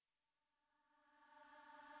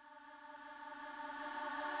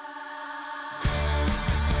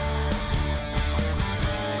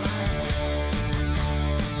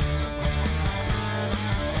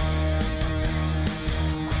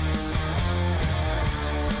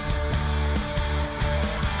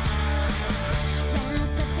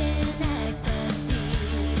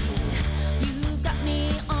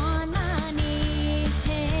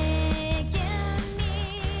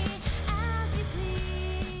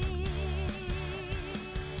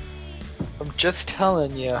I'm just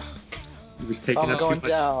telling you. He was If taking I'm up going too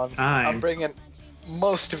much down, time. I'm bringing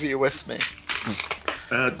most of you with me.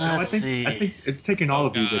 No, I think it's taking all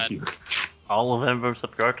of you with you. All of them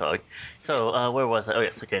except Gartog. So, where was I? Oh,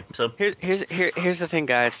 yes, okay. So Here's the thing,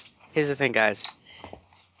 guys.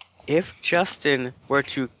 If Justin were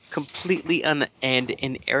to completely and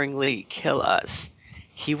unerringly kill us,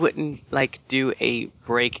 he wouldn't do a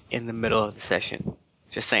break in the middle of the session.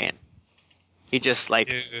 Just saying. He just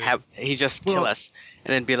kill us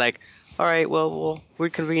and then be like, all right, well, we'll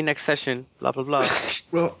reconvene next session. Blah blah blah.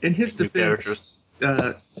 Well, in his New defense,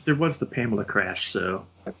 there was the Pamela crash, so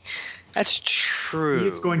That's true. he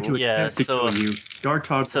is going to attempt to kill you.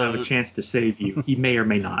 Gartog will have a chance to save you. He may or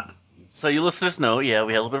may not. So you listeners know, we had a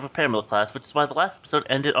little bit of a Pamela class, which is why the last episode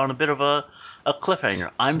ended on a bit of a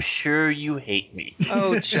cliffhanger. I'm sure you hate me.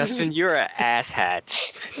 Oh, Justin, you're an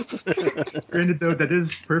asshat. Granted, though, that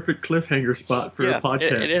is perfect cliffhanger spot for a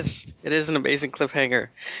podcast. It is an amazing cliffhanger,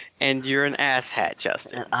 and you're an asshat,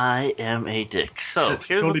 Justin. And I am a dick. So That's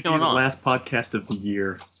here's totally what's going the on. last podcast of the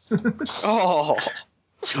year. Oh.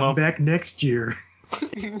 Come back next year.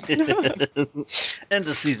 End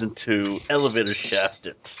of season 2. Elevator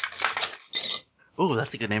shafted. Ooh,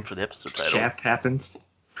 that's a good name for the episode title. Shaft happens.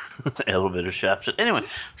 Elevator shafted. Anyway,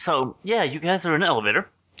 so yeah, you guys are in an elevator.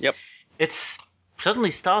 Yep. It's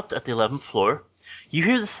suddenly stopped at the 11th floor. You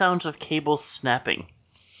hear the sounds of cables snapping.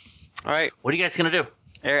 All right. What are you guys gonna do?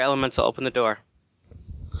 Air Elemental, open the door.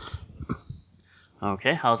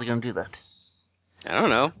 Okay, how's it gonna do that? I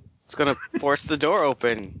don't know. It's gonna force the door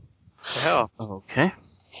open. What the hell? Okay.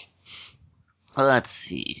 Let's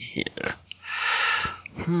see here.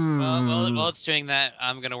 While it's doing that,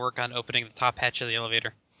 I'm going to work on opening the top hatch of the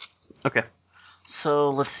elevator. Okay. So,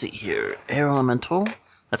 let's see here. Air Elemental.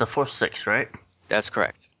 That's a Force 6, right? That's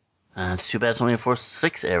correct. It's too bad it's only a Force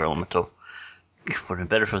 6 Air Elemental. Would have been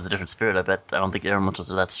better if it was a different spirit, I bet. I don't think Air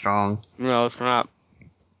Elementals are that strong. No, it's not.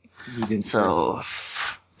 So,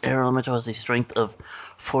 Air Elemental has a strength of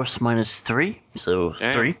Force -3, so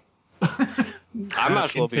Damn. 3. I might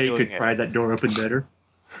as well be doing could it. pry that door open better.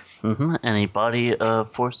 And a body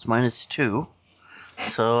of Force -2.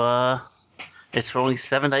 So, it's rolling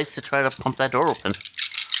 7 dice to try to pump that door open.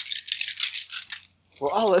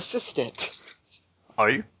 Well, I'll assist it.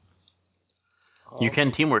 Are you? You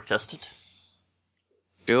can teamwork test it.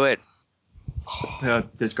 Do it.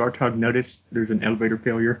 Does Gartog notice there's an elevator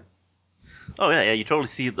failure? Oh, yeah, you totally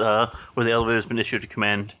see where the elevator's been issued a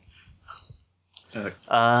command.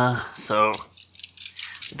 So...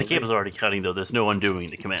 The cable's already cutting, though. There's no undoing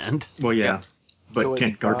the command. Well, yeah. But So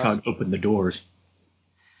can't it's Gartog open the doors?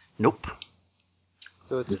 Nope.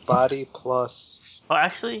 So it's body plus... Oh,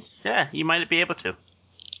 actually, yeah, you might be able to.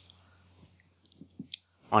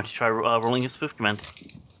 Why don't you try rolling a swift command?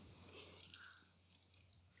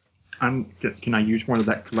 Can I use one of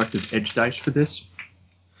that collective edge dice for this?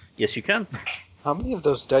 Yes, you can. How many of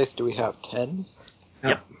those dice do we have? 10?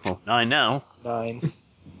 Yep. Well, 9 now. 9.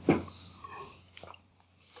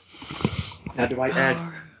 Now do I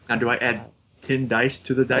add 10 dice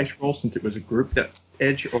to the dice roll since it was a group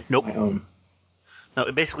edge or Nope. my own? No,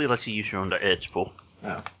 it basically lets you use your own edge pool.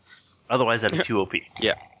 Oh. Otherwise, that'd be too OP.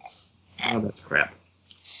 Yeah. Oh, that's crap.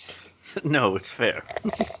 No, it's fair.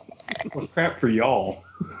 Well, crap for y'all.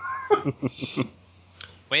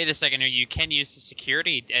 Wait a second here. You can use the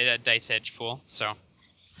security dice edge pool, so...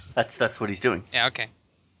 That's what he's doing. Yeah, okay.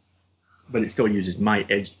 But it still uses my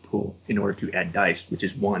edge pool in order to add dice, which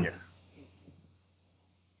is 1.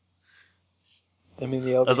 I mean,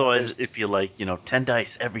 the other... Otherwise, if you 10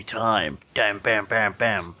 dice every time, bam, bam, bam,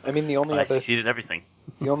 bam. I mean, the only I other... succeeded everything.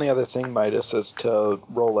 The only other thing, Midas, is to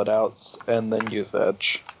roll it out and then use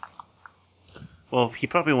edge. Well, he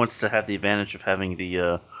probably wants to have the advantage of having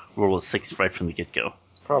the roll of 6 right from the get-go.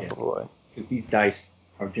 Probably. Because these dice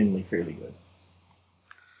are generally fairly good.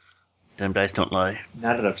 Damn dice don't lie.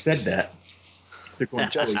 Now that I've said that, they're going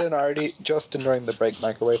to Justin during the break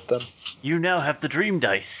microwave them. You now have the dream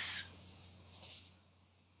dice.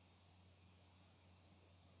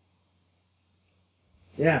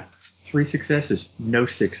 Yeah. 3 successes, no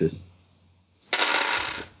 6s.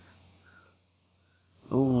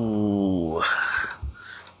 Ooh.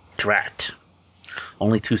 Drat.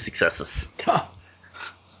 Only 2 successes.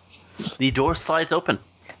 The door slides open.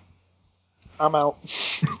 I'm out.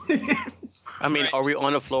 I mean, are we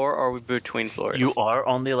on a floor or are we between floors? You are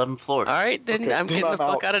on the 11th floor. All right, then Okay, I'm then getting the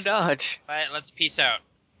I'm fuck out of Dodge. All right, let's peace out.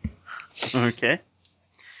 Okay.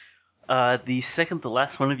 The second the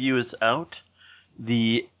last one of you is out,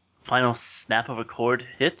 the final snap of a cord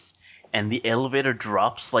hits, and the elevator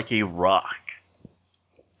drops like a rock.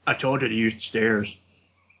 I told you to use the stairs.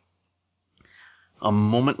 A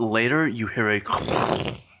moment later, you hear a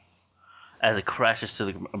as it crashes to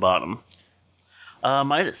the bottom.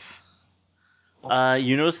 Midas.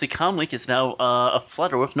 You notice the comlink is now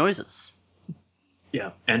aflutter with noises.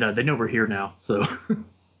 Yeah, and they know we're here now, so...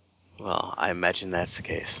 Well, I imagine that's the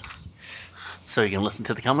case. So you can listen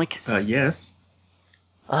to the comlink? yes.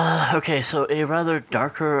 Okay, so a rather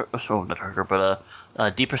darker, not darker, but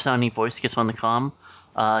a deeper sounding voice gets on the comm.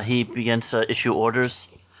 He begins to issue orders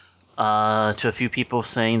to a few people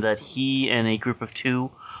saying that he and a group of 2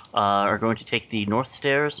 are going to take the north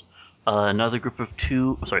stairs. Another group of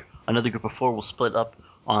 4 will split up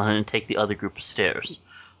and take the other group of stairs.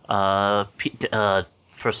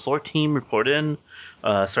 First floor team report in,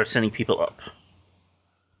 start sending people up.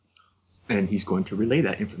 And he's going to relay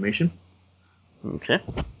that information. Okay.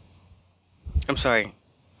 I'm sorry.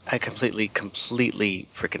 I completely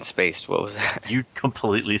freaking spaced. What was that? You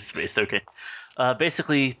completely spaced, okay.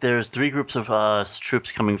 Basically, there's 3 groups of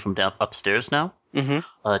troops coming from down upstairs now.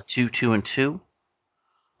 Mm-hmm. 2, 2, and 2.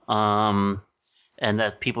 And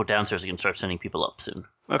that people downstairs are going to start sending people up soon.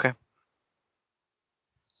 Okay.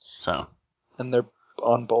 So. And they're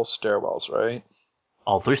on both stairwells, right?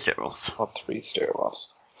 All 3 stairwells. All 3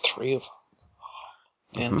 stairwells. 3 of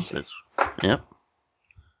them. Fancy. Yep.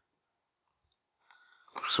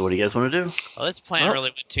 So what do you guys want to do? Well, this plan really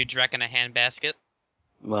went to Drek in a handbasket.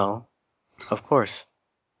 Well, of course.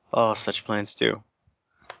 All such plans do.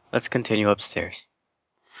 Let's continue upstairs.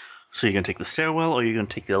 So you're going to take the stairwell, or you're going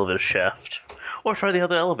to take the elevator shaft? Or try the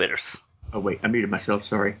other elevators? Oh, wait, I muted myself,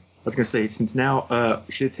 sorry. I was going to say, since now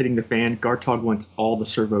shit's hitting the fan, Gartog wants all the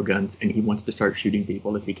servo guns, and he wants to start shooting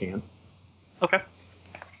people if he can. Okay.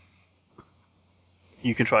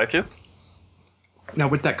 You can try to. Now,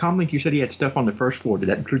 with that comlink, you said he had stuff on the first floor. Did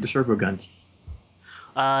that include the servo guns?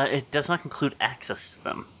 It does not include access to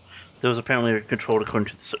them. Those apparently are controlled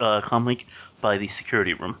according to the comlink by the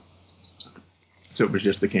security room. So it was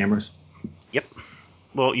just the cameras? Yep.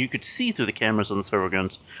 Well, you could see through the cameras on the servo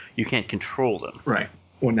guns. You can't control them. Right.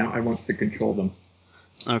 Well, now I want to control them.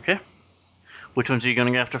 Okay. Which ones are you going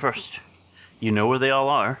to go after first? You know where they all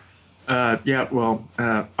are. Yeah, well,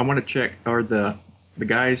 I want to check, are the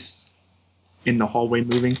guys in the hallway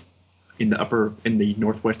moving? In the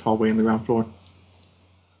northwest hallway on the ground floor?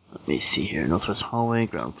 Let me see here. Northwest hallway,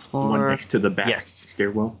 ground floor. The one next to the back Yes.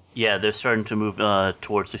 stairwell? Yeah, they're starting to move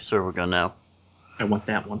towards the servo gun now. I want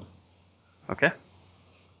that one. Okay.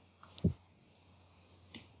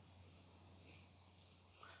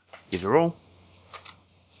 Give it a roll.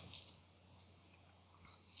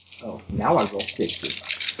 Oh, now I roll 50.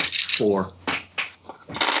 4.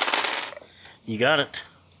 You got it.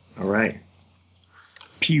 All right.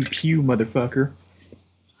 Pew pew, motherfucker.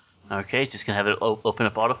 Okay, just gonna have it open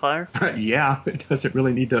up autofire. Yeah, it doesn't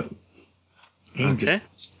really need to aim. Okay.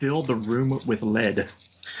 Just fill the room with lead.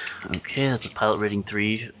 Okay, that's a pilot rating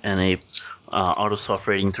 3 and a auto soft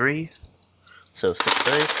rating 3. So 6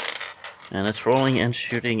 dice. And it's rolling and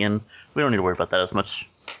shooting, and we don't need to worry about that as much.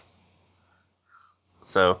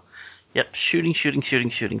 So, yep, shooting.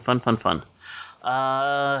 Fun.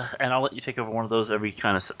 And I'll let you take over one of those every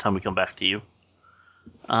kind of time we come back to you.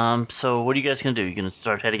 So what are you guys going to do? You going to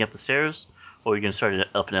start heading up the stairs, or are you going to start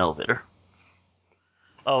up an elevator?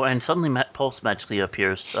 Oh, and suddenly Pulse magically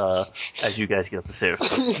appears as you guys get up the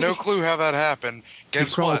stairs. No clue how that happened.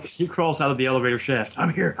 Guess what? He crawls out of the elevator shaft.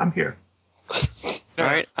 I'm here. No, All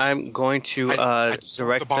right, I'm going to I just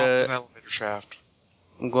direct the bombs in the elevator shaft.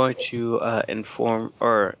 I'm going to inform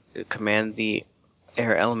or command the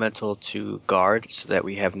air elemental to guard so that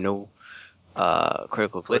we have no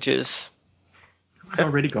critical glitches. He's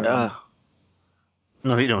already gone.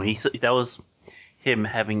 No, that was him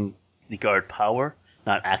having the guard power,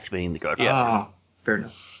 not activating the guard power. Ah, fair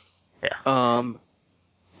enough.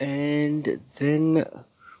 And then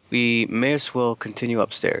we may as well continue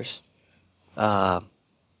upstairs.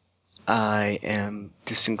 I am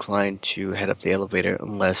disinclined to head up the elevator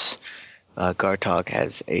unless Gartog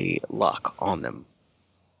has a lock on them.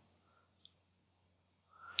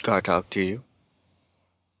 Gartog, do you?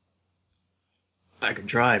 I could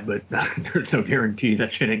try, but there's no guarantee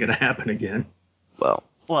that shit ain't gonna happen again.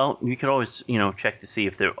 Well, you could always, check to see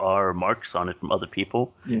if there are marks on it from other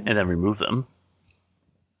people, Yeah. and then remove them.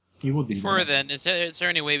 You will do Before that. then, is there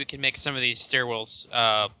any way we can make some of these stairwells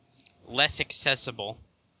less accessible?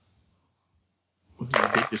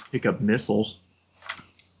 They just pick up missiles.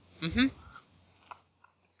 Mm-hmm.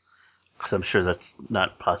 Because I'm sure that's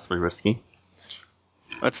not possibly risky.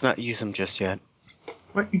 let's not use them just yet.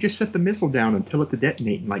 What? You just set the missile down and tell it to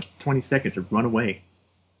detonate in like 20 seconds or run away.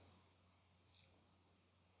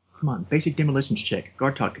 Come on, basic demolitions check.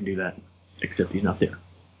 Gartok can do that. Except he's not there.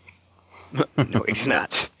 No, he's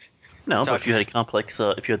not. No, but Talk- if you had a complex,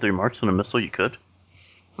 if you had 3 marks on a missile, you could.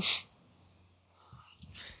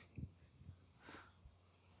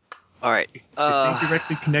 All right. If they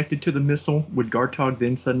directly connected to the missile, would Gartog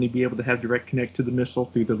then suddenly be able to have direct connect to the missile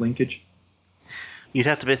through the linkage? You'd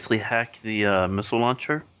have to basically hack the missile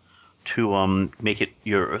launcher to make it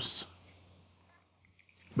yours.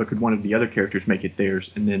 But could one of the other characters make it theirs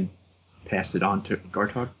and then pass it on to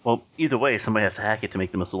Gartog? Well, either way, somebody has to hack it to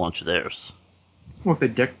make the missile launcher theirs. Well, if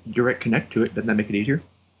they direct connect to it, doesn't that make it easier?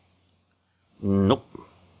 Nope.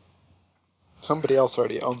 Somebody else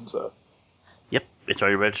already owns it. Yep, it's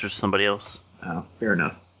already registered to somebody else. Oh, fair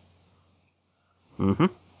enough. Mm-hmm.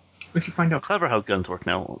 We should find out. Clever how guns work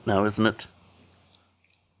now, isn't it?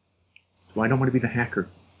 Well, I don't want to be the hacker.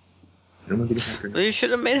 I don't want to be the hacker. Well, you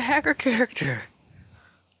should have made a hacker character.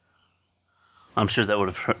 I'm sure that would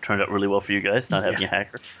have turned out really well for you guys, not having a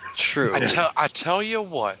hacker. True. I tell you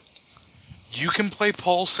what. You can play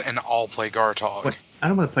Pulse, and I'll play Gartog. What? I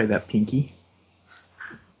don't want to play that Pinky.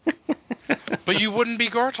 But you wouldn't be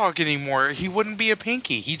Gartog anymore. He wouldn't be a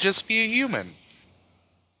Pinky. He'd just be a human.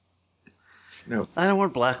 No. I don't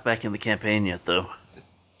want Black back in the campaign yet, though.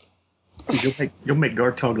 You'll make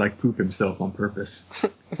Gartog like poop himself on purpose.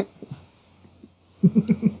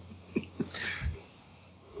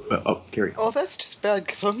 Carry on. Oh, that's just bad,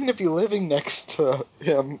 because I'm going to be living next to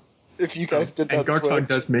him if you guys did And that Gartog switch.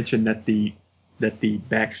 does mention that the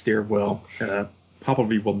back stairwell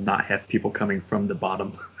probably will not have people coming from the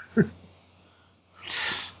bottom.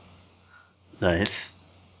 Nice.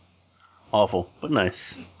 Awful, but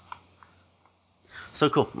nice. So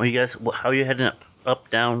cool. Are you guys? How are you heading up? Up,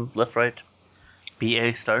 down, left, right?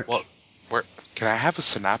 BA start? Well, where can I have a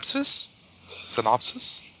synopsis?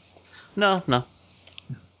 Synopsis? No.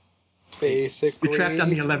 Basically. You're trapped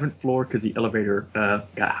on the 11th floor because the elevator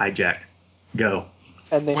got hijacked. Go.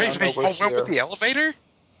 And they Wait a don't minute, know y'all we're went with here. the elevator?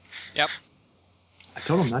 Yep. I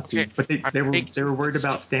told them not to, Okay, but they I'm were taking worried this.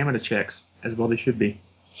 about stamina checks as well. They should be.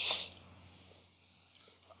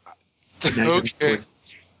 But now you have a Okay, choice.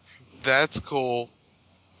 that's cool.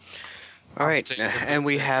 All right, I'm taking and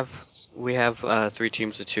we this. have 3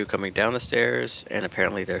 teams of 2 coming down the stairs, and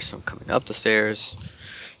apparently there's some coming up the stairs.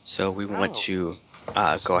 So we want to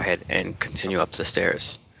go ahead and continue up the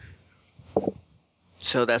stairs.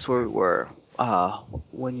 So that's where we were.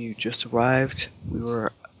 When you just arrived, we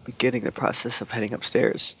were beginning the process of heading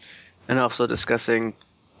upstairs, and also discussing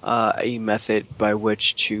a method by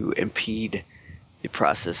which to impede the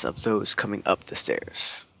process of those coming up the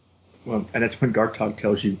stairs. Well, and that's when Gartog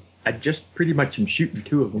tells you, I just pretty much am shooting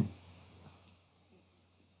 2 of them.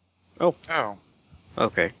 Oh,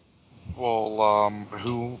 Okay. well,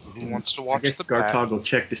 who wants to I watch guess the Gartog back? will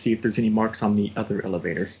check to see if there's any marks on the other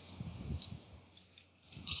elevators.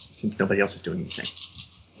 Since nobody else is doing anything.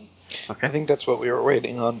 I think that's what we were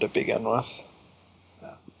waiting on to begin with.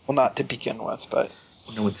 Well, not to begin with, but...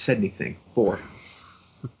 No one said anything. 4.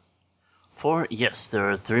 4, yes, there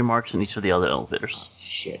are 3 marks in each of the other elevators.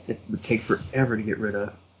 Shit, it would take forever to get rid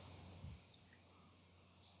of.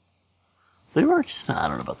 3 marks? I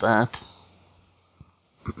don't know about that.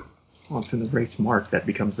 Well, it's in the race mark. That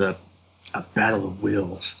becomes a battle of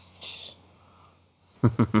wills.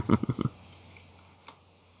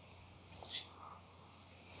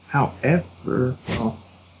 However, well,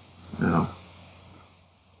 no.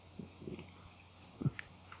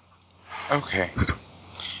 Okay.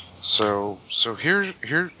 So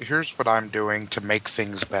here's what I'm doing to make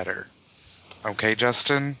things better. Okay,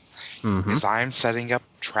 Justin? Mm-hmm. Is I'm setting up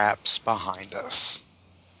traps behind us.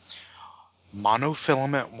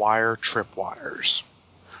 Monofilament wire tripwires.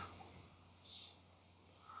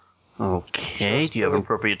 Okay, do you have an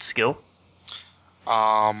appropriate skill?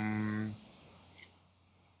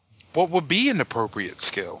 What would be an appropriate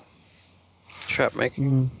skill? Trap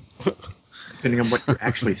making. Depending on what you're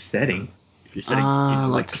actually setting. If you're setting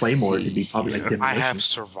like let's claymores, it'd be see probably like here. I demolition. have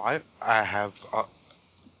survived. I have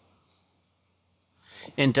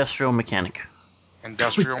Industrial mechanic.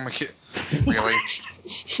 industrial Really?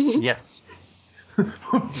 Yes,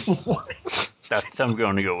 What? that's what I'm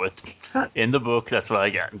going to go with. In the book, that's what I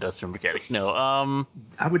got, industrial mechanic. No,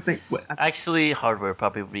 I would think. actually, hardware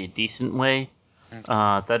probably would be a decent way.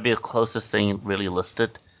 That'd be the closest thing really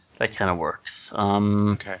listed. That kind of works.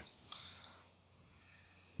 Okay.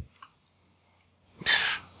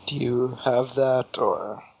 Do you have that,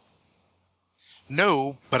 or...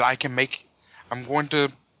 No, but I can make. I'm going to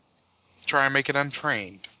try and make it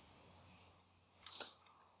untrained.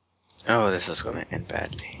 Oh, this is going to end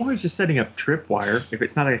badly. As long as you're setting up tripwire, if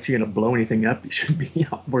it's not actually going to blow anything up, you should be.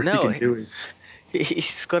 Worst No, you can do is.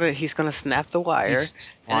 He's gonna snap the wire,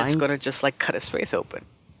 Just and it's flying? gonna just like cut his face open.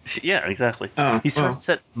 Yeah, exactly. He's well. trying to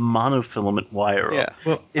set monofilament wire Yeah. up.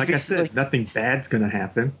 Well, If like I he's, said, like- nothing bad's gonna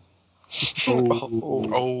happen.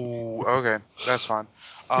 Oh, okay, that's fine.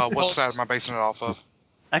 What side am I basing it off of?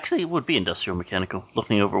 Actually, it would be industrial mechanical.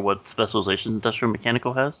 Looking over what specialization industrial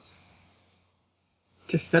mechanical has.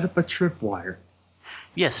 Just set up a tripwire.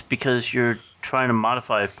 Yes, because you're trying to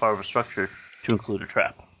modify part of a structure to include a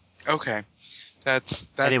trap. Okay, that's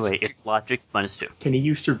Anyway, it's logic -2. Can you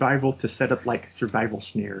use survival to set up like survival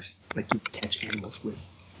snares, like you catch animals with?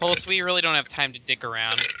 Pulse, we really don't have time to dick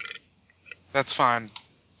around. that's fine.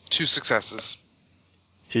 2 successes.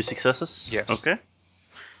 2 successes? Yes. Okay.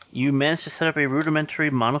 You managed to set up a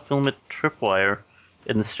rudimentary monofilament tripwire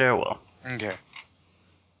in the stairwell. Okay,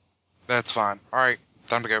 that's fine. All right,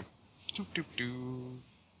 time to go. Doo, doo, doo.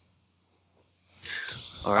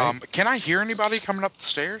 All right. Can I hear anybody coming up the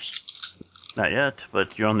stairs? Not yet,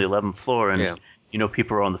 but you're on the 11th floor, and Yeah. you know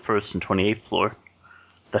people are on the 1st and 28th floor.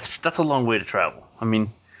 That's a long way to travel. I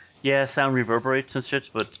mean, yeah, sound reverberates and shit,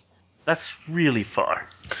 but that's really far.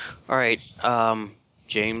 All right.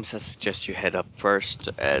 James, I suggest you head up first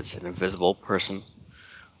as an invisible person.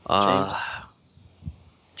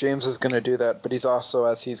 James is going to do that, but he's also,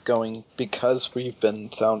 as he's going, because we've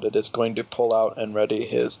been sounded, is going to pull out and ready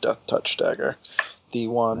his Death Touch dagger. The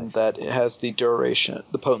one that has the duration,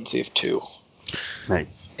 the potency of 2.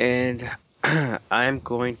 Nice. And I'm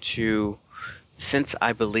going to, since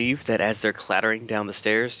I believe that as they're clattering down the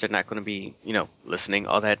stairs, they're not going to be, listening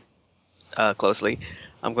all that closely,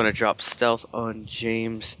 I'm going to drop stealth on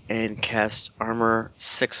James and cast armor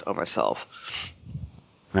 6 on myself.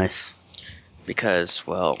 Nice. Because,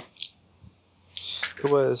 well...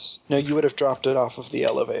 It was... No, you would have dropped it off of the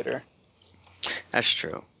elevator. That's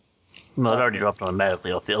true. Well, it already dropped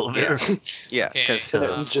automatically off the elevator. Yeah, Okay, because...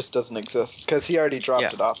 And it just doesn't exist, because he already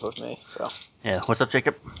dropped it off of me, so... Yeah, what's up,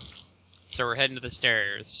 Jacob? So we're heading to the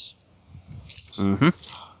stairs. Mm-hmm.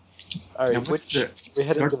 Alright, Now, what's we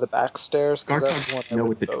heading to the back stairs? Because that's the one I know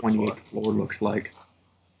would what the vote 28th for. floor looks like.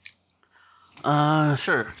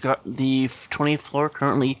 Sure. The 20th floor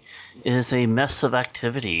currently is a mess of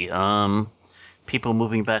activity. People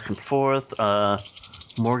moving back and forth.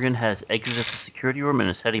 Morgan has exited the security room and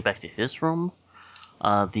is heading back to his room.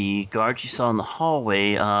 The guards you saw in the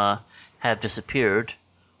hallway have disappeared.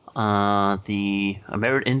 The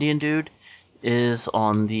American Indian dude is still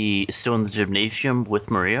in the gymnasium with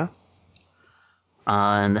Maria.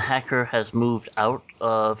 And the hacker has moved out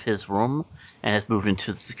of his room and has moved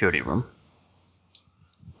into the security room.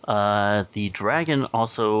 The dragon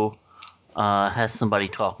also has somebody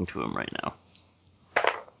talking to him right now.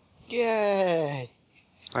 Yay!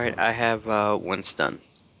 Alright, I have 1 stun.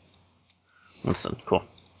 Listen, cool.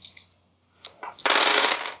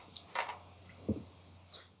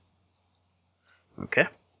 Okay.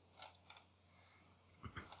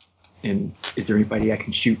 And is there anybody I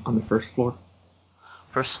can shoot on the first floor?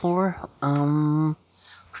 First floor,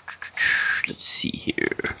 let's see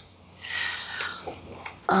here.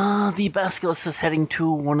 The basilisk is heading to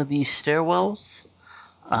one of these stairwells.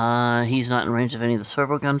 He's not in range of any of the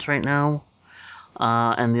servo guns right now.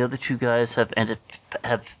 And the other 2 guys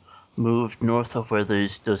have moved north of where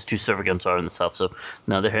those 2 servo guns are in the south. So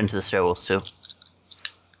now they're heading to the stairwells too.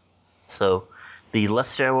 So the left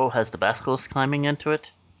stairwell has the basilisk climbing into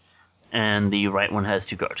it, and the right one has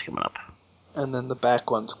 2 guards coming up. And then the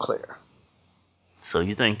back one's clear. So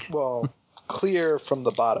you think. Well, clear from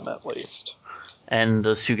the bottom at least. And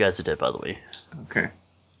those 2 guys are dead, by the way. Okay.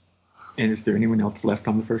 And is there anyone else left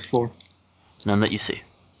on the first floor? None that you see.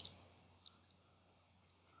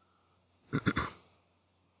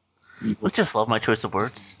 I just love my choice of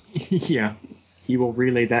words. Yeah. He will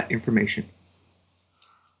relay that information.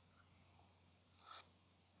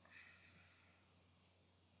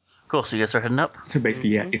 Cool, so you guys are heading up? So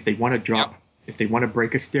basically, yeah, if they want to drop, if they want to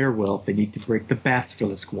break a stairwell, they need to break the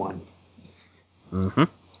basilisk one. Mm-hmm.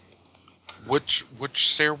 Which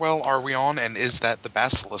stairwell are we on, and is that the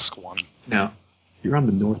basilisk one? No, you're on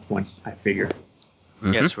the north one, I figure.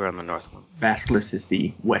 Mm-hmm. Yes, we're on the north one. Basilisk is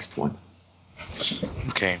the west one.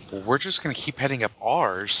 Okay, well, we're just going to keep heading up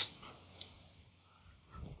ours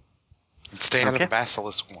and stay out of Okay. the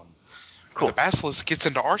basilisk one. Cool. If the basilisk gets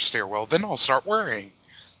into our stairwell, then I'll start worrying.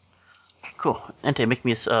 Cool. Ente, make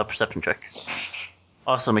me a perception check.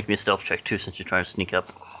 Also make me a stealth check, too, since you're trying to sneak up.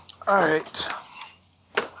 Alright.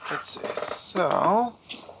 Let's see. So,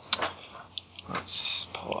 let's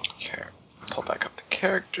pull back up the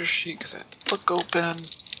character sheet because I have the book open.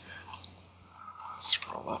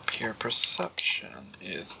 Scroll up here. Perception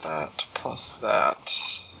is that plus that.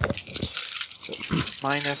 So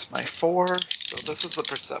minus my 4. So this is the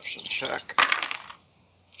perception check.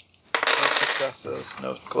 No successes,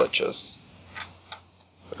 no glitches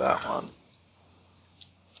for that one.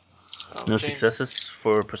 So No James- successes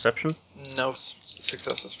for perception? No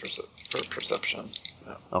successes for perception.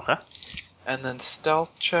 No. Okay. And then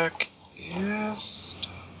stealth check is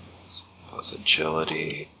plus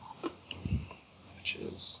agility, which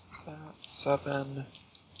is that 7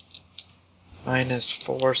 minus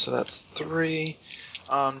 4, so that's 3.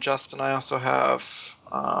 Justin, I also have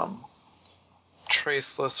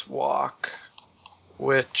traceless walk,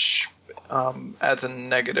 which adds a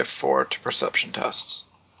 -4 to perception tests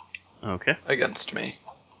Okay. against me.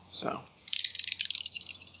 So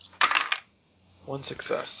 1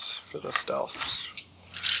 success for the stealth.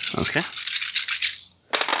 Okay.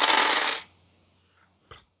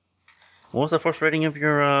 What was the first rating of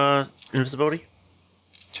your invisibility?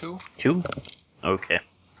 2. 2? Okay.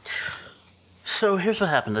 So here's what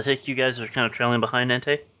happened. I think you guys are kind of trailing behind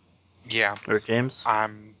Ente, Yeah, or James. I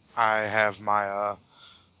have my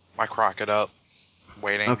my crockett up,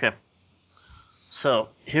 waiting. Okay. So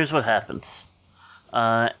here's what happens.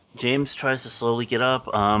 James tries to slowly get up.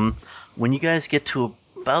 When you guys get to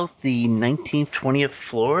about the 19th, 20th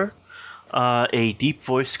floor, a deep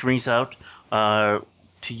voice screams out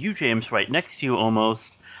to you, James, right next to you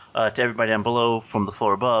almost, to everybody down below from the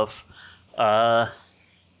floor above.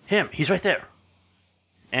 Him, he's right there.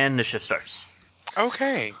 And the shift starts.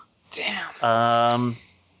 Okay. Damn.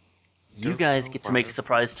 You guys get to make a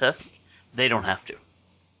surprise test. They don't have to.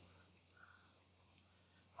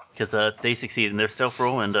 Because they succeeded in their stealth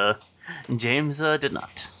roll, and James did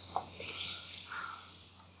not.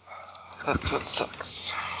 That's what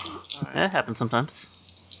sucks. That happens sometimes.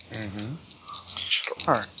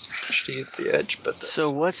 Alright. Should use the edge, but So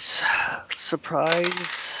what's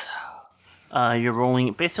surprise? You're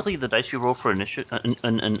rolling basically the dice you roll for initiate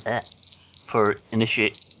for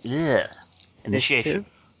initiation.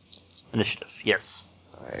 Initiative, yes.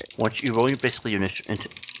 Alright. Once you roll, basically your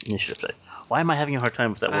initiative die. Why am I having a hard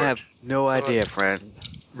time with that I word? have no idea, it's- friend.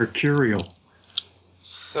 Mercurial.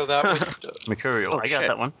 so that would Mercurial. Oh, I got shit.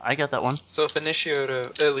 that one. I got that one. so if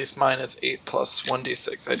initiative, at least mine is 8 plus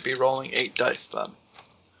 1d6, I'd be rolling 8 dice then.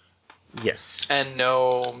 Yes. And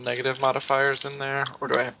no negative modifiers in there, or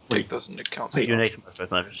do I have to take Wait. those into account? Wait, your still?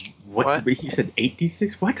 negative matters. What? What? You said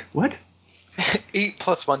 8d6? What? What? 8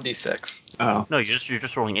 plus 1d6, Oh. No, you're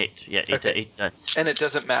just rolling 8. Yeah, 8 Okay. to 8 dice. and it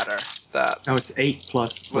doesn't matter that. No, it's 8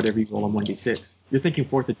 plus whatever you roll on 1d6. You're thinking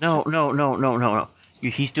 4th edition. No.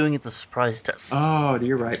 He's doing it the surprise test. Oh,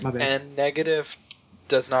 you're right. My bad. And negative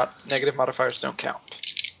modifiers don't count.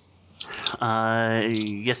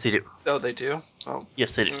 Yes, they do. Oh, they do? Oh,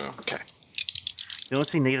 Yes, they do. okay. The only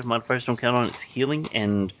thing negative modifiers don't count on is healing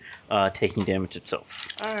and taking damage itself.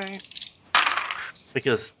 Alright.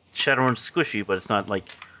 Because Shadowrun's squishy, but it's not like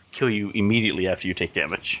kill you immediately after you take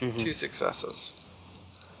damage. 2 successes.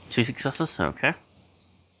 2 successes? Okay.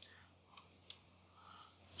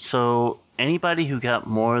 So anybody who got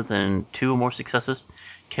more than 2 or more successes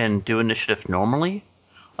can do initiative normally.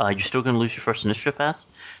 You're still going to lose your first initiative pass.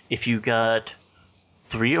 If you got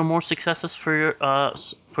 3 or more successes for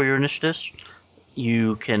your initiatives,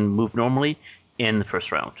 you can move normally in the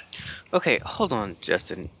first round. Okay, hold on,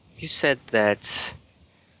 Justin. You said that.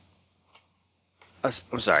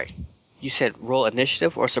 I'm sorry. You said roll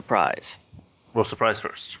initiative or surprise? Roll surprise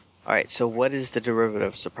first. Alright, so what is the derivative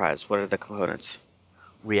of surprise? What are the components?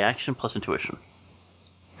 Reaction plus intuition.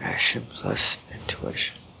 Action plus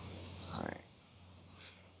intuition. Alright.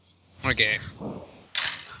 Okay.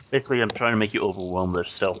 Basically, I'm trying to make you overwhelm their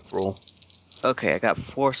stealth roll. Okay, I got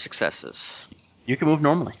 4 successes. You can move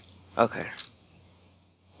normally. Okay.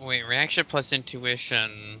 Wait, reaction plus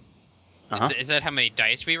intuition. Uh-huh. Is that how many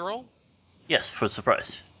dice we roll? Yes, for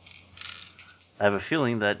surprise. I have a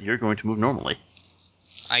feeling that you're going to move normally.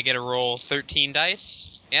 I get to roll 13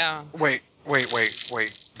 dice? Yeah. Wait.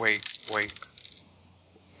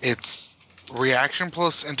 It's reaction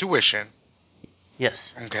plus intuition.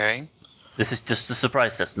 Yes. Okay. This is just a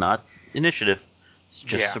surprise test, not initiative. It's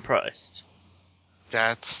just Yeah. surprised.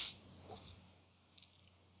 That's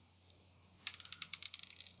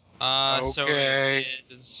So Okay.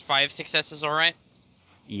 is 5 successes alright?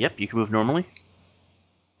 Yep, you can move normally.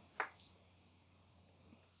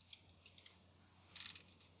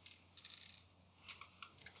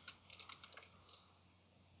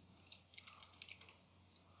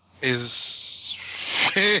 is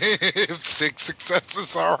 6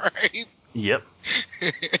 successes. All right. Yep.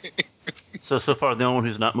 So far, the only one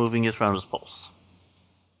who's not moving is Rounder's Pulse.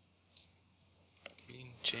 You mean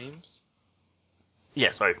James?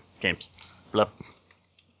 Yeah, sorry, James. Blup.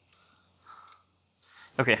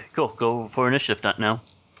 Okay, cool. Go for initiative now.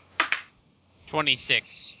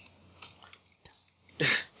 26.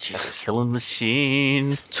 Jesus. Killing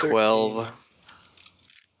machine. 12.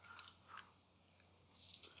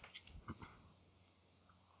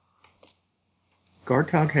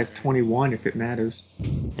 Gartog has 21 if it matters.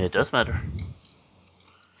 It does matter.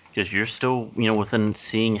 Because you're still, within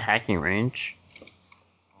seeing hacking range.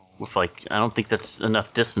 With, I don't think that's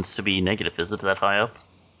enough distance to be negative, is it, that high up?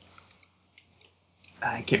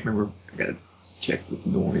 I can't remember. I gotta check with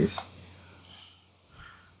noise.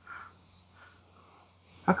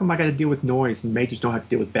 How come I gotta deal with noise and mages don't have to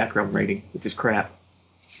deal with background rating? It's just crap.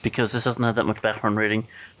 Because this doesn't have that much background rating.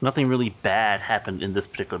 Nothing really bad happened in this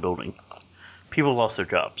particular building. People lost their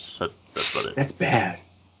jobs. That's about it. That's bad.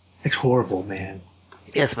 It's horrible, man.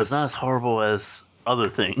 Yes, but it's not as horrible as other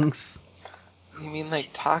things. You mean like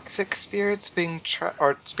toxic spirits being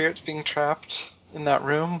spirits being trapped in that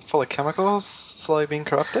room full of chemicals, slowly being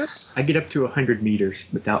corrupted? I get up to 100 meters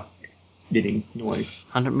without getting noise.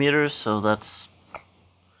 100 meters, so that's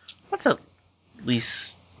at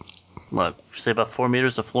least, say about 4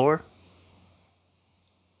 meters of floor?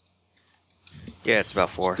 Yeah, it's about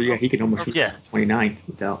 4. So yeah, he can almost reach Yeah. 29th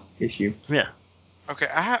without issue. Yeah. Okay,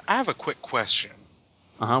 I have a quick question.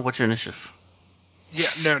 What's your initiative?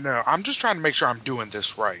 Yeah, no. I'm just trying to make sure I'm doing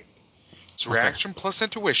this right. It's Okay. reaction plus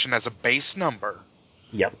intuition as a base number,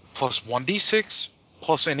 Yep. plus 1d6,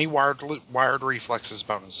 plus any wired reflexes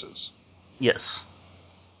bonuses. Yes.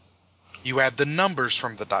 You add the numbers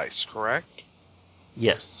from the dice, correct?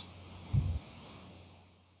 Yes.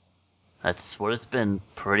 That's what it's been,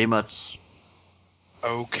 pretty much,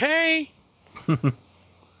 Okay.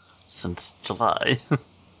 since July.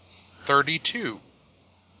 32.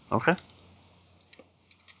 Okay.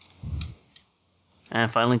 And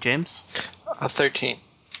finally, James? 13.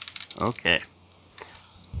 Okay.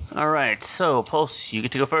 Alright, so, Pulse, you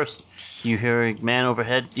get to go first. You hear a man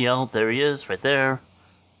overhead yell, there he is, right there.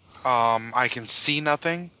 I can see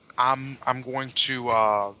nothing. I'm going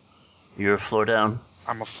to, You're a floor down.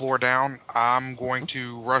 I'm a floor down. I'm going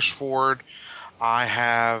to rush forward. I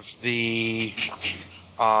have the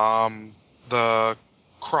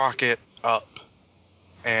Crockett up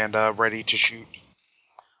and ready to shoot.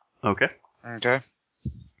 Okay. Okay.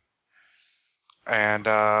 And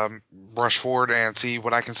rush forward and see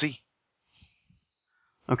what I can see.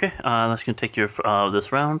 Okay, that's going to take your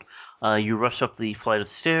this round. You rush up the flight of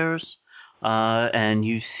stairs, and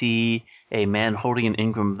you see a man holding an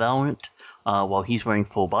Ingram Valiant while he's wearing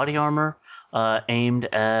full body armor, aimed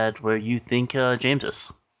at where you think James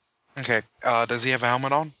is. Okay. Does he have a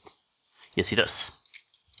helmet on? Yes, he does.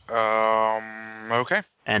 Okay.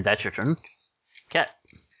 And that's your turn. Cat.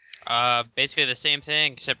 Basically the same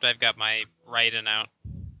thing, except I've got my Raiden out.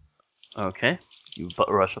 Okay. You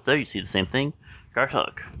rush up there, you see the same thing.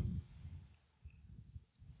 Gartog.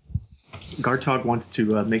 Gartog wants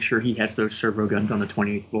to make sure he has those servo guns on the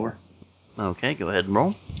 28th floor. Okay, go ahead and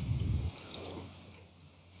roll.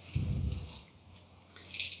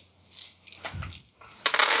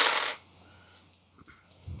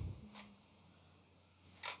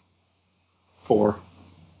 Four.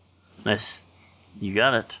 Nice. You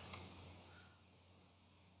got it.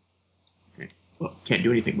 Okay. Well, can't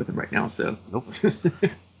do anything with him right now, so. Nope.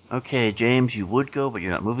 Okay, James, you would go, but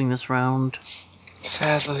you're not moving this round.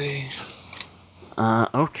 Sadly.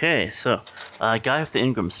 Okay, so, guy with the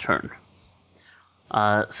Ingram's turn.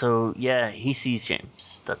 So, yeah, he sees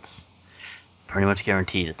James. That's pretty much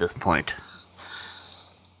guaranteed at this point.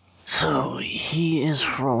 So, he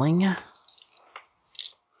is rolling.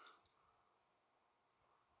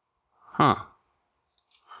 Huh.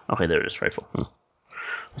 Okay, there it is, rifle.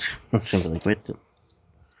 Simply wait.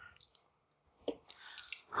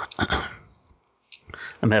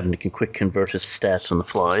 I'm having to quick convert his stats on the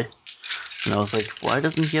fly. And I was like, why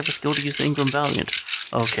doesn't he have a skill to use the Ingram Valiant?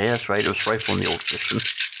 Okay, that's right, it was rifle in the old edition.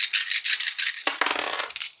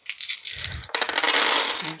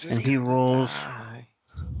 And he rolls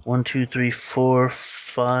 1, 2, 3, 4,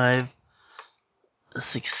 5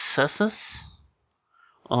 successes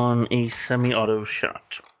on a semi-auto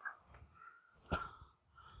shot.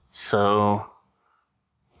 So,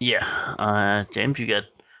 yeah, James, you got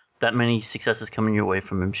that many successes coming your way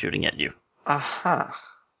from him shooting at you. Aha.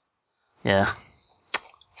 Yeah.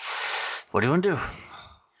 What do you want to do?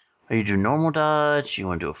 Are you do normal dodge? You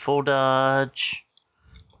want to do a full dodge?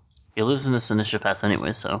 You're losing this initiative pass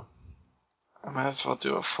anyway, so. I might as well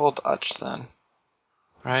do a full dodge then.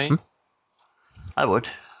 Right? I would.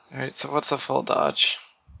 Alright, so what's a full dodge?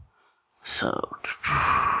 So.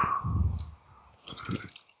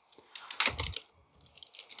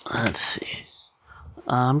 Let's see.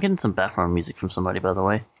 I'm getting some background music from somebody, by the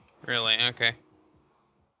way. Really? Okay.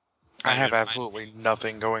 I have absolutely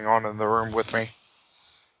nothing going on in the room with me.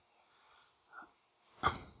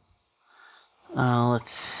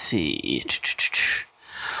 Let's see.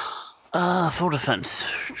 Full defense.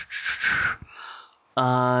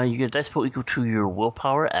 You get a dice pool equal to your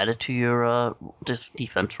willpower added to your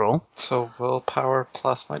defense roll. So willpower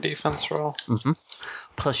plus my defense roll. Mm-hmm.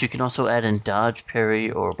 Plus, you can also add in dodge,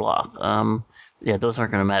 parry, or block. Yeah, those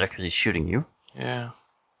aren't going to matter because he's shooting you. Yeah.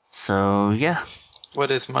 So yeah. What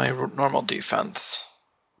is my normal defense?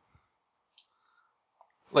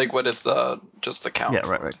 Like, what is just the count? Yeah,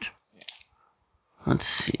 right. Yeah. Let's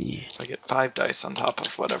see. So I get 5 dice on top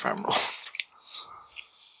of whatever I'm rolling.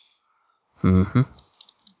 Mm-hmm.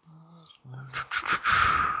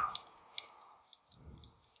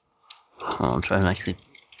 I'm trying to actually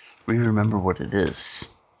remember what it is.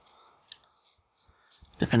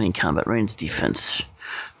 Defending combat range defense.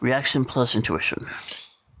 Reaction plus intuition.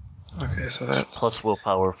 Okay, so that's... Plus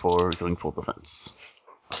willpower for doing full defense.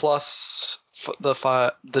 Plus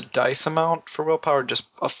the dice amount for willpower, just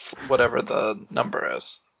whatever the number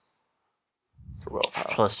is. For willpower.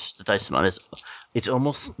 Plus the dice amount is... It's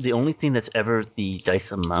almost... The only thing that's ever the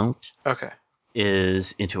dice amount... Okay.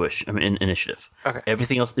 Is intuition. I mean, initiative. Okay.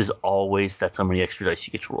 Everything else is always that's how many extra dice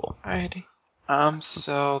you get to roll. Alrighty.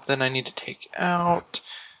 So then I need to take out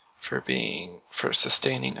for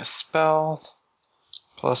sustaining a spell,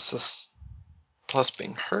 plus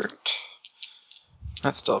being hurt.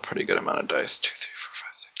 That's still a pretty good amount of dice. 2, 3, 4,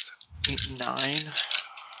 5, 6, 7, 8, 9.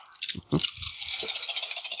 Mm-hmm.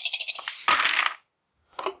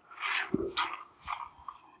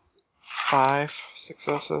 5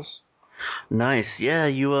 successes. Nice. Yeah,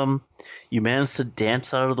 you managed to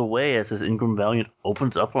dance out of the way as this Ingram Valiant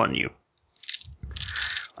opens up on you.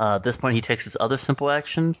 At this point, he takes his other simple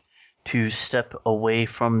action to step away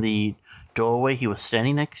from the doorway he was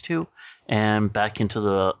standing next to and back into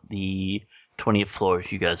the 20th floor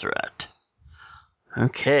you guys are at.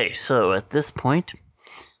 Okay, so at this point,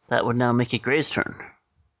 that would now make it Gray's turn.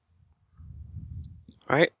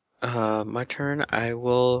 Alright, my turn. I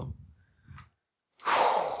will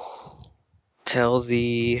tell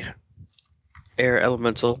the air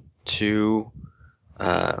elemental to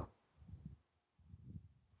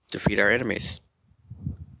defeat our enemies.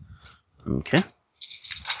 Okay.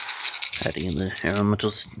 Adding in the air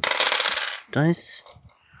elemental's dice.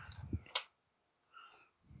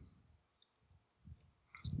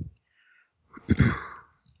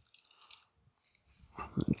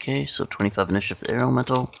 Okay, so 25 initiative for the air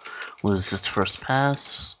elemental was its first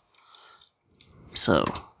pass. So,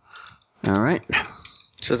 alright.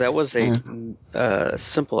 So that was a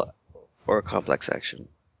simple or a complex action.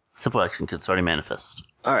 Simple action because it's already manifest.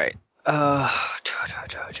 Alright.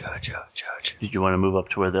 Did you want to move up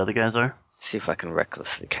to where the other guys are? See if I can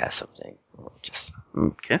recklessly cast something. Or just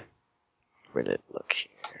Okay. where did it look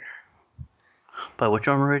here? By which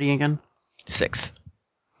armor rating again? 6.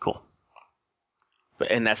 Cool.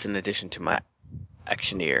 And that's in addition to my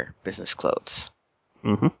Actioneer business clothes.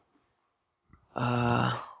 Mm-hmm.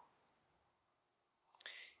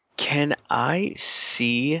 Can I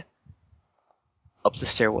see up the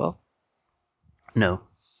stairwell? No.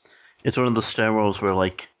 It's one of the stairwells where,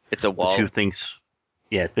 like, It's a wall. the two things...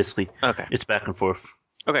 Yeah, basically, Okay. it's back and forth.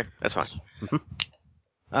 Okay, that's fine.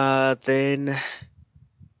 Mm-hmm. Then...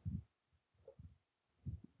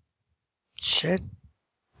 Shit.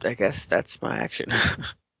 I guess that's my action.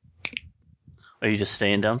 Are you just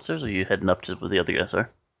staying downstairs, or are you heading up to where the other guys are?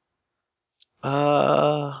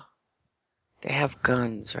 They have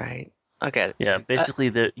guns, right? Okay. Yeah,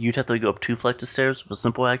 basically, you'd have to go up 2 flights of stairs with a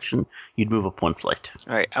simple action. You'd move up 1 flight.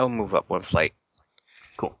 Alright, I'll move up 1 flight.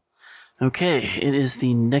 Cool. Okay, it is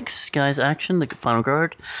the next guy's action, the final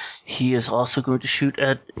guard. He is also going to shoot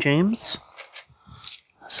at James.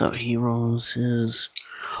 So he rolls his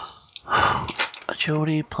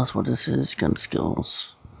agility plus what is his gun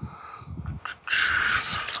skills?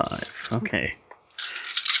 5. Okay.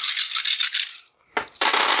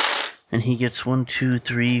 And he gets 1, 2,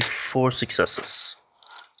 3, 4 successes.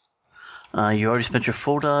 You already spent your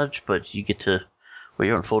full dodge, but you get to... Well,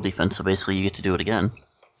 you're on full defense, so basically you get to do it again.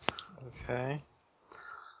 Okay.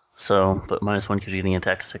 So, but -1 because you're getting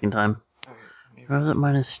attacked a second time. Okay. Or is it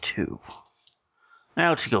 -2?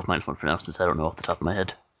 I'll just go with -1 for now, since I don't know off the top of my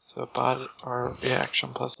head. So body or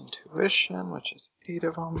reaction plus intuition, which is 8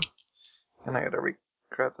 of them. And I gotta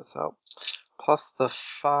grab this out. Plus the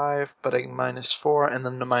 5, but a -4, and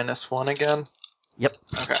then the -1 again. Yep.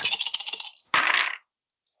 Okay.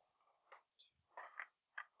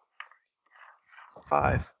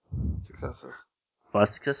 Five successes. 5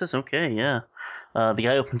 successes? Okay, yeah. The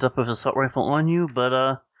guy opens up with his assault rifle on you,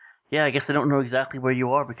 but, yeah, I guess they don't know exactly where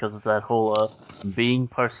you are because of that whole, being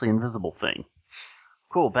partially invisible thing.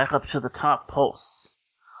 Cool, back up to the top pulse.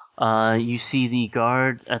 You see the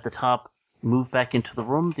guard at the top move back into the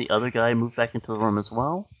room. The other guy move back into the room as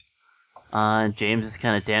well. James is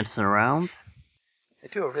kind of dancing around. I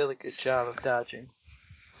do a really good job of dodging.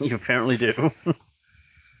 You apparently do.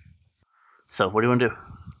 So, what do you want to do?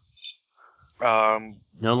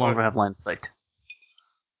 No longer have line of sight.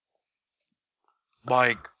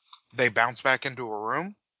 Like, they bounce back into a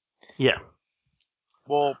room? Yeah.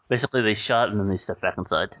 Well, basically they shot and then they stepped back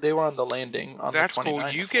inside. They were on the landing on that's the 29th. cool.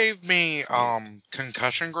 You gave me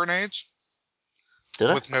concussion grenades Did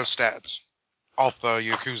I? with no stats off the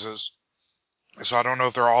Yakuzas. So I don't know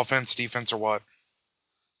if they're offense, defense, or what.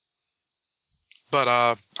 But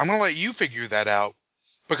I'm going to let you figure that out.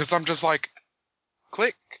 Because I'm just like,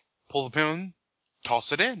 click, pull the pin,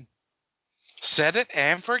 toss it in. Set it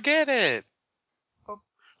and forget it.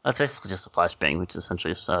 That's basically just a flashbang, which is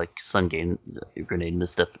essentially a stun grenade in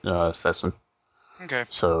this assessment. Okay.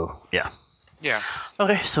 So, yeah. Yeah.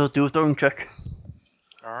 Okay, so do a throwing check.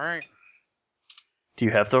 Alright. Do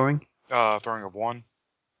you have throwing? Throwing of 1.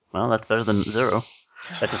 Well, that's better than 0.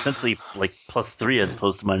 That's essentially like +3 as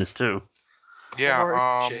opposed to -2.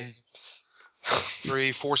 Yeah, James.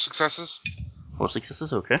 4 successes. 4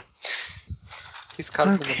 successes, okay. He's caught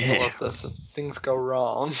in the Okay. middle of this and things go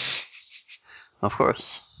wrong. Of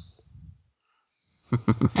course.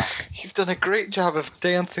 He's done a great job of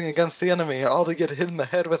dancing against the enemy, all to get hit in the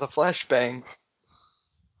head with a flashbang.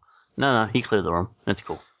 No, he cleared the room. It's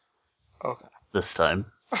cool. Okay. This time.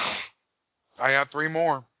 I got 3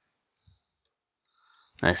 more.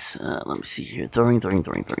 Nice. Let me see here. Throwing.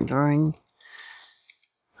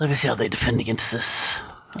 Let me see how they defend against this.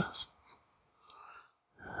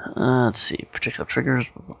 Let's see. Projectile triggers.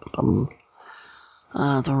 Throwing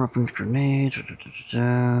up a grenade.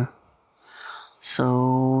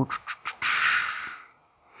 So.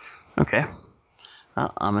 Okay.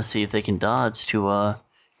 I'm gonna see if they can dodge to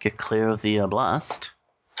get clear of the blast.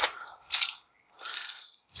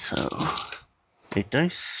 So. 8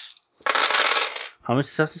 dice. How many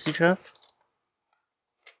successes did you have?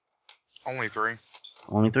 Only 3.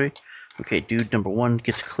 Only 3? Okay, dude number 1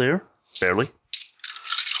 gets clear. Barely.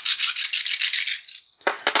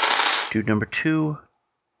 Dude number 2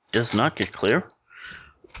 does not get clear.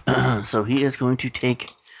 So he is going to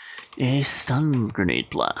take a stun grenade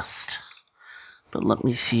blast. But let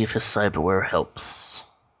me see if his cyberware helps.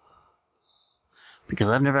 Because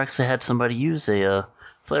I've never actually had somebody use a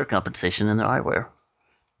flare compensation in their eyewear.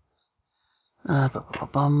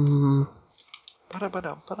 Ba-da-ba-dum.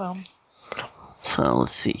 So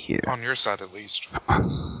let's see here. On your side, at least.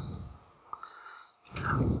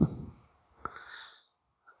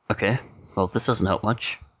 Okay, well, this doesn't help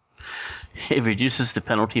much. It reduces the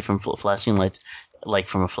penalty from flashing lights, like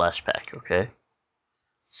from a flashback, okay?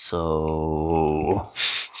 So...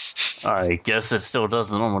 I guess it still does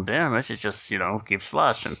the normal damage, it just, keeps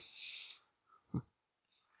flashing.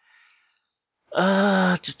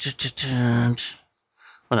 Well,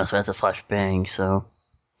 no, so that's a flashbang, so...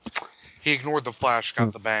 He ignored the flash,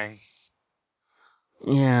 got the bang.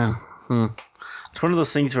 Yeah, It's one of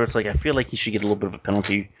those things where it's like, I feel like he should get a little bit of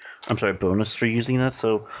a bonus for using that,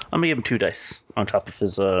 so I'm gonna give him 2 dice on top of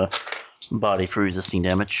his body for resisting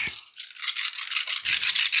damage.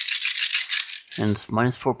 And it's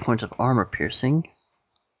 -4 points of armor piercing.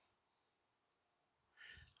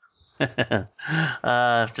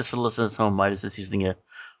 Just for the listeners at home, Midas is using a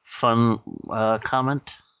fun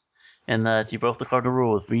comment, and that you broke the cardinal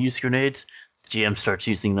rule. If we use grenades, the GM starts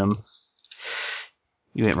using them.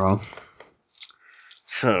 You ain't wrong.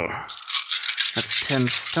 So, that's 10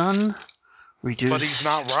 stun. Reduce. But he's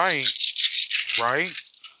not right. Right?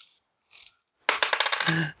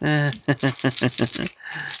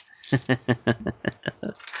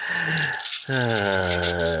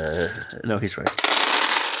 No, he's right.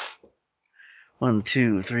 1,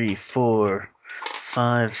 2, 3, 4,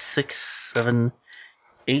 5, 6, 7,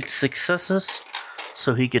 8 successes.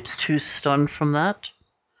 So he gets 2 stun from that.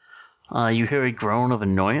 You hear a groan of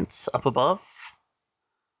annoyance up above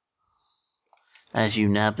as you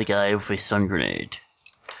nab the guy with a stun grenade.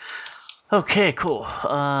 Okay, cool.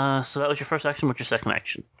 So that was your first action. What's your second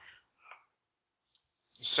action?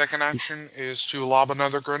 Second action is to lob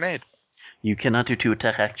another grenade. You cannot do 2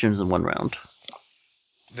 attack actions in 1 round.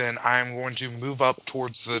 Then I'm going to move up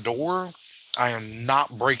towards the door. I'm not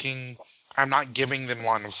giving them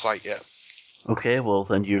line of sight yet. Okay, well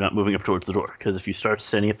then you're not moving up towards the door, because if you start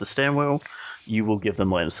standing at the stairwell, you will give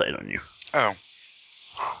them line of sight on you. Oh.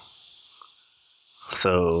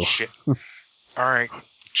 So... Shit. Alright.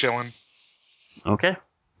 Chilling. Okay.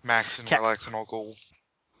 Maxing, relaxing, all cool.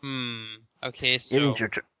 Okay, It so is your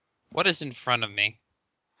turn. what is in front of me?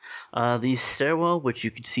 The stairwell, which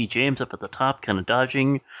you could see James up at the top, kind of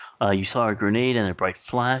dodging. You saw a grenade and a bright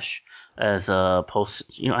flash as pulse.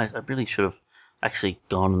 I really should have actually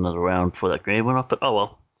gone another round before that grenade went off, but oh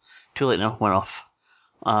well. Too late now. Went off.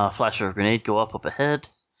 Flash or a grenade go up ahead.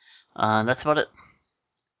 And that's about it.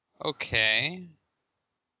 Okay.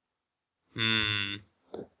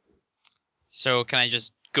 So can I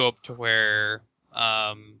just go up to where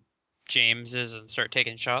James is and start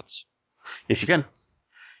taking shots? Yes, you can.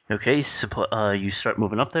 Okay, you start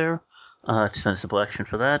moving up there. Spend a simple action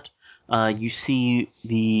for that. You see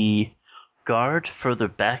the guard further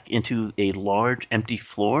back into a large empty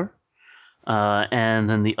floor. And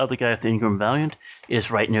then the other guy with the Ingram Valiant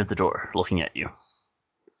is right near the door, looking at you.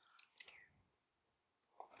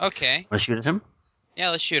 Okay. Let's shoot at him? Yeah,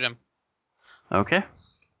 let's shoot him. Okay.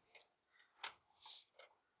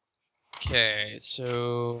 Okay,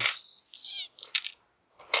 so...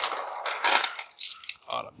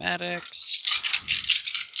 Automatics.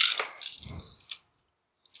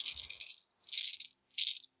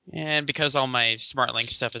 And because all my Smart Link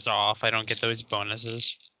stuff is off, I don't get those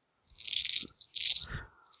bonuses.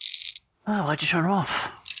 Oh, why'd you turn it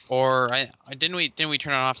off? Or didn't we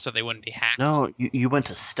turn it off so they wouldn't be hacked? No, you went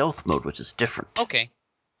to stealth mode, which is different. Okay.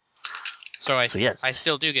 So yes. I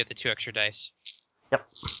still do get the 2 extra dice. Yep.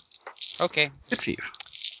 Okay. Good for you.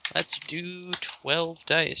 Let's do 12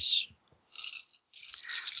 dice.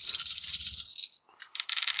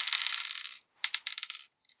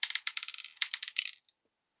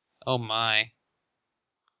 Oh my. Is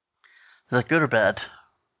that good or bad?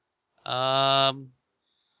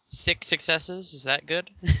 6 successes. Is that good?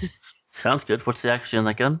 Sounds good. What's the accuracy on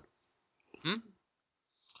that gun?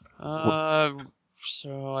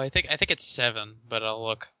 So I think it's 7, but I'll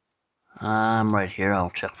look. I'm right here.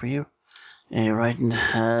 I'll check for you. A Raiden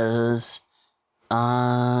has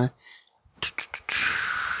Might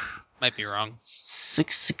be wrong.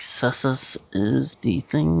 6 successes is the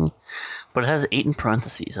thing, but it has 8 in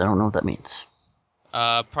parentheses. I don't know what that means.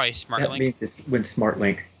 Probably Smart That Link. means it's when Smart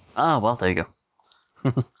Link. Ah, well, there you go.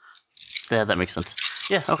 Yeah, that makes sense.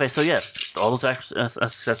 Yeah, okay, so yeah, all those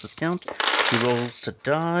successes count. He rolls to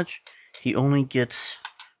dodge. He only gets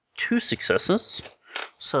 2 successes.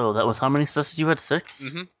 So that was how many successes you had? 6?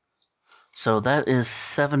 Mm-hmm. So that is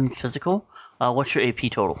 7 physical. What's your AP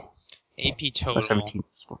total? AP total. Or 17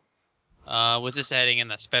 physical. Was this adding in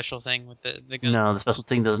the special thing with the gun? No, the special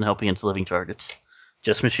thing doesn't help against living targets.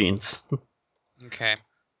 Just machines. Okay.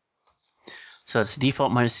 So it's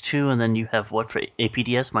default -2, and then you have what for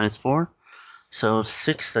APDS? -4. So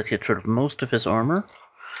 6, that gets rid of most of his armor.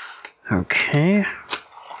 Okay.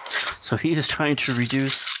 So he is trying to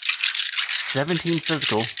reduce 17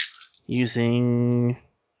 physical using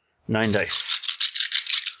 9 dice.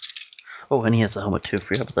 Oh, and he has a helmet too.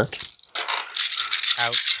 Forgot about that.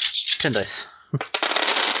 Ouch. 10 dice.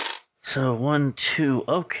 So 1, 2.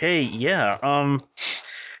 Okay, yeah.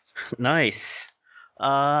 Nice.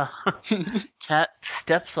 Cat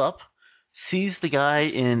steps up, sees the guy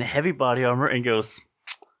in heavy body armor, and goes,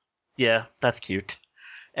 "Yeah, that's cute,"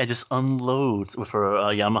 and just unloads with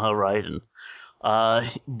her Yamaha Raiden.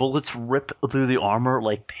 Bullets rip through the armor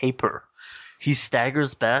like paper. He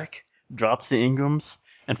staggers back, drops the Ingrams,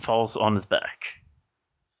 and falls on his back.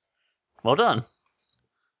 Well done.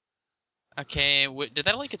 Okay, did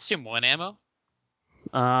that only consume 1 ammo?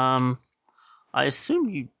 I assume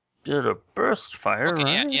you did a burst fire, Okay,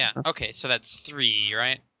 right? yeah. Okay, so that's 3,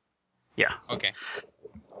 right? Yeah. Okay.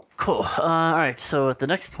 Cool. Alright, so at the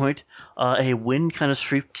next point, a wind kind of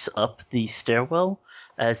streaks up the stairwell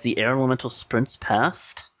as the air elemental sprints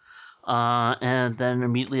past, and then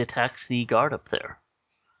immediately attacks the guard up there.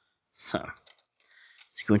 So,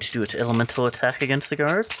 it's going to do its elemental attack against the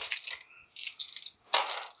guard.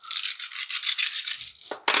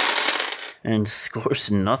 And scores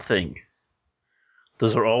nothing.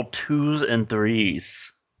 Those are all 2s and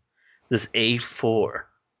 3s. This A4.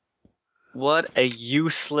 What a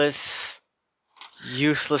useless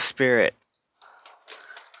spirit.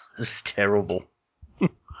 This is terrible.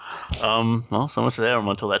 Well, so much for that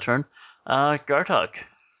until that turn. Gartok.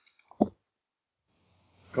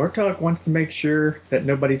 Gartok wants to make sure that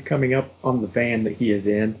nobody's coming up on the van that he is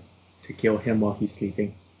in to kill him while he's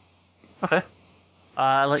sleeping. Okay.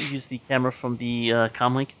 I'll let you use the camera from the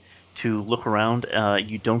comlink to look around.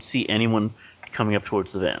 You don't see anyone coming up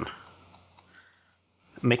towards the van.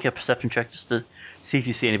 Make a perception check just to see if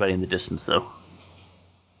you see anybody in the distance, though.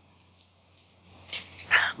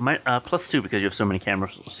 +2 because you have so many camera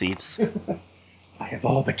seats. I have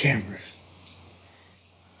all the cameras.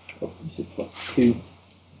 Oh, you said +2.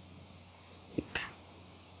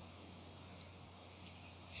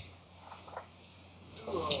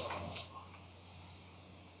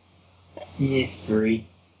 Yeah, 3.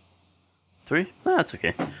 3? No, that's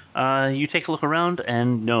okay. You take a look around,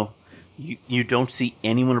 and no, you don't see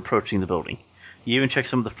anyone approaching the building. You even check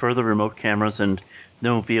some of the further remote cameras, and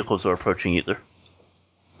no vehicles are approaching either.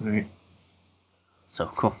 Alright. So,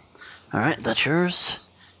 cool. Alright, that's yours.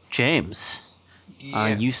 James,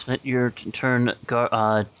 Yes. you spent your turn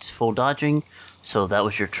full dodging, so that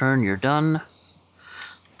was your turn. You're done.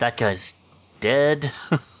 That guy's dead.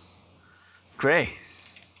 Gray.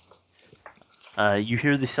 You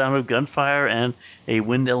hear the sound of gunfire and a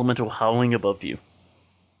wind elemental howling above you.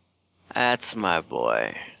 That's my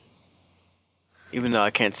boy. Even though I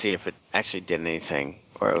can't see if it actually did anything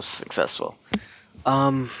or it was successful.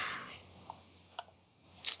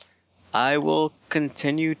 I will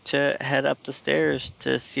continue to head up the stairs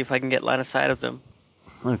to see if I can get line of sight of them.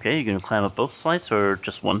 Okay, you're gonna climb up both flights or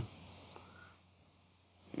just one?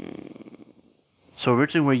 So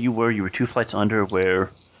originally where you were 2 flights under where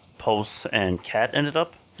Pulse and Cat ended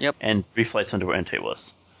up? Yep. And 3 flights under where Entei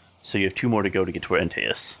was. So you have 2 more to go to get to where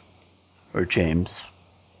Entei is. Or James.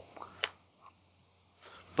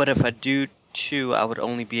 But if I do 2, I would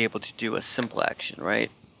only be able to do a simple action,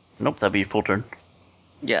 right? Nope, that'd be a full turn.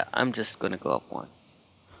 Yeah, I'm just gonna go up 1.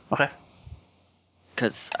 Okay.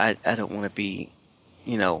 Because I don't want to be,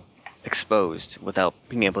 exposed without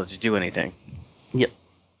being able to do anything. Yep.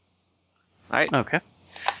 Alright. Okay.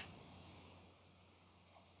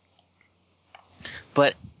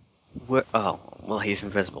 But, he's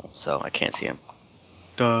invisible, so I can't see him.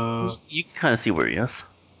 Duh. You can kind of see where he is.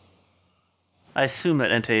 I assume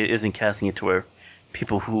that Entei isn't casting it to where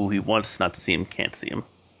people who he wants not to see him can't see him.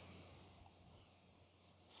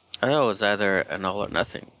 I know it's either an all or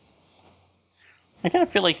nothing. I kind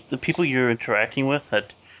of feel like the people you're interacting with,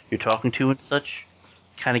 that you're talking to and such,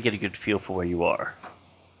 kind of get a good feel for where you are.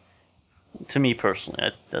 To me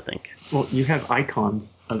personally, I think. Well, you have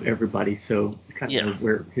icons of everybody, so you kind of know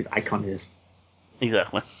where his icon is.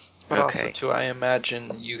 Exactly. But Okay. also, too, I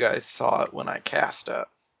imagine you guys saw it when I cast it.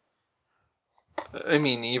 I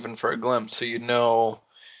mean, even for a glimpse, so you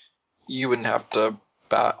wouldn't have to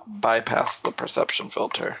bypass the perception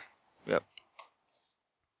filter. Yep.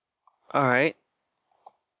 Alright.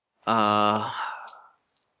 So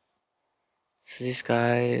these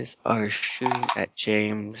guys are shooting at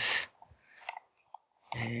James.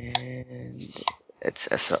 And it's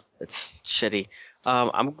shitty.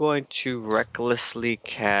 I'm going to recklessly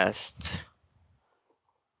cast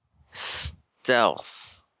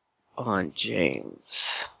Stealth on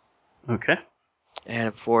James. Okay.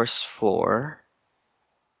 And Force 4.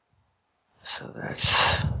 So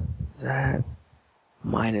that's that.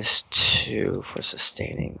 -2 for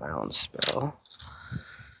sustaining my own spell.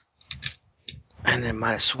 And then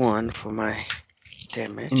 -1 for my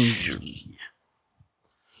damage. Injury.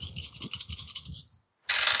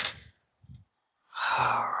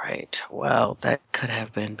 Alright, well, that could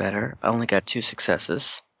have been better. I only got 2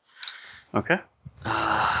 successes. Okay.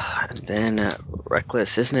 And then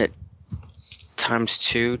Reckless, isn't it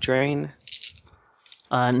 ×2 drain?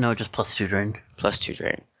 No, just +2 drain. +2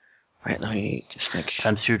 drain. Alright, let me just make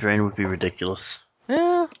sure. ×2 drain would be ridiculous.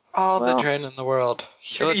 Yeah, All Well, the drain in the world.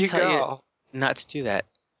 Here I'll you tell you- go. not to do that.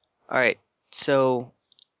 Alright, so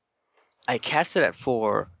I cast it at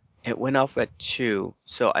 4. It went off at 2,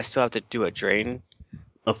 so I still have to do a drain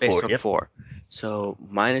Of based 4, on yep. 4. So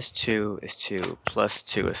 -2 is 2,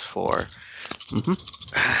 +2 is 4.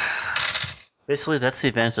 Basically, that's the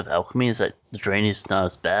advantage of alchemy, is that the drain is not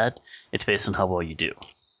as bad. It's based on how well you do.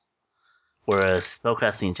 Whereas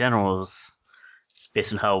spellcasting in general is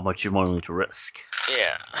based on how much you're more willing to risk.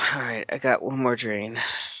 Yeah. Alright, I got 1 more drain.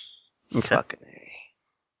 Okay. Fucking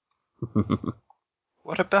A.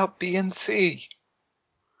 What about B and C?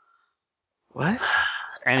 What?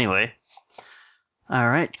 Anyway.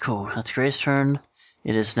 Alright, cool. That's Gray's turn.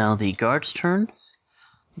 It is now the guard's turn.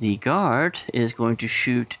 The guard is going to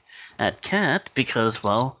shoot at Cat because,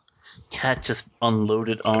 well, Cat just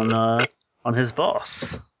unloaded on his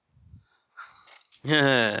boss.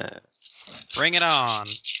 Bring it on.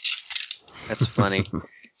 That's funny.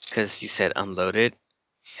 Because you said unloaded,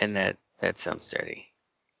 and that sounds dirty.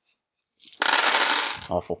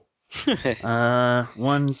 Awful.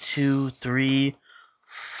 1, 2, 3,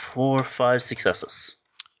 4, 5 successes.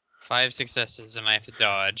 5 successes, and I have to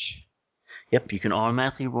dodge. Yep, you can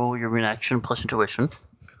automatically roll your reaction plus intuition.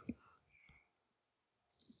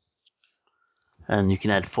 And you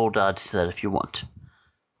can add full dodge to that if you want.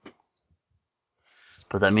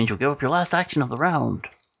 But that means you'll give up your last action of the round.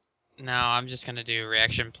 No, I'm just gonna do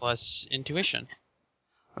reaction plus intuition.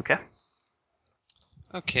 Okay.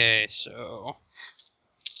 Okay, so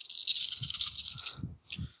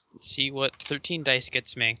let's see what 13 dice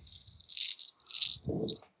gets me.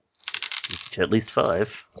 To at least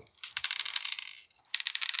 5.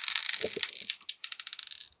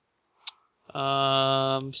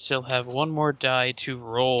 Still have one more die to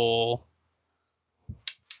roll.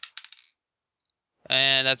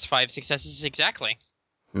 And that's 5 successes exactly.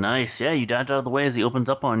 Nice. Yeah, you dodge out of the way as he opens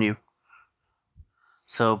up on you.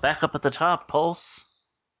 So back up at the top, Pulse.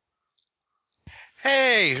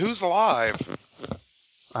 Hey, who's alive?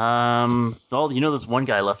 Well, there's one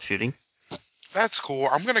guy left shooting. That's cool.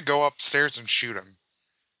 I'm gonna go upstairs and shoot him.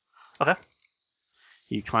 Okay.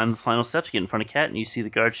 You climb the final steps, get in front of Cat, and you see the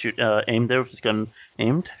guard aim there with his gun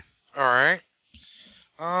aimed. All right.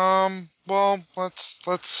 Well, let's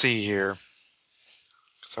see here.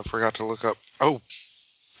 Cause I forgot to look up. Oh,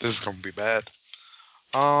 this is gonna be bad.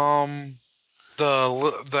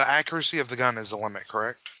 The accuracy of the gun is the limit,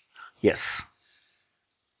 correct? Yes.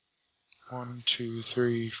 1, 2,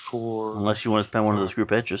 3, 4. Unless you want to spend one of those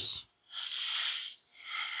group edges.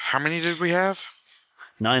 How many did we have?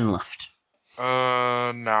 9 left. No,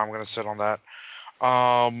 I'm gonna sit on that.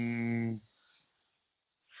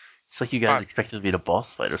 It's like you guys expected to be a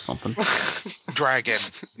boss fight or something. Dragon.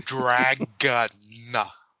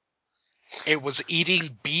 It was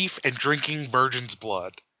eating beef and drinking virgin's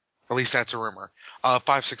blood. At least that's a rumor.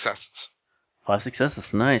 5 successes. 5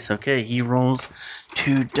 successes. Nice. Okay, he rolls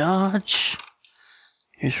to dodge.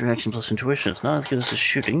 Here's reaction plus intuition. It's not as good as his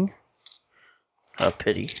shooting.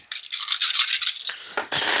 Pity.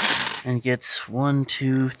 And gets 1,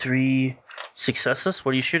 2, 3 successes.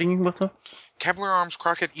 What are you shooting with him? Cavalier Arms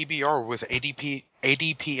Crockett EBR with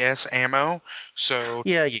ADPS ammo. So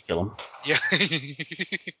Yeah, you kill him. yeah.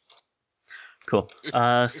 Cool.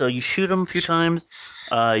 So you shoot him a few times.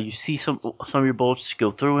 You see some of your bullets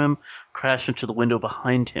go through him, crash into the window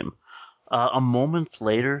behind him. A moment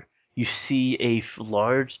later, you see a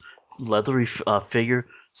large, leathery figure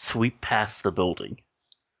sweep past the building.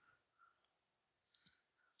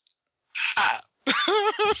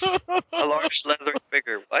 A large leather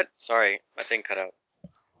figure. What? Sorry, my thing cut out.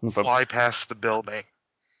 Fly past the building.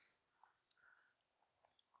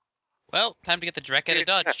 Well, time to get the Drek out of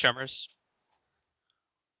dodge, chummers.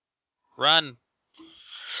 Run.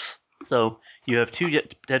 So you have 2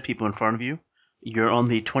 dead people in front of you. You're on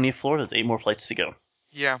the 20th floor. There's 8 more flights to go.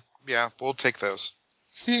 Yeah, we'll take those.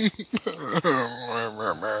 You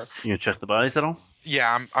gonna check the bodies at all?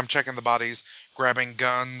 Yeah, I'm checking the bodies, grabbing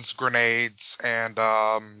guns, grenades, and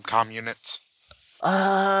comm units.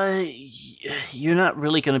 You're not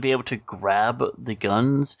really going to be able to grab the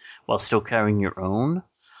guns while still carrying your own,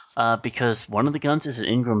 because one of the guns is an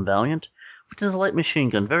Ingram Valiant, which is a light machine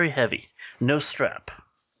gun, very heavy, no strap.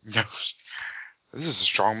 No, this is a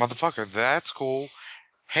strong motherfucker. That's cool.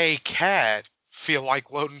 Hey, Cat, feel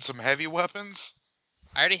like loading some heavy weapons?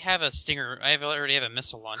 I already have a Stinger. I already have a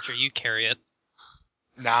missile launcher. You carry it.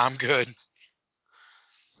 Nah, I'm good.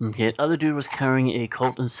 Okay, the other dude was carrying a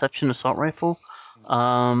Colt Inception assault rifle.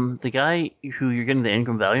 The guy who you're getting the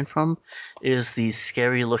Ingram Valiant from is the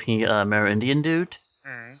scary-looking Amerindian dude.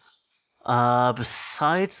 Mm.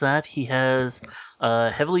 Besides that, he has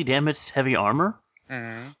heavily damaged heavy armor,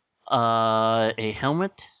 a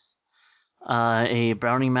helmet, a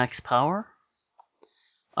Browning Max Power,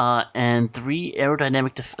 and 3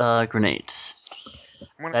 aerodynamic grenades.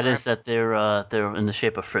 That is that they're in the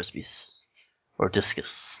shape of frisbees or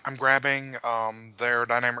discus. I'm grabbing their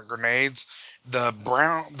dynamic grenades. The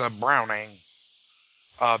Browning.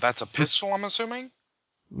 That's a pistol, I'm assuming.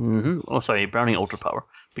 Oh, sorry, Browning Ultra Power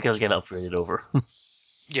because I got upgraded over.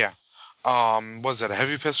 Yeah. Was it a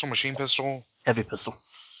heavy pistol, machine pistol? Heavy pistol.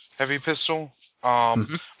 Heavy pistol.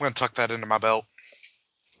 I'm gonna tuck that into my belt.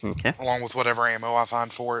 Okay. Along with whatever ammo I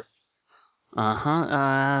find for it.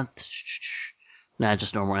 Nah,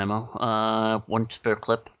 just normal ammo. 1 spare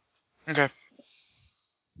clip. Okay.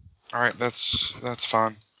 All right, that's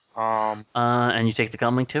fine. And you take the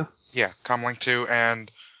comlink too? Yeah, Comlink 2,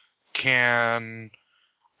 and can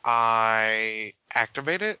I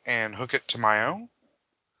activate it and hook it to my own?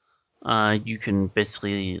 You can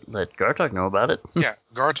basically let Gartog know about it. Yeah,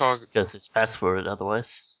 Gartog. Because it's passworded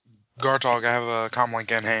otherwise. Gartog, I have a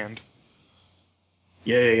Comlink in hand.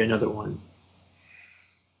 Yay, another one.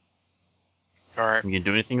 All right. You can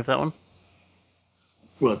do anything with that one?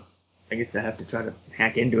 Well, I guess I have to try to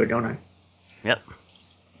hack into it, don't I? Yep.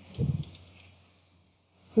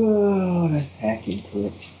 Oh, let's hack into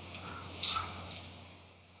it.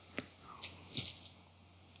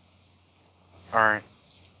 All right.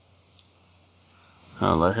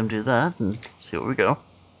 I'll let him do that and see where we go.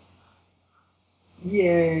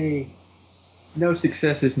 Yay! No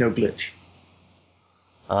successes, no glitch.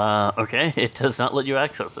 Okay, it does not let you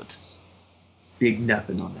access it. Big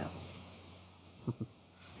nothing on that one.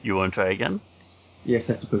 You want to try again? Yes,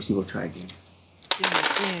 I suppose you will try again.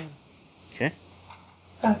 Okay.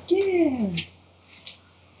 Again!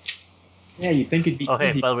 Yeah, you'd think it'd be Okay,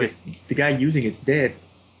 easy by the way- because the guy using it's dead.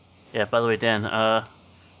 Yeah, by the way, Dan,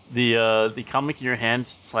 the comic in your hand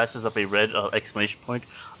flashes up a red exclamation point.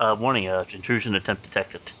 Warning, intrusion attempt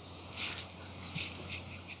detected.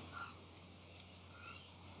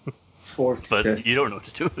 Four But successes. you don't know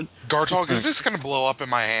what to do. Gartog, is this going to blow up in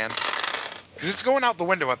my hand? Because it's going out the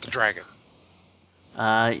window at the dragon.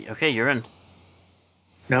 Okay, you're in.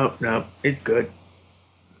 No, it's good.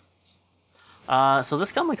 So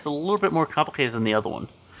this comic's a little bit more complicated than the other one.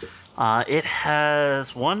 It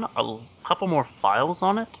has a couple more files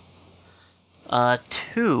on it.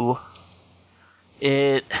 Two,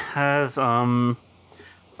 it has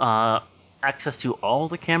access to all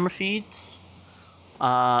the camera feeds,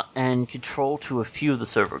 and control to a few of the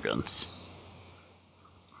server guns.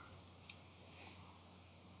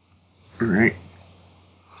 Alright.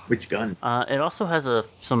 Which guns? It also has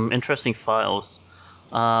some interesting files.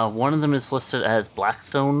 One of them is listed as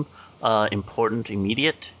Blackstone, important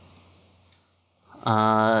immediate.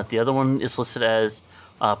 The other one is listed as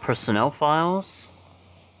personnel files.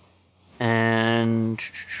 And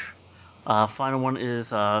final one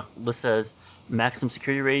is listed as maximum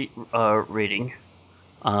security rating.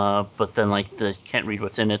 But then they can't read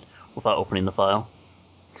what's in it without opening the file.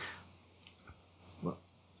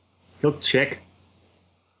 He'll check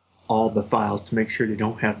all the files to make sure they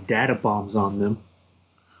don't have data bombs on them.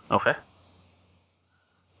 Okay.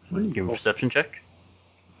 Give me a perception check.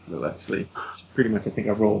 Well, actually, pretty much I think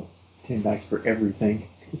I rolled 10 dice for everything.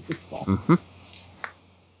 'Cause it's all. Mm-hmm.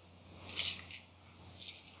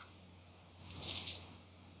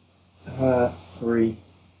 Three.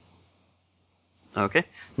 Okay.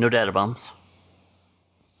 No data bombs.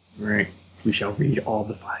 Right. We shall read all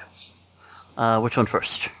the files. Which one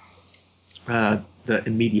first? The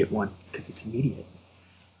immediate one, because it's immediate.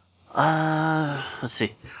 Let's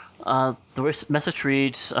see. The message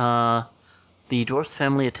reads, the Dwarf's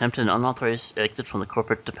family attempted an unauthorized exit from the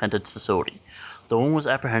corporate dependence facility. The woman was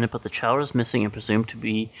apprehended, but the child is missing and presumed to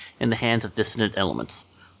be in the hands of dissident elements.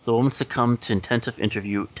 The woman succumbed to intensive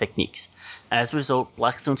interview techniques. As a result,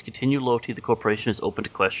 Blackstone's continued loyalty to the corporation is open to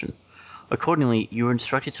question. Accordingly, you are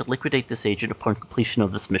instructed to liquidate this agent upon completion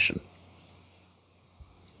of this mission.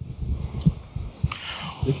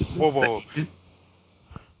 This is Whoa.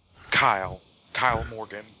 Kyle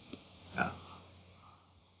Morgan.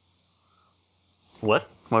 What?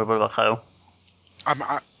 What about Kyle?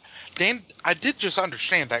 Dan, I did just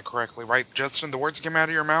understand that correctly, right? Justin, the words came out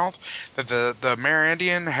of your mouth that the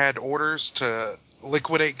Marandian had orders to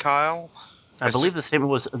liquidate Kyle. I believe the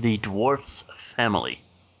statement was the Dwarf's family.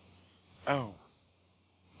 Oh.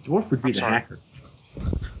 Dwarf would be I'm the sorry. hacker.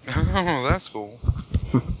 Oh, that's cool.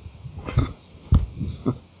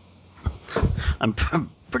 I'm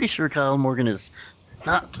pretty sure Kyle Morgan is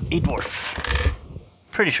not a dwarf.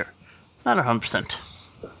 Pretty sure. Not 100%.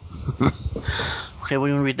 Okay, what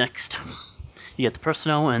do you want to read next? You get the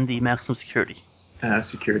personnel and the maximum security.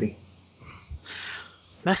 Security.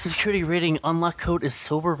 Maximum security rating unlock code is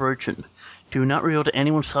Silver Virgin. Do not reveal to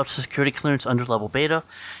anyone without security clearance under level beta.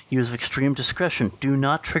 Use of extreme discretion. Do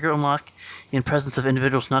not trigger unlock in presence of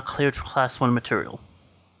individuals not cleared for Class 1 material.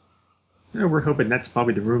 Yeah, we're hoping that's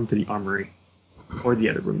probably the room to the armory. Or the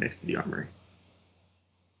other room next to the armory.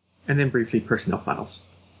 And then briefly, personnel files.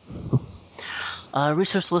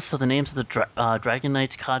 Research list of the names of the Dragon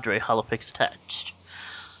Knights cadre holopics attached.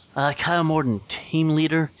 Kyle Morden, team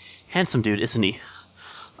leader. Handsome dude, isn't he?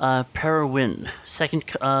 Para Wynn,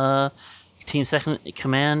 team second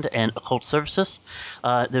command and occult services.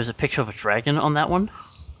 There's a picture of a dragon on that one.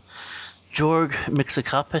 Jorg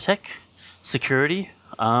Mixakapatek, security.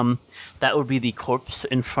 That would be the corpse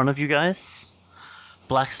in front of you guys.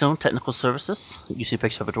 Blackstone, technical services. You see a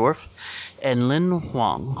picture of a dwarf. And Lin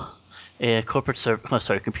Huang,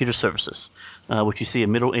 computer services, which you see a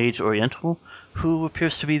middle-aged Oriental who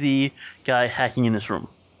appears to be the guy hacking in this room.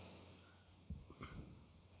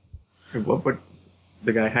 And what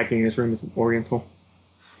the guy hacking in his room is an Oriental?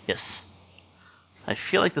 Yes. I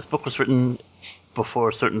feel like this book was written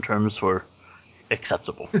before certain terms were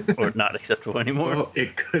acceptable, or not acceptable anymore. Well,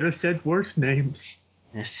 it could have said worse names.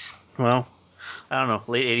 Yes. Well, I don't know.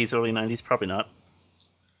 Late 80s, early 90s, probably not.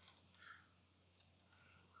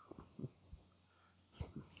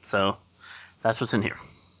 So, that's what's in here.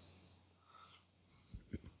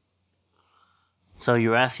 So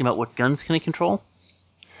you're asking about what guns can it control?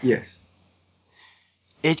 Yes.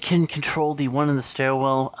 It can control the one in the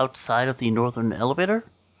stairwell outside of the northern elevator,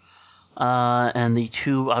 and the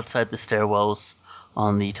two outside the stairwells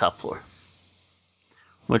on the top floor.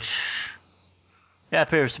 which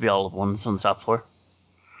appears to be all of ones on the top floor.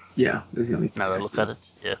 Yeah, those are the only things Now that I I look see. at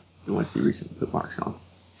it, yeah. The ones he recently put marks on.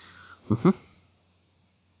 Mm-hmm.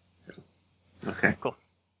 Okay. Cool.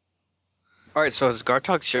 All right, so is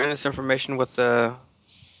Gartok sharing this information with the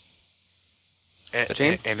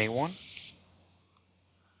team? Anyone?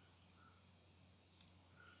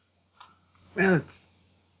 Well, it's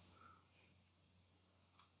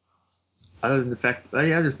other than the fact,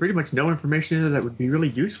 there's pretty much no information in there that would be really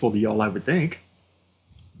useful to y'all, I would think.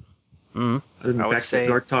 Mm-hmm. Other than I the would fact say-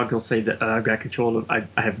 that Gartog will say that I've got control of, I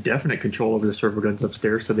have definite control over the servo guns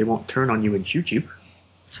upstairs, so they won't turn on you and shoot you.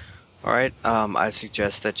 All right, I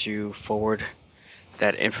suggest that you forward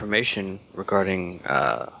that information regarding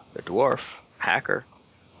the dwarf hacker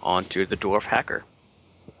onto the dwarf hacker.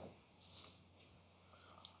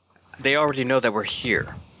 They already know that we're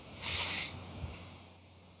here.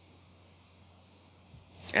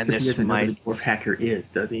 And But he this doesn't know might... who the dwarf hacker is,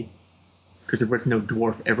 does he? Because there was no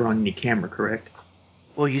dwarf ever on any camera, correct?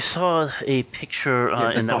 Well, you saw a picture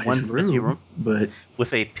Yes, I in saw that his one busy room but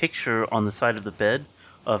with a picture on the side of the bed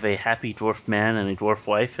of a happy dwarf man and a dwarf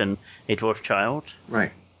wife and a dwarf child.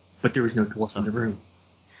 right. But there was no dwarf in the room.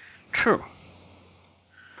 True.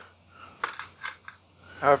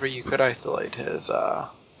 However, you could isolate his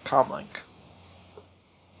comlink.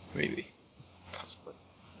 Maybe. Possibly.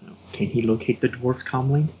 Can he locate the dwarf's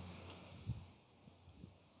comlink?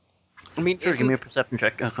 I mean, Sure, give me a perception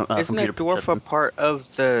check. isn't Computer that dwarf perception. a part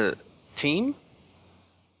of the team?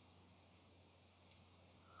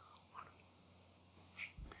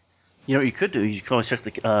 You know what you could do? You could always check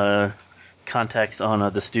the contacts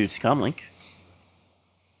on this dude's comlink.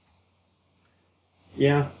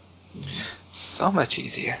 Yeah. So much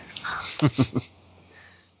easier.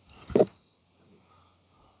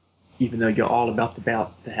 Even though you're all about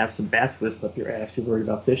to have some basilisks up your ass, you're worried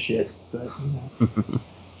about this shit. But, you know.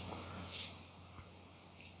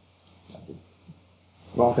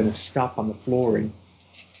 We're all going to stop on the floor and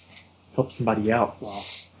help somebody out while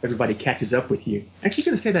everybody catches up with you. Actually,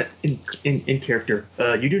 going to say that in character.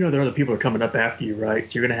 You do know there are other people are coming up after you, right?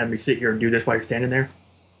 So you're going to have me sit here and do this while you're standing there?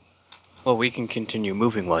 Well, we can continue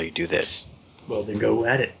moving while you do this. Well, then go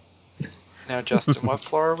at it. Now, Justin, what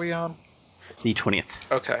floor are we on? The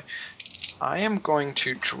 20th. Okay. I am going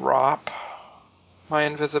to drop my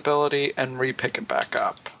invisibility and re-pick it back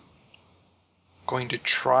up. Going to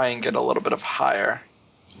try and get a little bit of higher,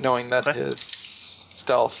 knowing that Okay. his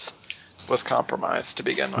stealth was compromised to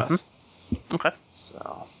begin with. Okay.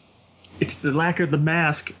 So, It's the lack of the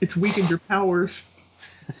mask. It's weakened your powers.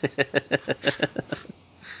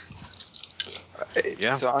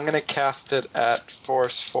 Yeah. So I'm going to cast it at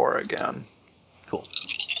Force 4 again. Cool.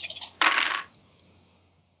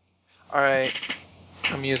 Alright.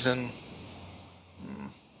 I'm using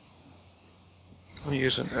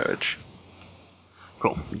Edge.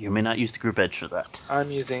 Cool. You may not use the group edge for that.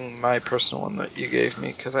 I'm using my personal one that you gave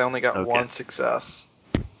me because I only got Okay. one success.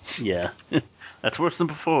 Yeah. That's worse than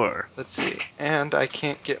before. Let's see. And I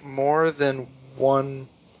can't get more than one.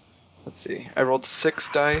 Let's see. I rolled 6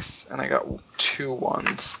 dice and I got 2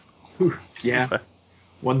 ones. Yeah. Okay.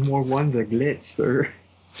 One more one's a glitch, sir.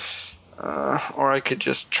 Or I could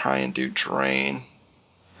just try and do Drain.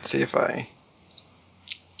 See if I.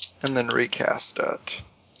 And then recast it.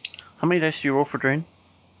 How many dice do you roll for drain?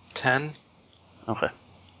 10? Okay.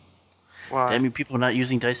 Why? Damn you people not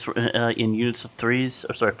using dice in units of threes,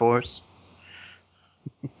 or sorry, fours.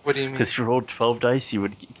 What do you mean? Because if you rolled 12 dice, you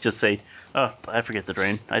would just say, oh, I forget the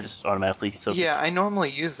drain. I just automatically soak it. Yeah, I normally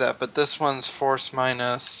use that, but this one's Force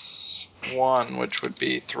minus 1, which would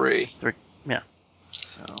be 3. Yeah.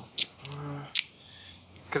 So.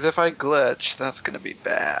 Because if I glitch, that's going to be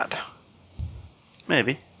bad.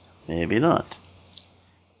 Maybe. Maybe not.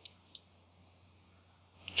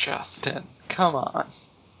 Justin, come on.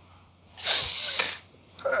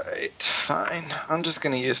 Alright, fine. I'm just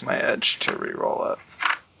going to use my edge to reroll it.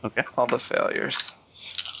 Okay. All the failures.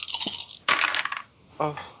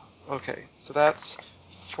 Oh, okay. So that's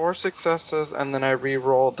 4 successes, and then I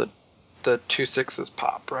reroll the 2 6s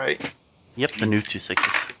pop, right? Yep, the new 2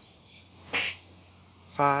 6s.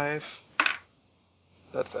 5.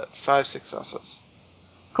 That's it. 5 successes.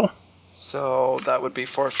 Cool. So that would be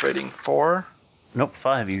force rating 4. Nope,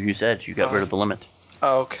 5. You use edge. You got rid of the limit.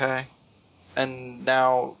 Okay. And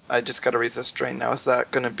now I just got to resist drain. Now is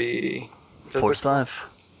that going to be physical? Force 5.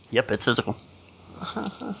 Yep, it's physical.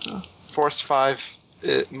 Force 5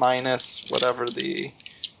 minus whatever the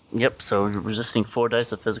Yep, so you're resisting 4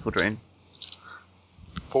 dice of physical drain.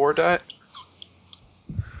 4 die.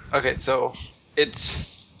 Okay, so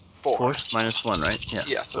it's 4. Force minus 1, right? Yeah.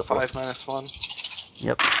 Yeah, so 5 minus 1.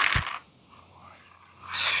 Yep.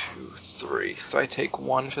 3, so I take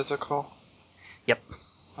 1 physical. Yep.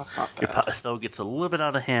 That's not Your bad. spell gets a little bit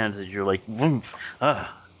out of hand as you're like, woof.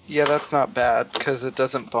 Yeah, that's not bad, because it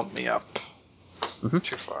doesn't bump me up Mhm.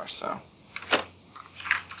 too far, so.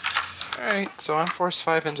 Alright, so I'm Force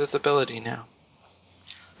 5 invisibility now.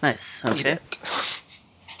 Nice. Eat Okay. it.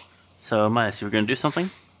 So, Midas, you were going to do something?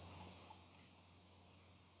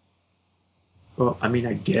 Well, I mean,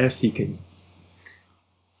 I guess he can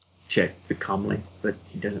check the comlink, but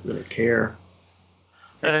he doesn't really care.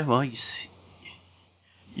 Okay, well,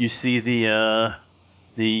 you see the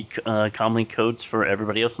comlink codes for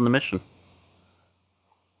everybody else on the mission.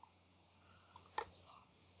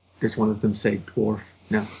 Does one of them say dwarf?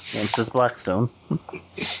 No. One says Blackstone. All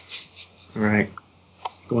right.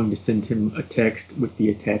 Going to send him a text with the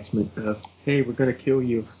attachment of, "Hey, we're gonna kill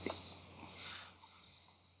you."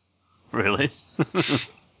 Really?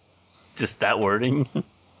 Just that wording?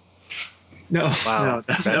 No, Wow. no,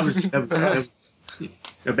 that was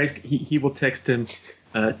no, basically, he will text him,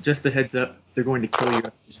 just a heads up, they're going to kill you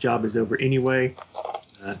after this job is over anyway.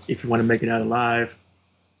 If you want to make it out alive,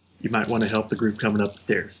 you might want to help the group coming up the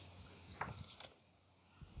stairs.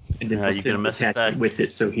 And then he'll You get a send an message attachment back? with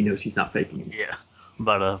it so he knows he's not faking it. Yeah.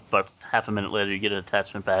 About half a minute later, you get an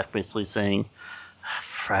attachment back basically saying,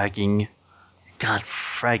 fragging. God,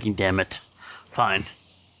 fragging, damn it. Fine.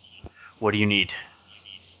 What do you need?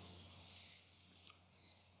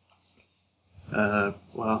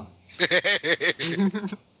 Well,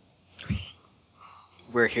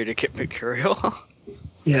 We're here to get Mercurial.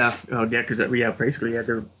 yeah, because basically,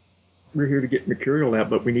 we're here to get Mercurial out,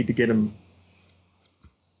 but we need to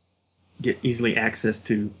get easily access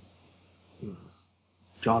to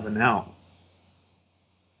Java now.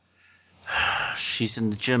 She's in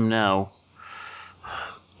the gym now.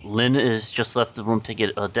 Lynn has just left the room to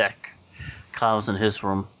get a deck. Kyle's in his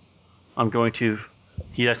room.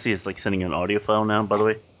 He actually is like sending an audio file now, by the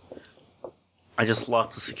way. I just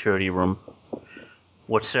locked the security room.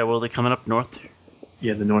 What stairwell are they coming up? North?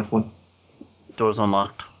 Yeah, the north one. Doors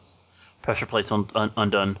unlocked. Pressure plates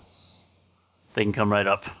undone. They can come right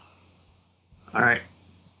up. All right.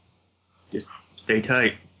 Just stay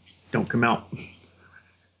tight. Don't come out.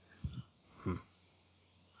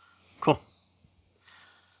 Cool.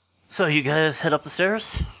 So you guys head up the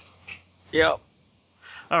stairs? Yep.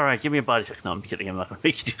 Alright, give me a body check. No, I'm kidding. I'm not going to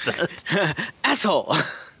make you do that. Asshole.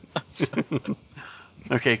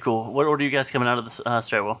 Okay, cool. What order are you guys coming out of the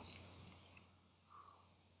stairwell?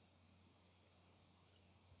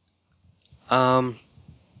 I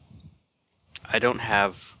don't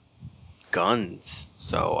have guns,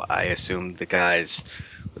 so I assume the guys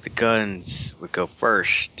with the guns would go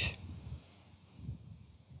first.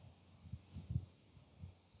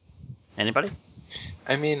 Anybody?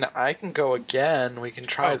 I mean, I can go again. We can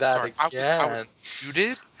try that sorry. again. I was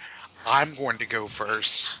muted. I'm going to go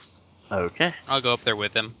first. Okay. I'll go up there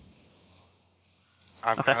with him.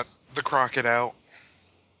 I've Okay. got the crockett out.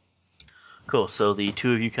 Cool. So the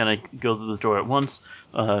two of you kind of go through the door at once,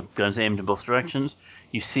 guns aimed in both directions.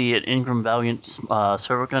 You see an Ingram Valiant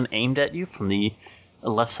servo gun aimed at you from the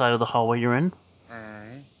left side of the hallway you're in.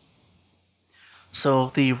 Alright. So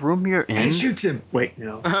the room you're And in. he shoots him. Wait,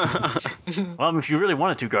 no. Well, if you really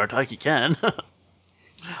wanted to, Gartok, you can.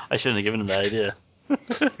 I shouldn't have given him that idea.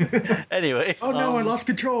 Anyway. Oh no, I lost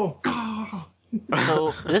control.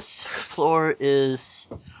 So this floor is,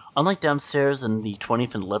 unlike downstairs and the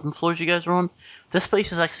 20th and 11th floors you guys are on, this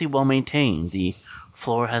place is actually well maintained. The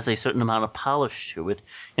floor has a certain amount of polish to it.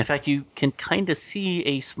 In fact, you can kind of see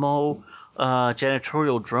a small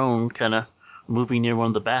janitorial drone kind of moving near one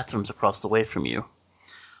of the bathrooms across the way from you.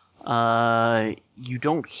 You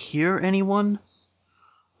don't hear anyone,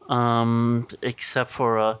 except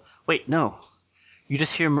for, wait, no. You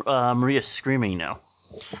just hear Maria screaming now.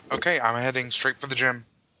 Okay, I'm heading straight for the gym.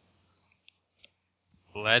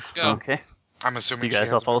 Let's go. Okay. I'm assuming You she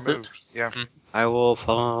guys all hasn't follow been suit? moved. Yeah. I will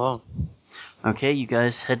follow along. Okay, you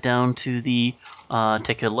guys head down to the,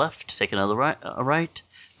 take a left, take another right,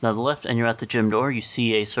 another left, and you're at the gym door. You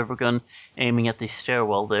see a servo gun aiming at the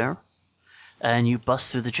stairwell there, and you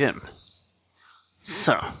bust through the gym.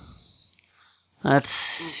 So, let's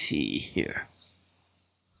see here.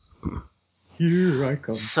 Here I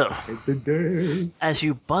come. So, Take the day. as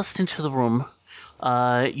you bust into the room,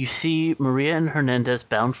 you see Maria and Hernandez,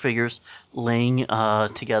 bound figures, laying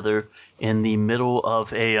together in the middle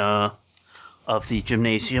of of the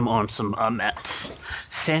gymnasium on some mats.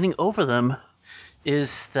 Standing over them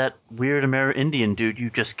is that weird Amerindian dude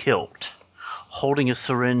you just killed, holding a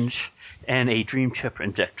syringe and a dream chip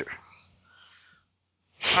injector.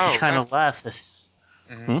 He Oh, kind of that's- laughs. As,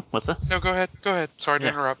 Mhm. What's that? No, go ahead. Go ahead. Sorry to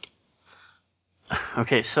Yeah. interrupt.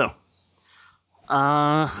 Okay, so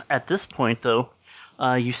At this point, though,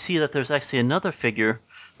 you see that there's actually another figure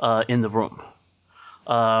in the room.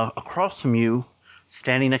 Across from you,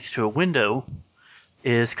 standing next to a window,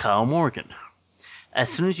 is Kyle Morgan. As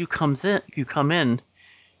soon as you come in,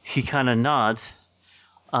 he kind of nods,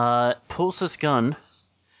 pulls his gun,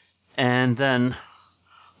 and then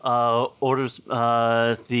orders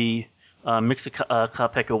the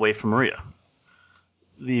Mixicopec away from Maria.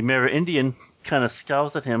 The Amerindian kind of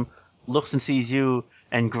scowls at him, looks and sees you,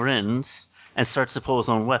 and grins, and starts to pull his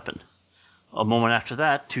own weapon. A moment after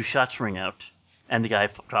that, 2 shots ring out, and the guy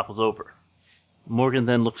topples over. Morgan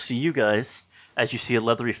then looks to you guys, as you see a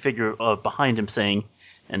leathery figure behind him saying,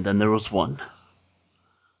 "And then there was one."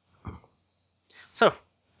 So,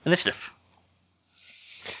 initiative.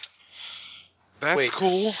 That's Wait,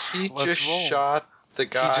 cool. He Let's just roll. shot the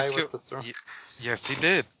guy just with killed- the sword. Yes, he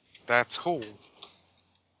did. That's cool.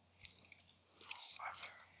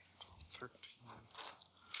 13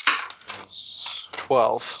 is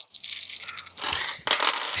 12.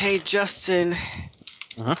 Hey, Justin.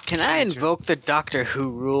 Uh-huh. Can I invoke the Doctor Who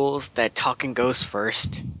rules that talking goes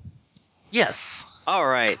first? Yes. All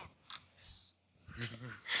right.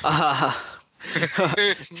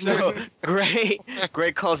 So Gray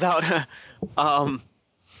calls out,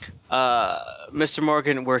 Mr.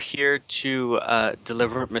 Morgan, we're here to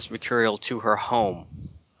deliver Miss Mercurial to her home.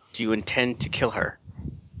 Do you intend to kill her?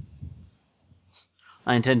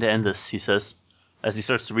 I intend to end this, he says, as he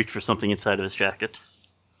starts to reach for something inside of his jacket,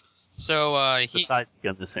 So besides the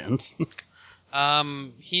gun in his hands.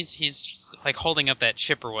 he's like holding up that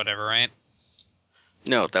chip or whatever, right?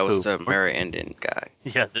 No, that was Who? the Mary Endin guy.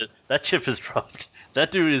 Yeah, that chip is dropped.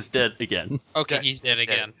 That dude is dead again. Okay, Dead. he's dead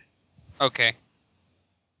again. Okay.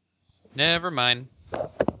 Never mind.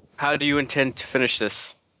 How do you intend to finish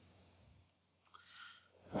this?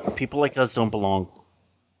 People like us don't belong.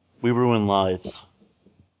 We ruin lives.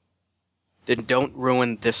 Then don't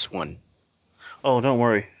ruin this one. Oh, don't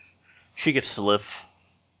worry. She gets to live.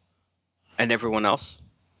 And everyone else?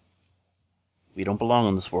 We don't belong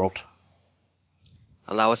in this world.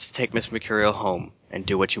 Allow us to take Miss Mercurial home, and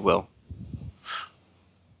do what you will.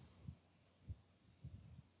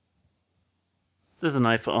 There's a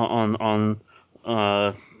knife on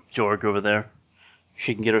Jorg over there.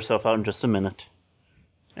 She can get herself out in just a minute.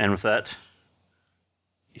 And with that,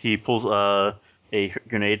 he pulls a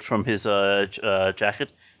grenade from his jacket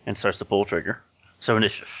and starts to pull the trigger. So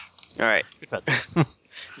initiative. All right. Good try.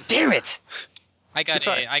 Damn it! I got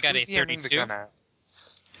Good a Who's he aiming the 32. gun at?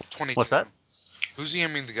 22. What's that? Who's he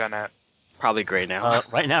aiming the gun at? Probably Gray now.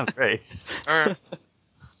 Right now, great. Alright.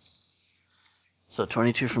 So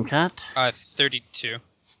 22 from Cat. 32.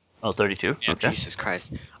 Oh, 32. Yeah, Okay. Jesus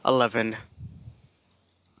Christ. 11.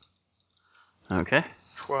 Okay.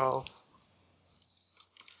 12.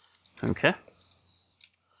 Okay.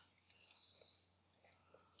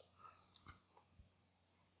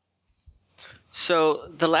 So,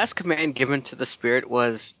 the last command given to the spirit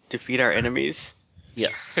was defeat our enemies,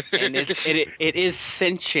 Yes. and it is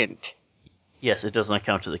sentient. Yes, it does not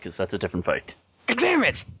count to the because that's a different fight. God damn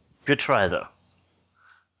it! Good try, though.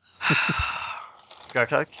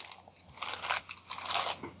 Gartok?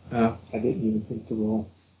 I didn't even think to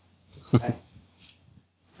roll. Nice.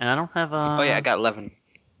 And I don't have Oh yeah, I got 11.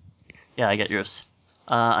 Yeah, I get yours.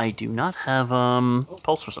 I do not have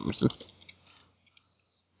pulse for some reason.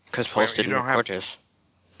 Because Pulse Wait, you didn't don't have- record his.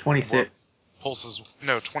 26. Pulses.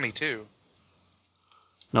 No, 22.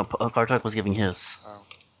 No, Gartok was giving his. Oh.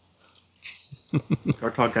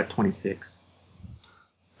 Gartog got 26.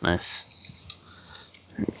 Nice.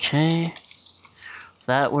 Okay.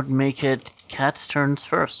 That would make it Cat's turns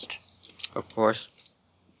first. Of course.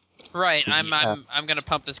 Right, Yeah. I'm gonna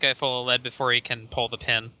pump this guy full of lead before he can pull the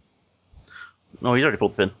pin. No, he's already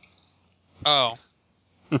pulled the pin. Oh,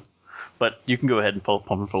 But you can go ahead and pump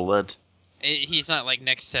him full of lead. he's not like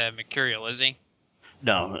next to Mercurial, is he?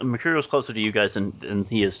 No, Mercurial's closer to you guys than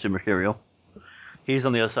he is to Mercurial. He's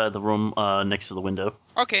on the other side of the room, next to the window.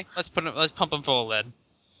 Okay, let's pump him full of lead.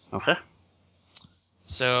 Okay.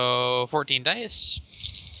 So 14 dice.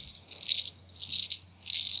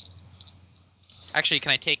 Actually,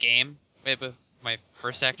 can I take aim with my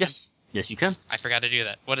first action? Yes. Yes, you can. I forgot to do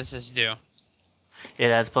that. What does this do?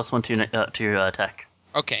 It adds +1 to your attack.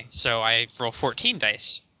 Okay, so I roll 14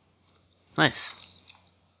 dice. Nice.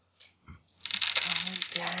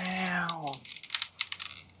 Down.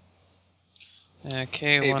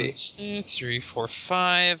 Okay, Maybe. 1, 2, 3, 4,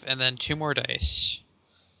 5, and then 2 more dice.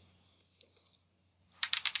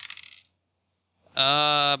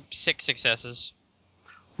 6 successes.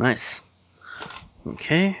 Nice.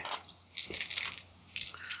 Okay.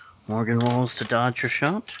 Morgan rolls to dodge your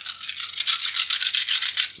shot.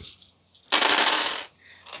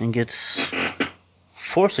 and gets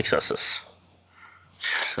 4 successes.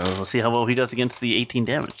 So we'll see how well he does against the 18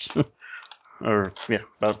 damage. Or, yeah,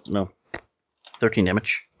 13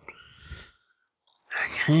 damage.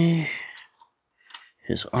 Okay.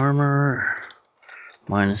 His armor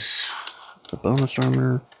minus the bonus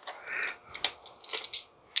armor.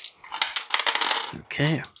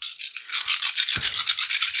 Okay.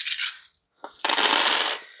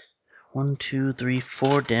 1, 2, 3,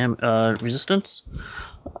 4 resistance.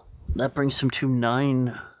 That brings him to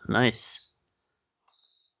 9. Nice.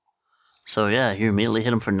 So yeah, you immediately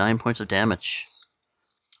hit him for 9 points of damage.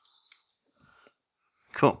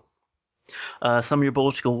 Cool. Some of your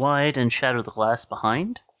bullets go wide and shatter the glass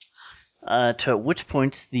behind. To which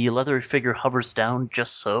point the leathery figure hovers down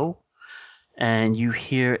just so, and you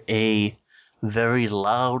hear a very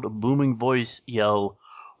loud, booming voice yell,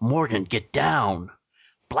 "Morgan, get down!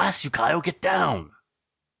 Blast you, Kyle, get down!"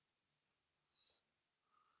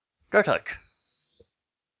 Gartuk.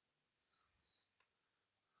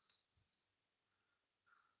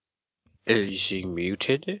 Is he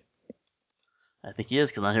muted? I think he is,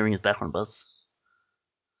 because I'm not hearing his background buzz.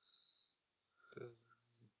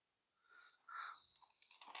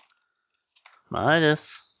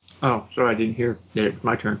 Midas. Oh, sorry, I didn't hear. Yeah, it's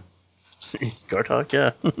my turn. Gartok,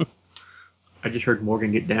 yeah. I just heard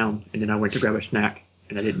Morgan get down, and then I went to grab a snack,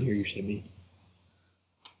 and I didn't hear you say me.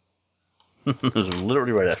 It was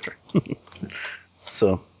literally right after.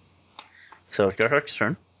 So it's Gartok's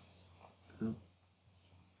turn.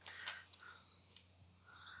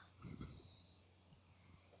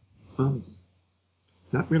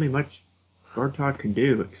 Not really much Gartok can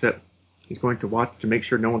do, except he's going to watch to make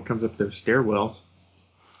sure no one comes up those stairwells.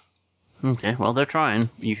 Okay, well, they're trying.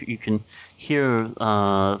 You can hear,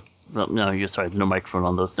 no, there's no microphone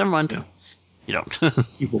on those. Never mind. No. You don't.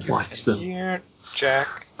 You will watch them. Here,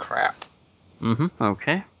 Jack, crap.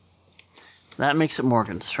 Okay. That makes it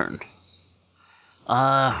Morgan's turn.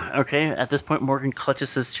 Okay, at this point, Morgan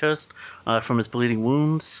clutches his chest from his bleeding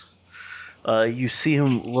wounds. You see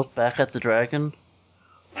him look back at the dragon,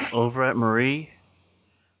 over at Marie,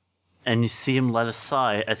 and you see him let a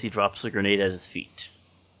sigh as he drops the grenade at his feet.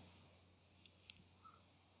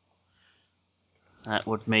 That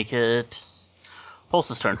would make it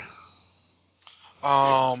Pulse's turn.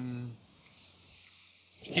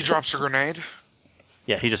 He drops a grenade.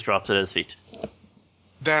 Yeah, he just drops it at his feet.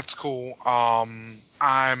 That's cool. I'm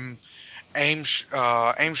aim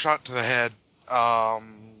shot to the head.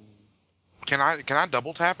 Can I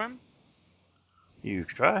double tap him? You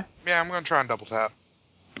can try. Yeah, I'm gonna try and double tap.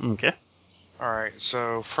 Okay. All right.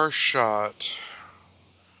 So first shot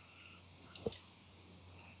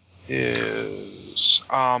is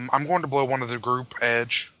I'm going to blow one of the group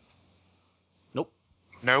edge. Nope.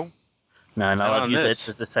 No. No, not Not allowed on to use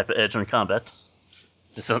this. this type of edge on combat.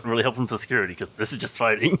 This doesn't really help him with security, because this is just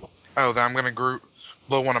fighting. Oh, then I'm gonna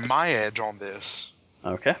blow one of my edge on this.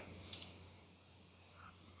 Okay.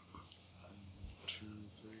 2,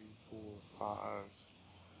 3, 4, 5.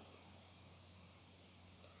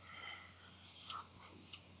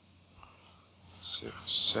 6,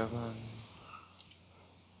 7,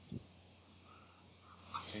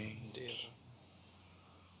 8,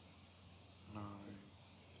 9,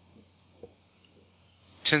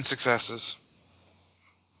 10 successes.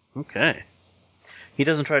 Okay. He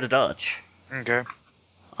doesn't try to dodge. Okay.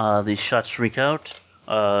 The shots shriek out.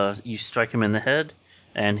 You strike him in the head,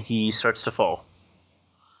 and he starts to fall.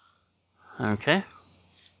 Okay.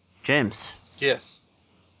 James, Yes.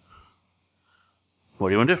 what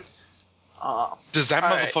do you want to do? Does that All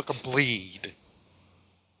right. motherfucker bleed?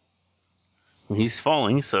 He's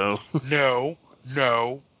falling, so... No,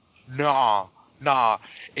 nah.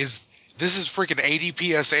 This is freaking 80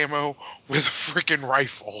 PS ammo with a freaking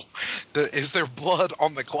rifle? Is there blood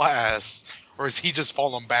on the glass, or is he just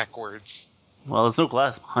falling backwards? Well, there's no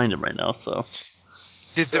glass behind him right now, so...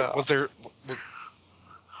 Yes,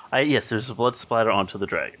 there's a blood splatter onto the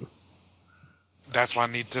dragon. That's what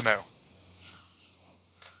I need to know.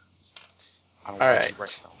 I don't All want right. you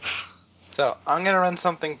right now. So I'm gonna run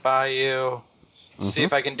something by you. See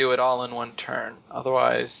if I can do it all in one turn.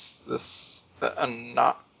 Otherwise, I'm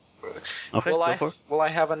not. Okay, go for it. Will I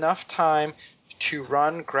have enough time to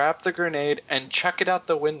run, grab the grenade, and chuck it out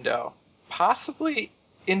the window? Possibly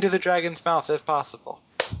into the dragon's mouth, if possible.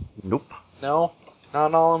 Nope. No,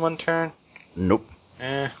 not all in one turn. Nope.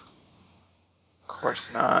 Of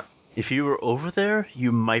course not. If you were over there,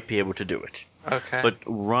 you might be able to do it. Okay. But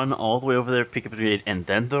run all the way over there, pick up a grenade, and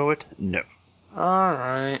then throw it? No. All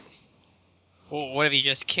right. Well, what if you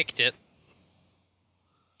just kicked it?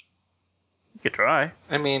 You could try.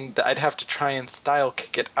 I mean, I'd have to try and style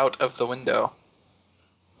kick it out of the window.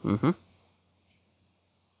 Mm-hmm.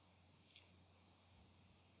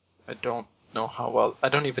 I don't know how well. I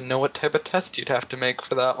don't even know what type of test you'd have to make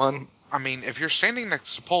for that one. I mean, if you're standing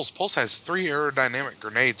next to Pulse, Pulse has 3 aerodynamic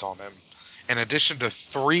grenades on him, in addition to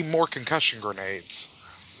 3 more concussion grenades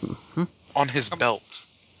on his belt.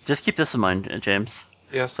 Just keep this in mind, James.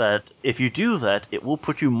 Yes. That if you do that, it will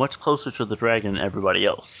put you much closer to the dragon than everybody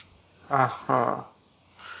else. Uh-huh.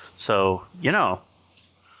 So,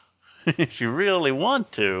 if you really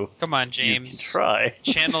want to, Come on, you James. can try.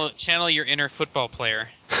 Channel your inner football player.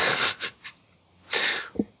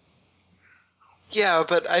 Yeah,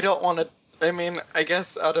 but I don't want to. I mean, I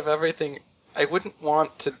guess out of everything, I wouldn't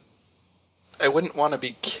want to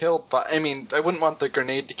be killed by. I mean, I wouldn't want the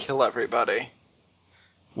grenade to kill everybody.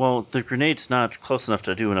 Well, the grenade's not close enough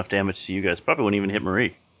to do enough damage to you guys. Probably wouldn't even hit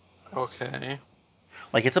Marie. Okay.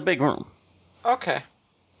 Like, it's a big room. Okay.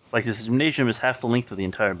 Like, this gymnasium is half the length of the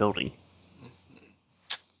entire building.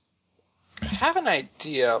 I have an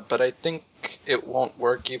idea, but I think it won't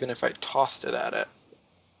work even if I tossed it at it.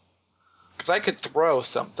 Because I could throw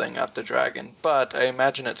something at the dragon, but I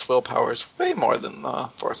imagine its willpower is way more than the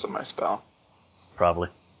force of my spell. Probably.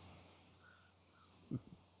 And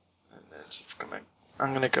it's just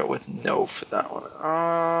I'm gonna go with no for that one.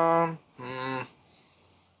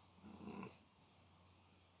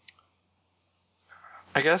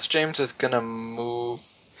 I guess James is gonna move.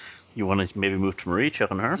 You want to maybe move to Marie, check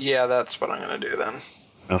on her? Yeah, that's what I'm gonna do then.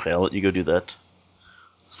 Okay, I'll let you go do that.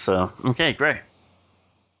 So, okay, great.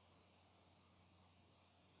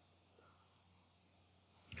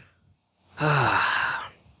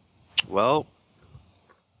 Well,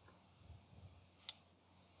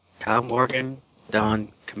 Tom Morgan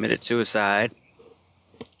done committed suicide,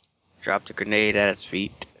 dropped a grenade at his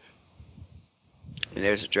feet, and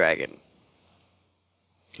there's a dragon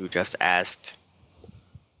who just asked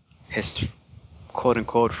his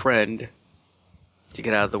quote-unquote friend to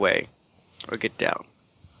get out of the way or get down,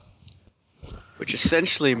 which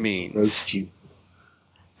essentially means Roast you.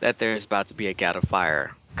 that there's about to be a gout of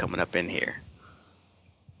fire coming up in here.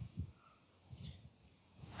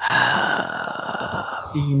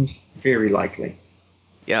 Seems very likely.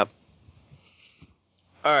 Yep.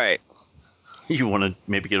 All right. You want to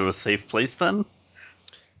maybe get to a safe place then?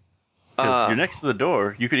 Because you're next to the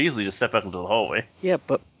door. You could easily just step out into the hallway. Yeah,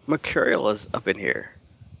 but Mercurial is up in here.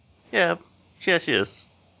 Yeah, she is.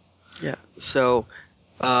 Yeah. So,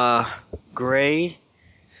 Gray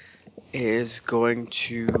is going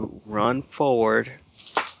to run forward,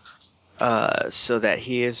 so that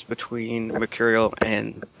he is between Mercurial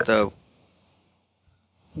and the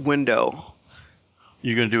window,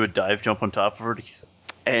 You're going to do a dive jump on top of her?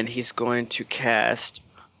 and he's going to cast,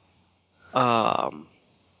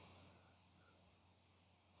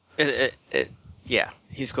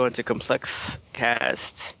 he's going to complex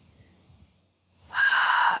cast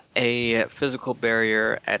a physical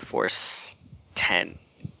barrier at force 10.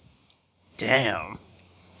 Damn.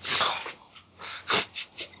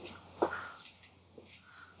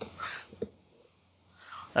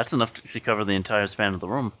 That's enough to cover the entire span of the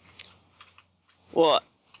room. Well,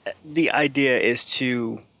 the idea is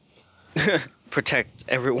to protect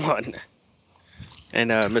everyone. And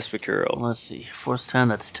Miss Mercurial. Let's see. Force 10,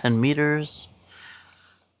 that's 10 meters.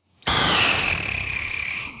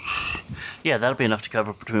 Yeah, that'll be enough to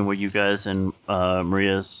cover between where you guys and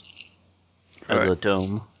Maria's as a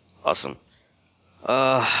dome. Awesome.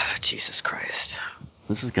 Jesus Christ.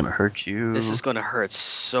 This is gonna hurt you. This is gonna hurt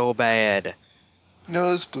so bad.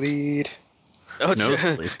 Nosebleed. Oh,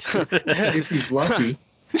 Nosebleed. If he's lucky,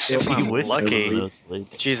 If You I'm wish it was a lucky.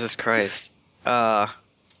 nosebleed. Jesus Christ.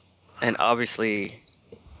 And obviously,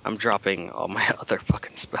 I'm dropping all my other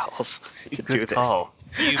fucking spells to do Good this. call.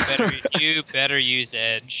 You better use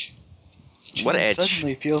Edge. What James edge?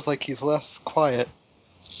 Suddenly feels like he's less quiet.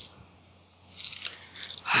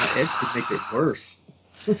 Ed could make it worse.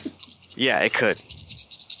 Yeah, it could.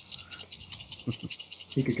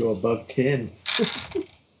 He could go above 10.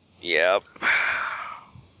 Yep.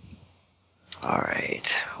 Alright.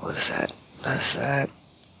 What is that? That's that.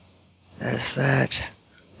 That's that.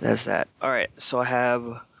 That's that. Alright, so I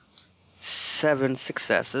have 7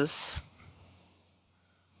 successes.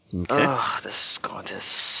 Okay. Ugh, this is going to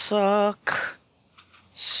suck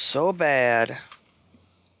so bad.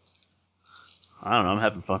 I don't know, I'm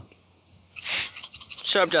having fun.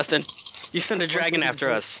 Shut up, Justin. You sent a dragon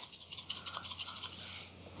after us.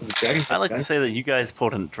 I like to say that you guys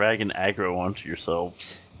pulled a dragon aggro onto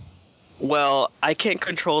yourselves. Well, I can't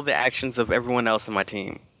control the actions of everyone else in my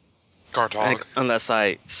team. Gartog. Unless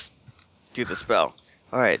I do the spell.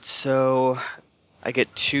 Alright, so I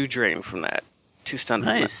get 2 drain from that. 2 stun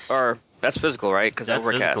Nice. from that. Or That's physical, right? Because That's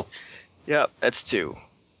overcast. physical. Yep, that's 2.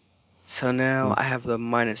 So now I have the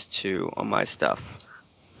 -2 on my stuff.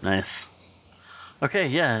 Nice. Okay,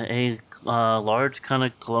 yeah, a large kind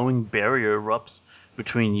of glowing barrier erupts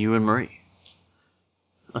between you and Marie.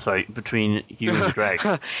 Sorry, between you and the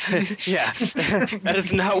dragon. Yeah, that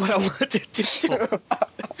is not what I wanted to do.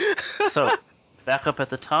 So, back up at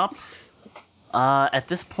the top. At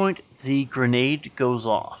this point, the grenade goes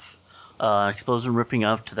off. Explosion ripping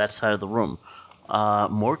out to that side of the room.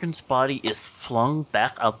 Morgan's body is flung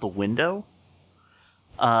back out the window.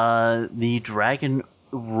 The dragon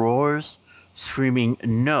roars, screaming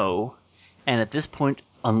no, and at this point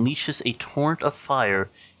unleashes a torrent of fire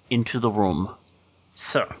into the room.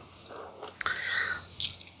 So,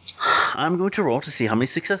 I'm going to roll to see how many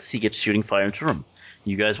successes he gets shooting fire into the room.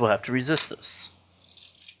 You guys will have to resist this.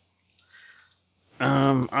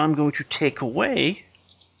 I'm going to take away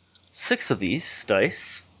 6 of these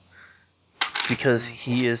dice because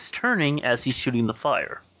he is turning as he's shooting the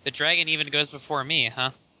fire. The dragon even goes before me,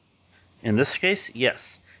 huh? In this case,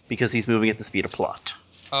 yes, because he's moving at the speed of plot.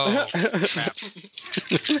 Oh, crap.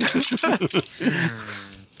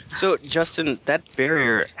 So, Justin, that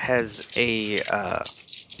barrier has a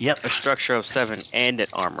Yep. structure of 7 and an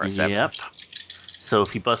armor of 7. Yep. So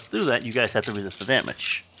if he busts through that, you guys have to resist the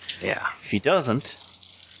damage. Yeah. If he doesn't,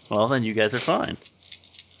 well, then you guys are fine.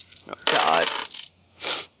 Oh, God.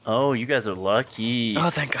 Oh, you guys are lucky. Oh,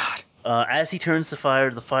 thank God. As he turns the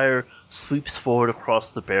fire sweeps forward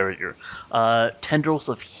across the barrier. Tendrils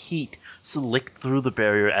of heat lick through the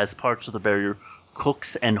barrier as parts of the barrier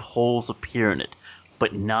cooks and holes appear in it.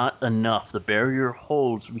 But not enough. The barrier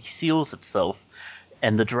holds, reseals itself,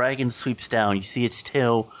 and the dragon sweeps down. You see its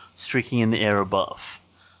tail streaking in the air above.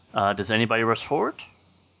 Does anybody rush forward?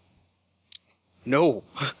 No.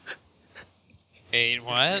 Wait,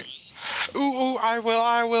 what? Ooh, I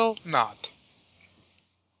will not.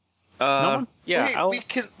 No one? Yeah, we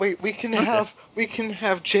can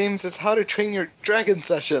have James's How to Train Your Dragon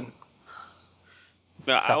session.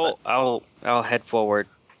 Stop I'll head forward.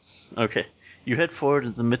 Okay. You head forward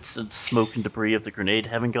in the midst of the smoke and debris of the grenade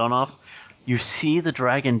having gone off. You see the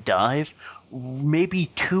dragon dive maybe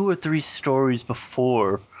 2 or 3 stories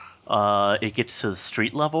before it gets to the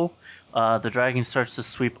street level. The dragon starts to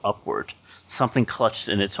sweep upward, something clutched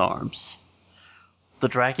in its arms. The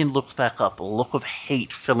dragon looks back up, a look of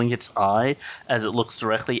hate filling its eye as it looks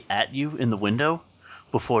directly at you in the window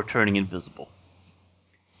before turning invisible.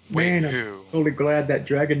 Wait, Man, who? I'm totally glad that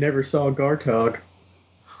dragon never saw Gartog.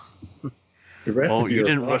 The rest Well, of you you are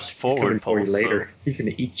didn't fucked. rush He's forward, coming for you Paul, later. so- He's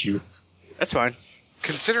gonna eat you. That's fine.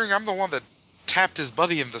 Considering I'm the one that tapped his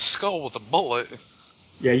buddy in the skull with a bullet,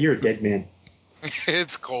 Yeah, you're a dead man.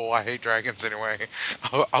 it's cool. I hate dragons anyway.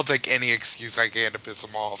 I'll take any excuse I can to piss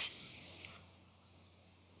him off.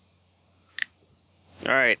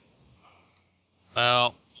 All right.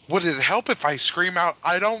 Well, Would it help if I scream out,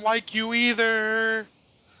 I don't like you either?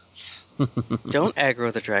 Don't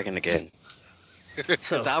aggro the dragon again. So,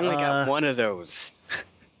 Because I only got one of those.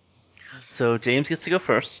 So James gets to go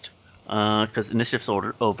first, because initiative's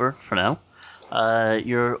over for now.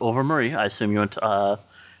 You're over Marie. I assume you want to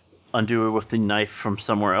undo her with the knife from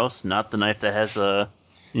somewhere else, not the knife that has a,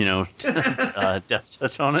 death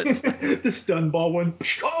touch on it. The stun ball one.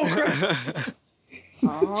 Oh,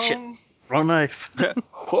 crap. Shit. Wrong knife.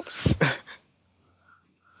 Whoops.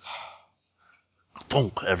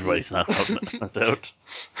 Bonk. Everybody's knocked out.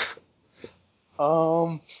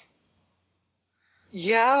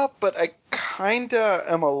 Yeah, but I kinda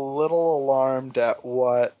am a little alarmed at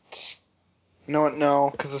what. You know what? No,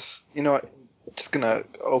 because this. You know what? Just gonna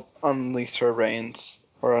unleash her reins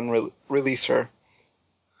or release her.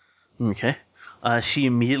 Okay. She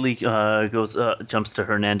immediately jumps to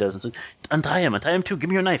Hernandez and says, untie him too, give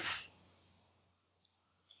me your knife.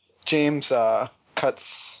 James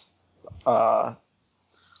cuts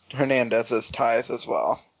Hernandez's ties as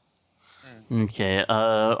well. Okay,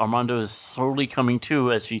 Armando is slowly coming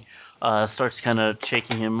to as she starts kind of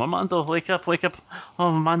shaking him. Armando, wake up. Oh,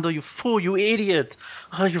 Armando, you fool, you idiot.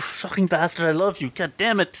 Oh, you fucking bastard, I love you. God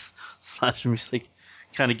damn it. Slash him, he's like,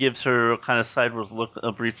 kind of gives her a kind of sideways look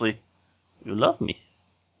briefly. You love me?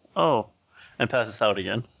 Oh. And passes out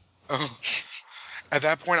again. At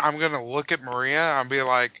that point, I'm going to look at Maria and be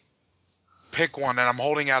like, pick one, and I'm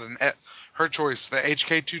holding out her choice, the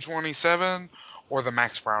HK-227 or the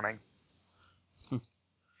Max Browning.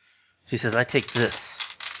 She says, I take this.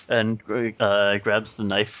 And grabs the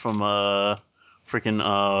knife from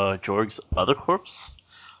freaking Jorg's other corpse.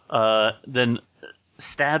 Then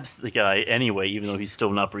stabs the guy anyway, even though he's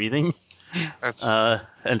still not breathing. That's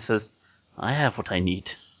And says, I have what I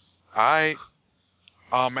need.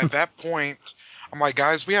 At that point, I'm like,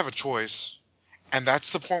 guys, we have a choice. And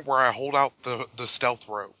that's the point where I hold out the stealth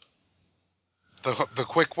rope. The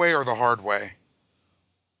quick way or the hard way.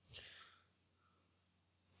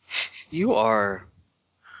 You are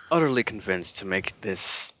utterly convinced to make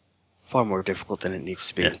this far more difficult than it needs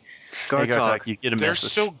to be. Yeah. Hey, Gartok, you get a There's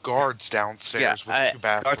message. still guards downstairs with two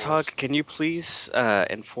basilisks. Gartog, can you please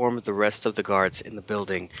inform the rest of the guards in the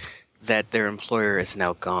building that their employer is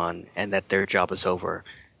now gone and that their job is over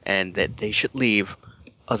and that they should leave,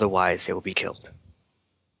 otherwise they will be killed.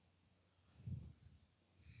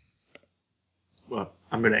 Well,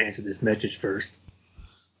 I'm going to answer this message first.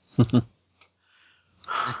 It's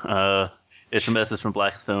a message from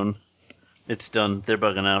Blackstone. It's done. They're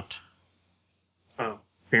bugging out. Oh,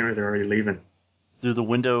 apparently they're already leaving. Through the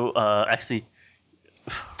window, actually...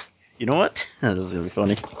 You know what? This is going to be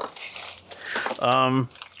funny.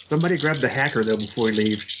 Somebody grab the hacker, though, before he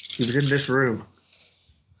leaves. He was in this room.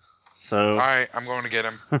 So... Alright, I'm going to get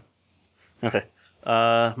him. Okay.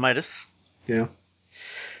 Midas, Yeah.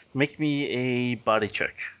 make me a body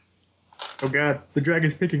check. Oh, God. The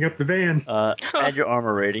dragon's picking up the van. Add your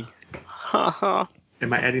armor rating. Haha.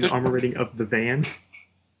 Am I adding the armor rating of the van?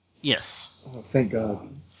 Yes. Oh, thank God.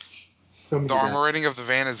 So many The guys. armor rating of the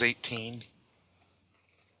van is 18.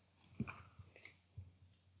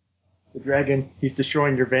 The dragon, he's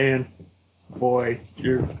destroying your van. Boy,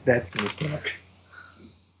 that's gonna suck.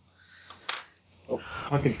 Oh,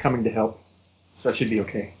 Pumpkin's coming to help, so I should be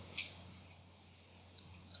okay.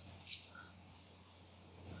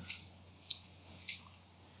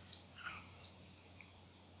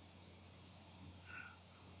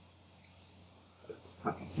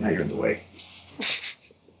 Pumpkin, now you're in the way.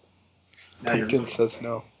 Now you're in the Pumpkin way. says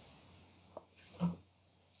no.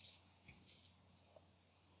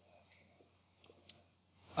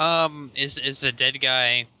 Is the dead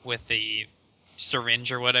guy with the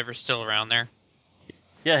syringe or whatever still around there?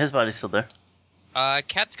 Yeah, his body's still there.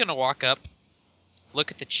 Cat's gonna walk up,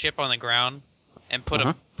 look at the chip on the ground, and put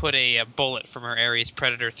a bullet from her Ares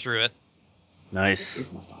Predator through it. Nice. This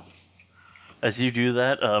is my body. As you do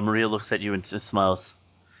that, Maria looks at you and smiles.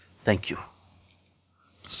 Thank you.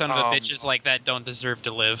 Son of a bitches like that don't deserve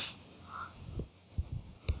to live.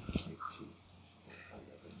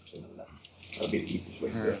 That'll be the easiest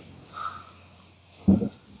way to do it.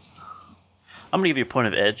 I'm going to give you a point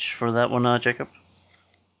of edge for that one, Jacob.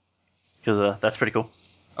 Because that's pretty cool.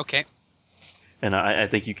 Okay. And I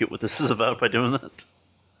think you get what this is about by doing that.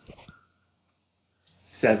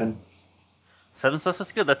 7. 7 success,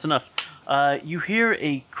 that's good. That's enough. You hear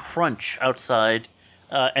a crunch outside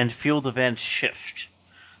and feel the van shift.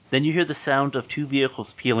 Then you hear the sound of 2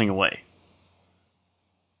 vehicles peeling away.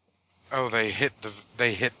 Oh, they hit the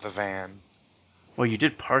van. Well, you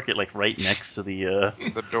did park it like right next to the.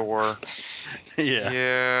 The door. Yeah.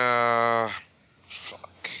 Yeah.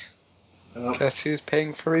 Fuck. Oh, Guess who's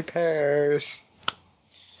paying for repairs?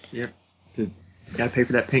 yep. So, gotta pay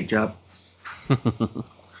for that paint job.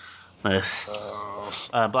 Nice. Oh,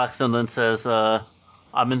 Blackstone then says,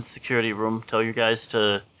 "I'm in the security room. Tell you guys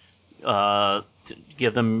to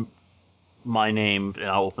give them my name, and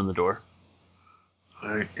I'll open the door."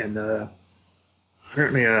 Alright, and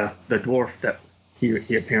apparently the dwarf that he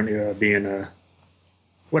apparently being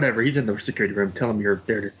whatever, he's in the security room. Tell him you're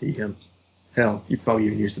there to see him. Hell, you probably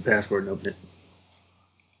even use the password and open it.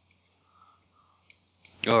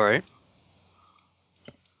 Alright.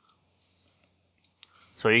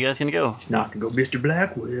 So where are you guys gonna go? It's not to go Mr.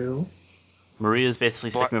 Blackwell. Maria's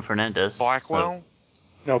basically sticking with Fernandez. Blackwell?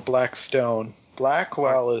 No, Blackstone.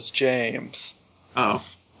 Blackwell is James. Oh.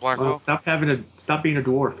 Blackwell? Well, stop being a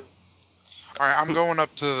dwarf. Alright, I'm going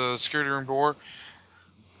up to the security room door.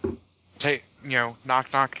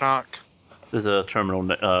 Knock, knock, knock. There's a terminal,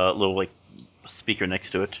 little like speaker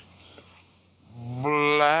next to it.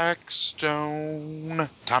 Blackstone.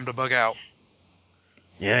 Time to bug out.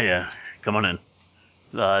 Yeah. Come on in.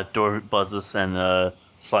 Door buzzes and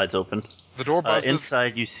slides open. The door buzzes.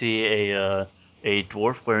 Inside, you see a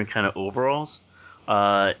dwarf wearing kind of overalls.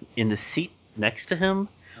 In the seat next to him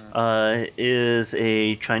is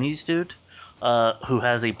a Chinese dude who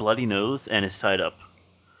has a bloody nose and is tied up.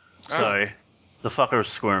 Sorry, the fucker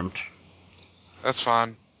squirmed. That's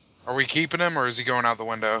fine. Are we keeping him or is he going out the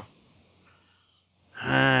window?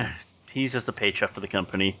 He's just a paycheck for the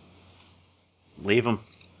company. Leave him.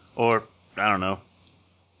 Or, I don't know.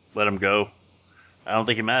 Let him go. I don't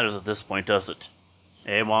think it matters at this point, does it?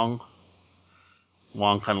 Eh, Wong?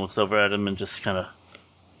 Wong kind of looks over at him and just kind of...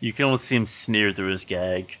 You can almost see him sneer through his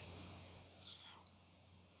gag.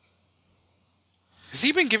 Has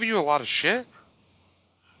he been giving you a lot of shit?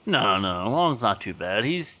 No, Wong's not too bad.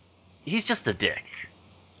 He's just a dick.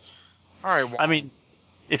 All right. Well, I mean,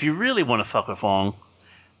 if you really want to fuck with Wong,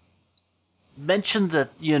 mention that,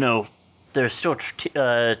 there's still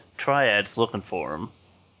triads looking for him.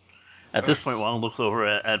 At this point, Wong looks over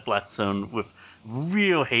at Blackstone with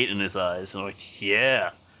real hate in his eyes. And like,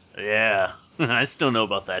 yeah, I still know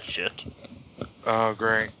about that shit. oh,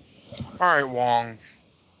 great. All right, Wong.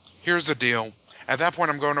 Here's the deal. At that point,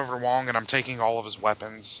 I'm going over to Wong and I'm taking all of his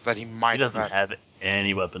weapons that he might He doesn't have. have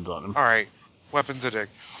any weapons on him. All right, weapons a dig.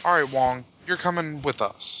 All right, Wong, you're coming with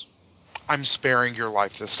us. I'm sparing your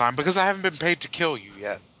life this time because I haven't been paid to kill you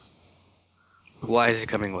yet. Why is he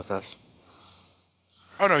coming with us?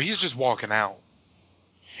 Oh no, he's just walking out.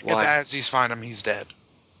 And Why? as he's find him, he's dead.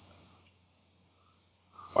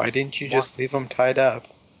 Why didn't you just leave him tied up?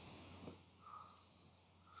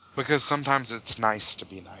 Because sometimes it's nice to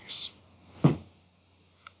be nice.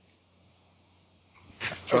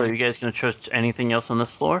 So you guys gonna trust anything else on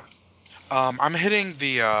this floor? I'm hitting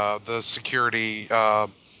the security, the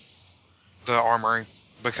armory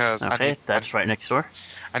because Okay, that's right next door.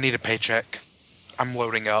 I need a paycheck. I'm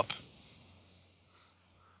loading up.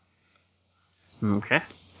 Okay.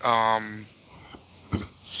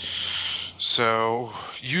 So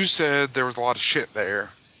you said there was a lot of shit there.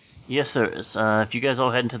 Yes, there is. If you guys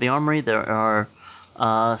all head into the armory, there are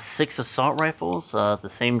 6 assault rifles, the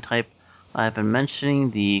same type I've been mentioning,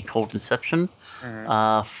 the Cold Deception,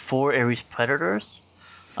 4 Ares Predators.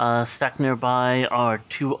 Stacked nearby are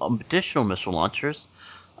 2 additional missile launchers,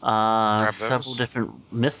 several different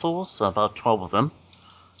missiles, about 12 of them,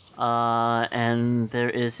 and there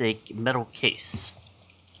is a metal case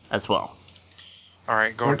as well. All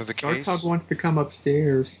right, go into the case. Gartog wants to come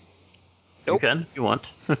upstairs. Nope. You can, if you want.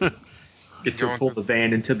 Just to pull the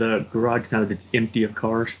van into the garage now that it's empty of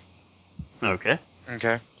cars. Okay.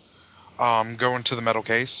 Okay. Go into the metal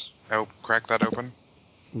case. Oh, crack that open.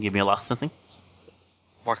 Give me a locksmithing.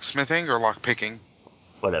 Locksmithing or lockpicking?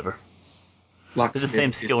 Whatever. Locksmith It's the same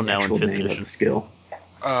is skill the now in actual 5th name of edition. the skill.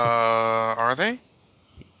 Are they?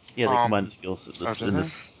 Yeah, they combine the skills do in they?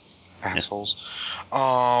 this. Assholes.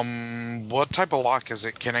 What type of lock is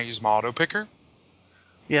it? Can I use my auto picker?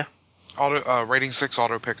 Yeah. Rating 6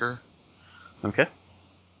 auto picker. Okay.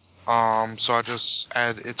 So I just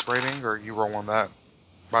add its rating, or you roll on that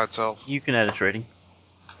by itself? You can add its rating.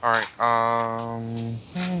 Alright,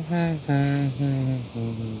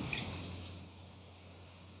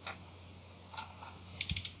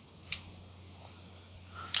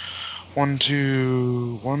 1,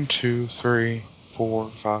 2, 3, 4,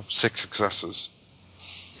 5, 6 successes.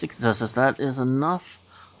 6 successes. That is enough.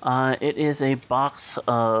 It is a box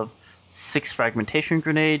of 6 fragmentation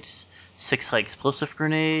grenades, 6 high explosive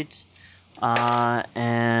grenades,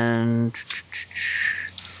 and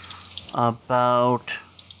about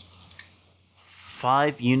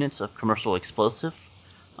 5 units of commercial explosive,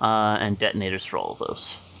 and detonators for all of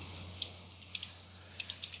those.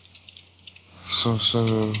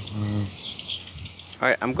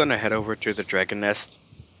 Alright, I'm gonna head over to the Dragon Nest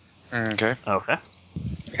Okay. Okay.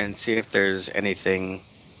 and see if there's anything,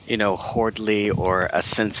 hordly or a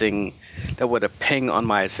sensing that would ping on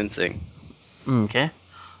my sensing. Okay.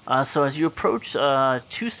 So as you approach,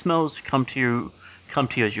 2 smells come to you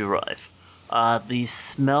as you arrive. The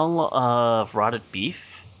smell of rotted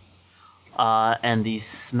beef, and the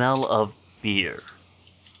smell of beer.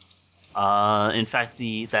 In fact,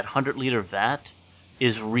 that 100-liter vat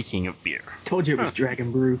is reeking of beer. Told you it was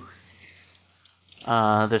Dragon Brew.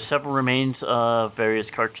 There's several remains of various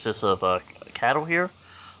carcasses of cattle here.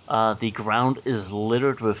 The ground is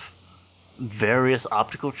littered with various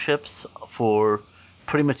optical chips for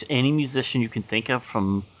pretty much any musician you can think of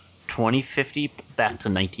from 2050 back to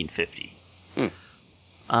 1950.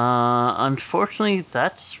 Unfortunately,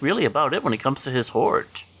 that's really about it when it comes to his hoard.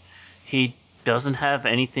 He doesn't have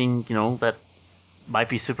anything, that might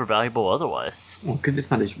be super valuable otherwise. Well, because it's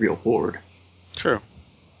not his real hoard. True.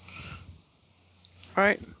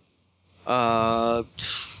 Alright.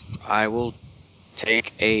 I will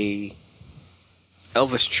take a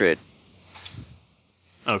Elvis Trid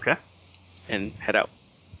Okay. and head out.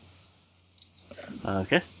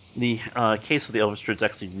 Okay. The case of the Elvis Trid is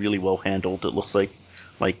actually really well handled. It looks like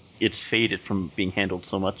it's faded from being handled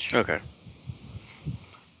so much. Okay.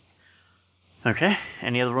 Okay.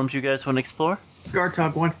 Any other rooms you guys want to explore?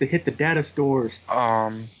 Gartog wants to hit the data stores.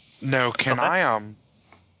 No, can Okay.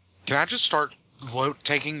 can I just start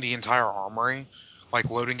taking the entire armory?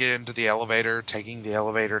 Like loading it into the elevator, taking the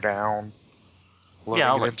elevator down, loading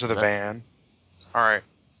I'll it let into you the do that. van. Alright.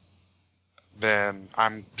 Then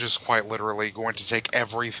I'm just quite literally going to take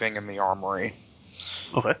everything in the armory.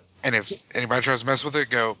 Okay. And if anybody tries to mess with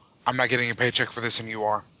it, go, I'm not getting a paycheck for this and you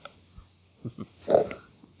are.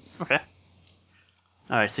 Okay.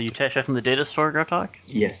 Alright, so you check in the data store, Gartok?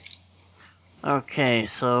 Yes. Okay,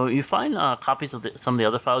 so you find copies of some of the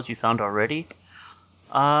other files you found already.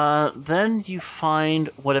 Then you find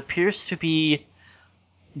what appears to be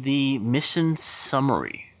the mission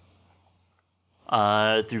summary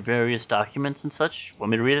through various documents and such.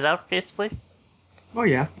 Want me to read it out, basically? Oh,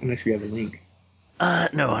 yeah. Unless we have a link.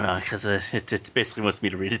 No, because it basically wants me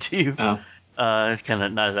to read it to you. Oh. Kind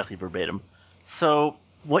of not exactly verbatim. So,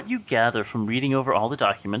 what you gather from reading over all the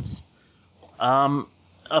documents,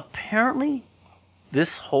 apparently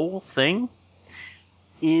this whole thing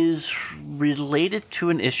is related to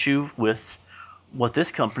an issue with what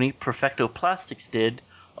this company, Perfecto Plastics, did,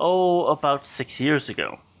 about 6 years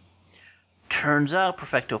ago. Turns out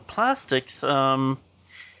Perfecto Plastics,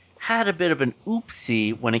 had a bit of an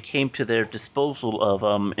oopsie when it came to their disposal of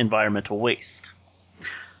environmental waste.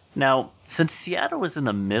 Now, since Seattle is in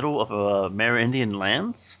the middle of Amerindian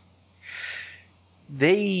lands,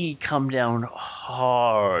 they come down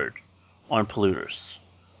hard on polluters.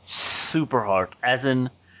 Super hard. As in,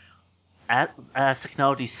 as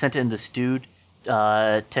technology sent in this dude,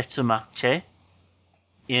 Tetsumache,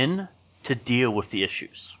 in to deal with the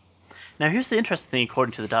issues. Now, here's the interesting thing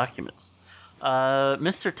according to the documents.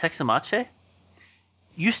 Mr. Tetsumache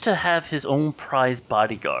used to have his own prize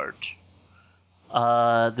bodyguard.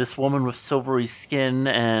 This woman with silvery skin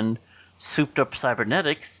and souped-up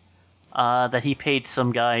cybernetics that he paid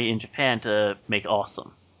some guy in Japan to make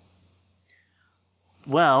awesome.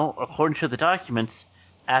 Well, according to the documents,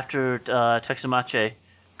 after Tetsumache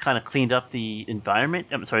kind of cleaned up the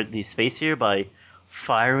the space here by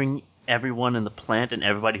firing everyone in the plant and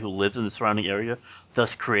everybody who lives in the surrounding area,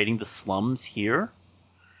 thus creating the slums here.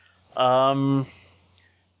 Turns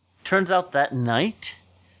out that night,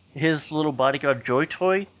 his little bodyguard Joy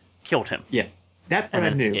Toy killed him. Yeah, that I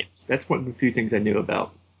knew. Escaped. That's one of the few things I knew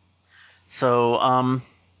about. So,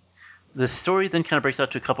 the story then kind of breaks out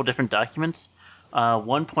to a couple different documents.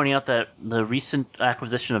 One pointing out that the recent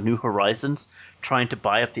acquisition of New Horizons, trying to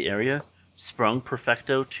buy up the area, sprung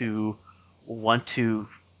Perfecto to want to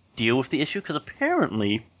deal with the issue, because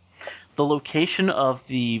apparently the location of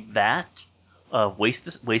the vat of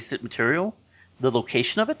wasted material, the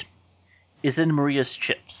location of it, is in Maria's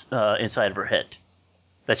chips inside of her head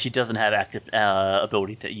that she doesn't have active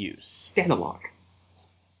ability to use. Analog.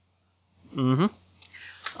 Mm-hmm.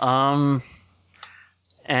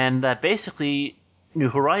 And that basically New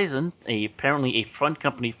Horizon, apparently a front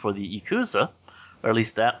company for the Yakuza, or at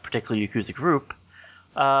least that particular Yakuza group,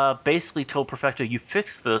 basically told Perfecto, you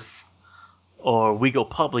fix this, or we go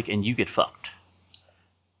public and you get fucked.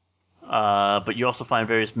 But you also find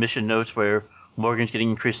various mission notes where Morgan's getting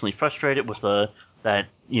increasingly frustrated with that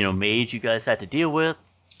mage you guys had to deal with.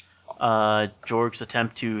 Jorg's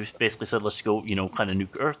attempt to basically said, let's go, kind of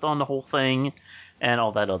nuke Earth on the whole thing, and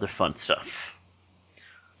all that other fun stuff.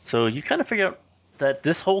 So you kind of figure out that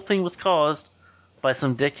this whole thing was caused by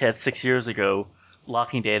some dickhead 6 years ago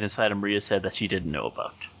locking data inside of Maria's head that she didn't know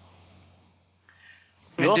about.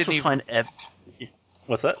 You also find...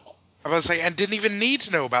 What's that? I was going to say, and didn't even need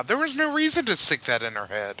to know about. There was no reason to stick that in her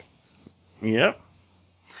head. Yep.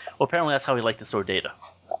 Well, apparently that's how we like to store data.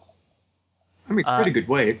 I mean, it's a pretty good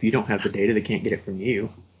way. If you don't have the data, they can't get it from you.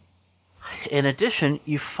 In addition,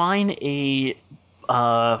 you find a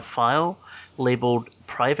file labeled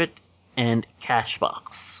private and cache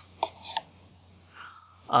box.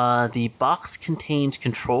 The box contains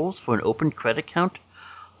controls for an open credit account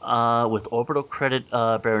with Orbital Credit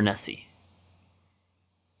Baronessy.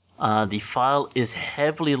 The file is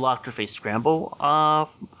heavily locked with a scramble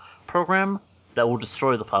program that will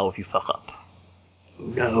destroy the file if you fuck up. Oh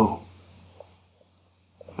no.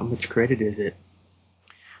 How much credit is it?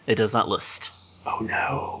 It does not list. Oh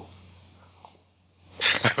no.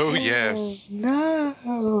 Oh, yes.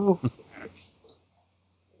 No.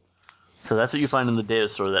 So that's what you find in the data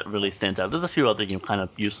store that really stands out. There's a few other kind of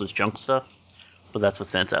useless junk stuff, but that's what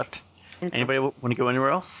stands out. Okay. Anybody want to go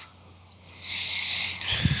anywhere else?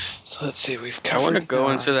 So let's see, we've I covered... want to go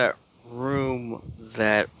into that room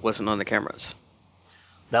that wasn't on the cameras.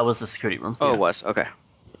 That was the security room. Oh, yeah. It was? Okay.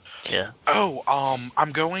 Yeah. Oh,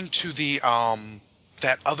 I'm going to the,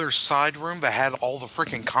 that other side room that had all the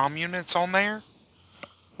freaking comm units on there.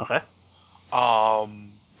 Okay.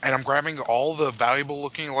 And I'm grabbing all the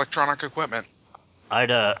valuable-looking electronic equipment.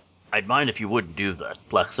 I'd mind if you wouldn't do that.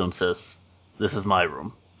 Blackstone says, "This is my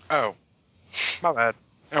room." Oh, my bad.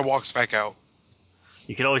 And walks back out.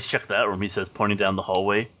 You can always check that room, he says, pointing down the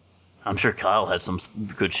hallway. I'm sure Kyle had some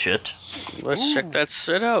good shit. Let's check that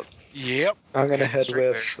shit out. Yep. I'm going to head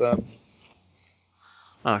with...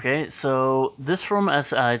 Okay, so this room,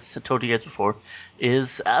 as I told you guys before,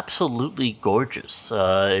 is absolutely gorgeous.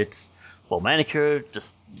 It's well manicured,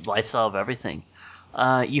 just lifestyle of everything.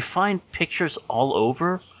 You find pictures all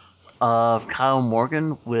over of Kyle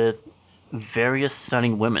Morgan with various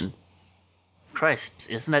stunning women. Christ,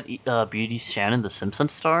 isn't that Beauty Shannon, the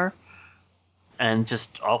Simpsons star? And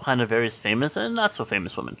just all kind of various famous and not so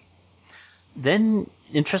famous women. Then,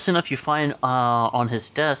 interesting enough, you find on his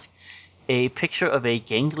desk a picture of a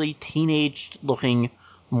gangly, teenage-looking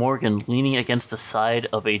Morgan leaning against the side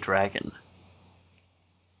of a dragon.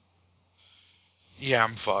 Yeah,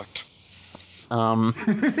 I'm fucked.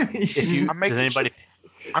 If you I'm does making anybody?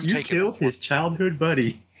 I'm You taking killed his childhood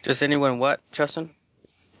buddy. Does anyone what, Justin?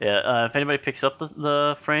 Yeah, if anybody picks up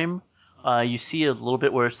the frame, you see a little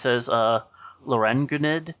bit where it says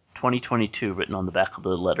Lorangunid 2022 written on the back of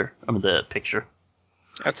the letter. I mean the picture.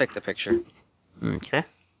 I'll take the picture. Okay.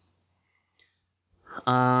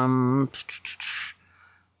 And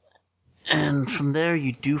from there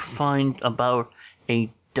you do find about a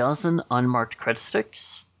dozen unmarked credit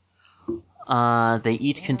sticks. They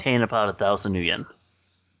each contain about 1,000 new yen.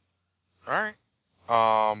 Alright.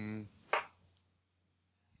 I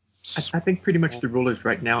think pretty much the rule is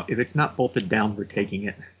right now, if it's not bolted down, we're taking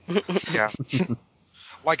it. Yeah.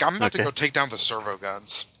 Like, I'm about to Okay. go take down the servo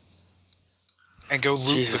guns. And go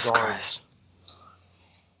loot Jesus the guards.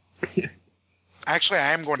 Christ. Actually,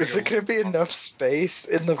 I am going to Is go there going to be loot- enough space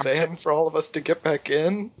in the van for all of us to get back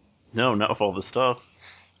in? No, not with all this stuff.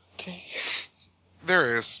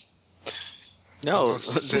 There is. No,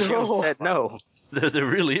 Let's Jim sit here. said no. There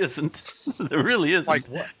really isn't. There really isn't. Like,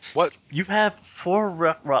 what? You have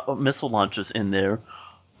 4 missile launchers in there,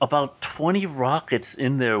 about 20 rockets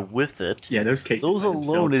in there with it. Yeah, those cases. Those by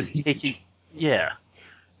alone themselves is are huge. taking. Yeah.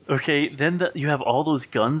 Okay, then you have all those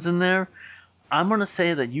guns in there. I'm gonna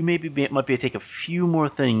say that you might be able to take a few more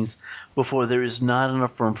things before there is not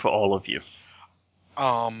enough room for all of you.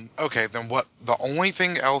 Okay, then what? The only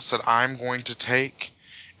thing else that I'm going to take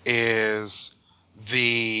is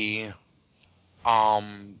the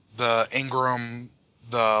Ingram,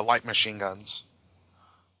 the light machine guns.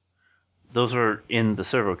 Those are in the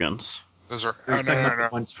servo guns. Those are, We're oh, talking no, about no, the no.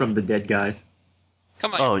 ones from the dead guys.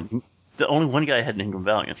 Come on. Oh, the only one guy had an Ingram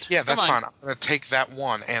Valiant. Yeah, that's Come on. fine. I'm going to take that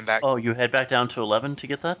one and that. Oh, you head back down to 11 to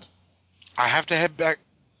get that? I have to head back.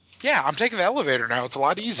 Yeah, I'm taking the elevator now. It's a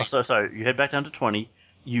lot Oh, easier. sorry. You head back down to 20.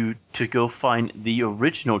 You to go find the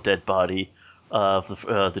original dead body of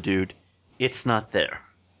the dude. It's not there,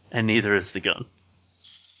 and neither is the gun.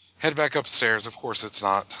 Head back upstairs. Of course it's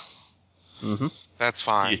not. Mm-hmm. That's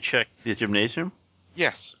Do you fine. check the gymnasium?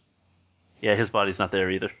 Yes. Yeah, his body's not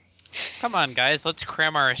there either. Come on, guys. Let's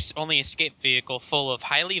cram our only escape vehicle full of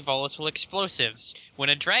highly volatile explosives when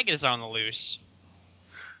a dragon is on the loose.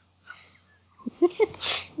 That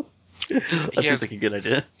has- seems like a good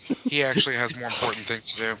idea. He actually has more important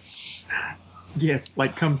things to do. Yes,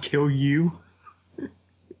 like come kill you.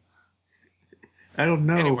 I don't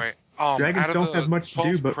know. Anyway, Dragons out of don't the have much to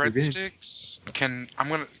 12 do but cred revenge. sticks, can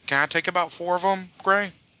I take about 4 of them,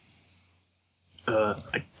 Gray?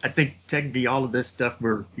 I think technically all of this stuff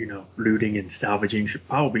we're, looting and salvaging should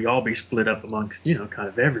probably all be split up amongst, kind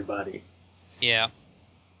of everybody. Yeah.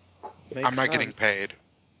 Makes I'm not getting sense.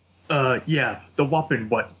 paid. Yeah, the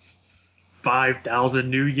whopping, 5,000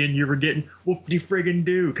 new yen you were getting? What do you friggin'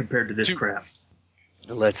 do compared to this Dude. crap?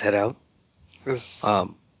 Let's head out. This-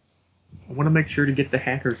 I want to make sure to get the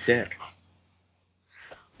hacker's deck.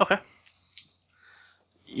 Okay.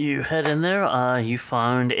 You head in there. You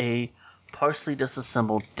find a partially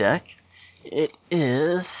disassembled deck. It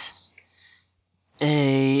is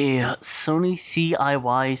a Sony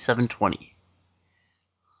CIY 720.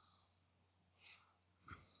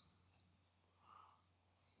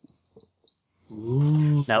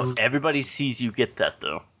 Ooh. Now everybody sees you get that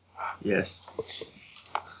though. Yes.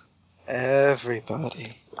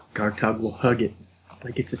 Everybody. Gartog will hug it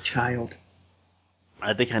like it's a child.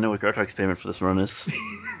 I think I know what Gartog's payment for this run is.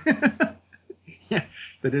 Yeah,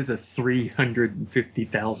 that is a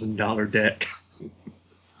 $350,000 deck.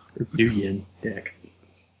 Or new yen deck.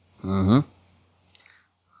 Mm-hmm.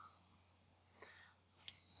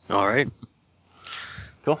 All right.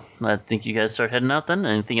 Cool. I think you guys start heading out then.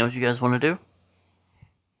 Anything else you guys want to do?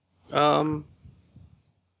 I'm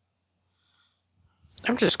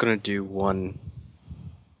just gonna do one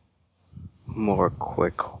more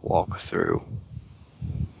quick walkthrough.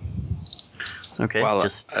 Okay, While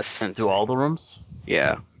just ascending. do all the rooms?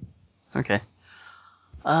 Yeah. Okay.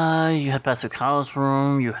 You head past Okana's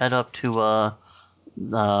room, you head up to,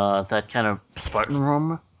 that kind of Spartan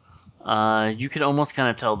room. You can almost kind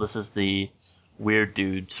of tell this is the weird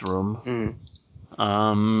dude's room.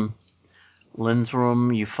 Lynn's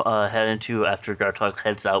room you head into after Gartok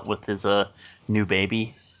heads out with his new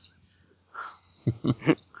baby.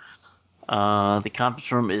 The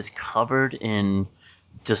conference room is covered in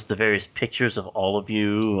just the various pictures of all of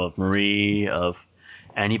you, of Marie, of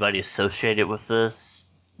anybody associated with this,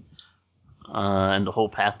 and the whole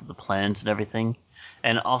path of the plans and everything.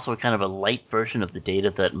 And also kind of a light version of the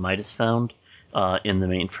data that Midas found in the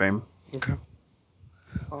mainframe. Okay.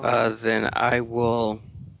 Then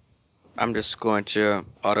I'm just going to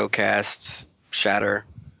autocast Shatter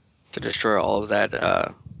to destroy all of that,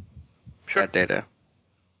 that data.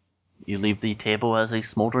 You leave the table as a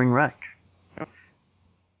smoldering wreck.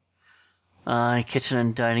 Kitchen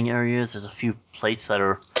and dining areas, there's a few plates that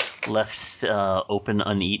are left open,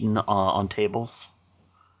 uneaten on tables.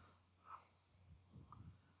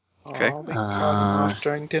 Okay. Oh, we caught him off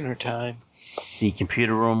during dinner time. The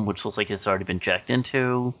computer room, which looks like it's already been jacked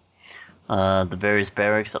into. The various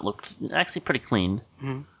barracks that looked actually pretty clean.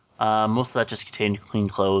 Mm-hmm. Most of that just contained clean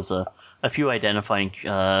clothes, a few identifying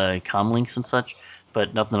comm links and such,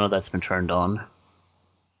 but none of that's been turned on.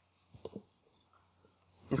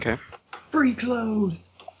 Okay. Free clothes!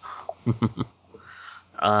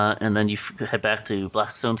 And then you head back to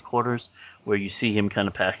Blackstone's quarters, where you see him kind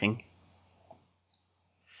of packing.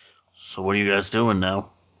 So what are you guys doing now?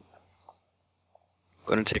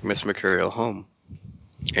 Going to take Miss Mercurial home.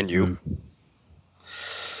 And you?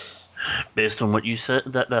 Based on what you said,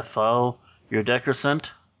 that file your Decker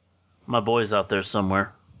sent, my boy's out there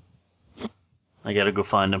somewhere. I gotta go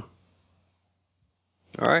find him.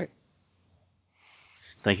 All right.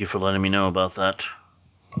 Thank you for letting me know about that.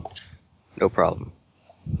 No problem.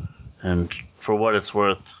 And for what it's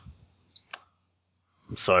worth,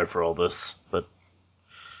 I'm sorry for all this, but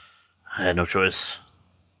I had no choice.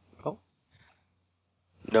 Oh.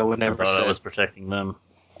 No one I ever thought said... I was protecting them.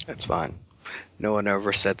 That's fine. No one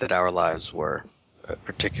ever said that our lives were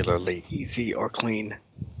particularly easy or clean.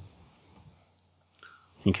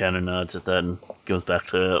 He kind of nods at that and goes back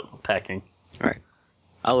to packing. All right.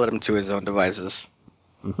 I'll let him to his own devices.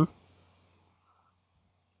 Mm-hmm.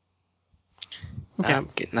 Okay. I'm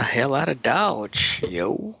getting the hell out of Dodge,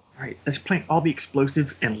 yo. Alright, let's plant all the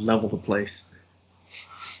explosives and level the place.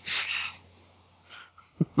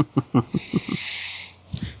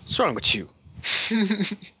 What's wrong with you?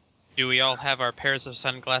 Do we all have our pairs of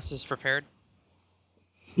sunglasses prepared?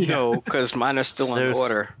 No, because mine are still in There's-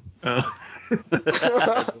 order.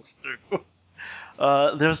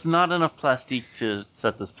 There's not enough plastique to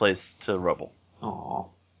set this place to rubble. Aw.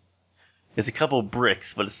 It's a couple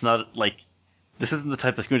bricks, but it's not like... This isn't the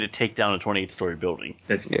type that's going to take down a 28-story building.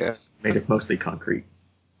 That's Yeah. made of mostly concrete.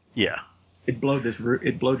 Yeah. It'd blow this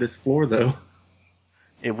floor, though.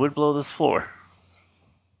 It would blow this floor.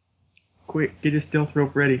 Quick, get his stealth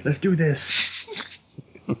rope ready. Let's do this.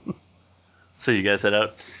 So you guys head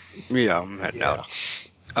out? Yeah, I'm heading out.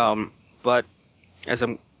 But as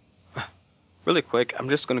I'm really quick, I'm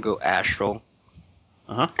just gonna go astral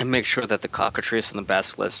and make sure that the cockatrice and the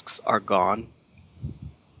basilisks are gone.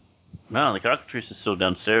 No, the cockatrice is still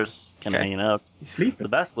downstairs, kind of Okay. hanging out. He's sleeping. The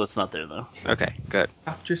basilisk's not there, though. Okay, good.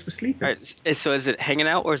 Cockatrice was sleeping. All right. So is it hanging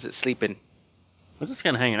out or is it sleeping? We're just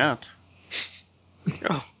kind of hanging out.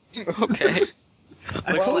 Oh, okay. Looks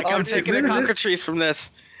Well, like I'm I'll taking get a rid of it. cockatrice from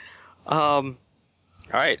this. All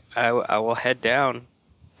right. I will head down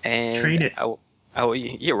and Train it.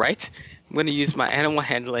 You're right. I'm going to use my animal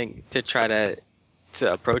handling to try to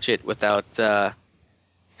approach it without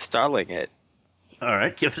startling it. All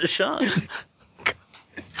right, give it a shot.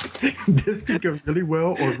 This could go really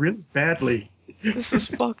well or really badly. This is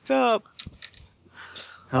fucked up.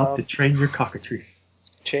 How to train your cockatrice.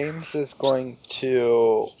 James is going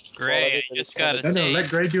to. Gray, I just gotta No, say, let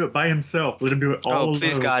Gray do it by himself. Let him do it all Oh, alone.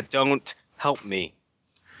 please, God, don't help me.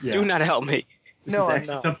 Yeah. Do not help me. This No, is I'm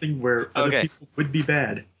actually not. something where other Okay. people would be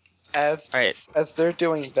bad. As Right. as they're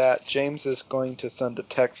doing that, James is going to send a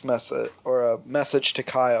text message or a message to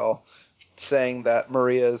Kyle saying that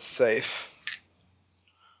Maria is safe.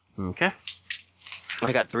 Okay.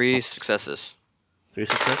 I got 3 successes. 3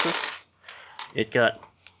 successes. It got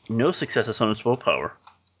no successes on its willpower.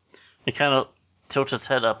 It kind of tilts its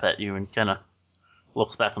head up at you and kind of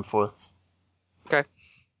looks back and forth. Okay.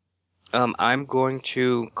 I'm going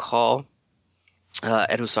to call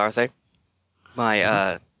Edusarthe,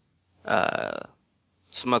 my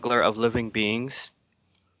smuggler of living beings.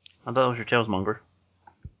 I thought it was your tailsmonger.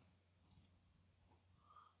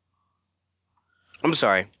 I'm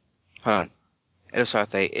sorry. Hold on.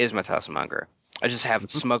 Edusarthe is my taskmonger. I just have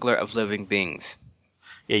smuggler of living beings.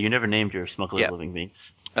 Yeah, you never named your smuggler Yeah. of living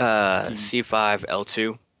beings.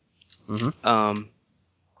 C5L2.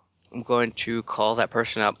 Mm-hmm. I'm going to call that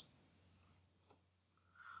person up.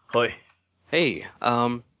 Hoi. Hey,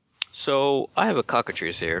 so I have a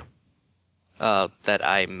cockatrice here, that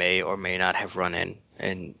I may or may not have run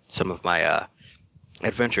in some of my,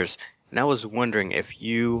 adventures. And I was wondering if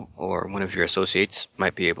you or one of your associates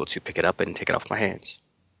might be able to pick it up and take it off my hands.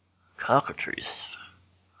 Cockatrice.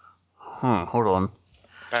 Hold on.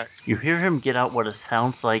 Uh, You hear him get out what it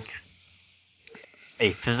sounds like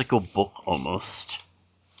a physical book almost.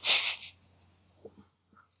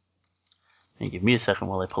 Hey, give me a second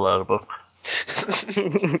while I pull out a book.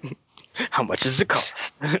 How much does it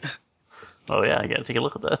cost? Oh yeah, I gotta take a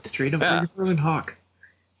look at that. Trade him for Yeah. your Merlin Hawk.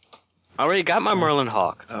 I already got my Merlin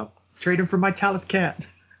Hawk. Oh. Trade him for my Talus Cat.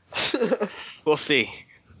 We'll see.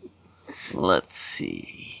 Let's see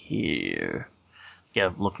here.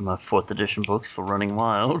 Gotta look at my 4th edition books for Running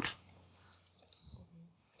Wild.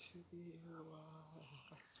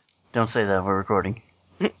 Don't say that, we're recording.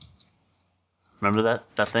 Remember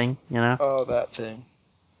that thing, you know? Oh, that thing.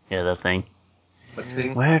 Yeah, that thing. What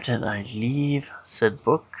thing? Where did I leave said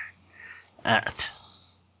book at?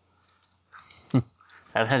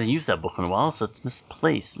 I haven't had to use that book in a while, so it's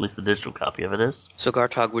misplaced. At least the digital copy of it is. So,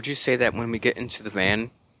 Gartog, would you say that when we get into the van,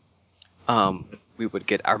 we would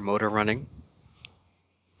get our motor running?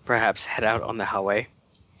 Perhaps head out on the highway?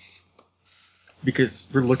 Because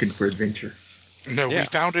we're looking for adventure. No, Yeah. we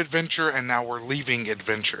found adventure, and now we're leaving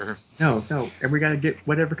adventure. No, and we gotta get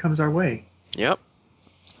whatever comes our way. Yep.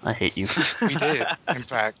 I hate you. We did, in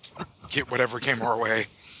fact, get whatever came our way,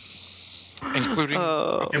 including.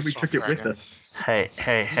 Oh. And we pissed took off it with dragon. us.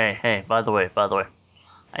 Hey, by the way,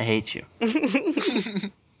 I hate you.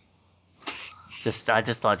 I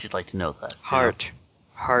just thought you'd like to know that. Heart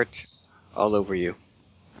all over you.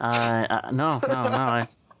 No,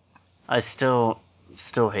 I still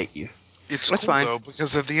hate you. It's That's cool fine. though,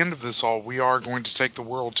 because at the end of this all, we are going to take the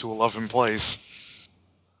world to a loving place.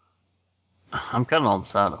 I'm cutting all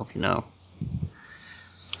this out, I hope you know.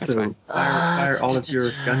 That's So fine. fire all of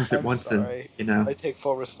your guns at I'm once sorry. and, I take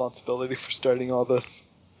full responsibility for starting all this.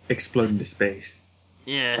 explode into space.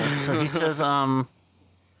 Yeah, so he says,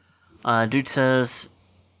 dude says,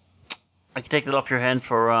 I can take it off your hand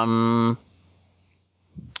for,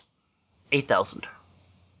 8,000.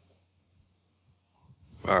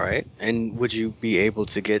 All right. And would you be able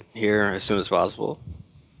to get here as soon as possible?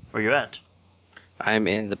 Where you at? I'm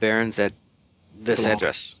in the Barrens at this Cool.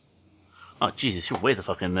 address. Oh, Jesus, you're way the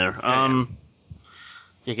fuck in there. Yeah.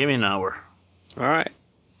 Yeah, give me an hour. All right.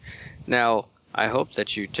 Now, I hope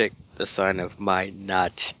that you take the sign of my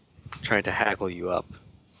not trying to haggle you up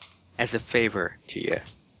as a favor to you.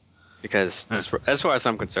 Because as far as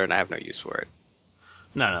I'm concerned, I have no use for it.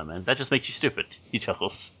 No, man, that just makes you stupid. He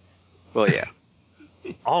chuckles. Well, yeah.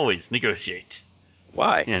 Always negotiate.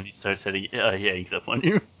 Why? And he starts setting, he's up on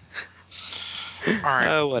you. All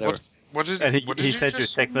right. Whatever. What did And what he did you sends you a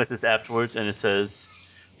just text say? message afterwards, and it says,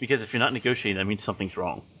 because if you're not negotiating, that means something's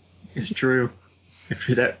wrong. It's true. If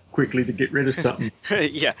you're that quickly to get rid of something.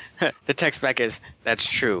 Yeah. The text back is, that's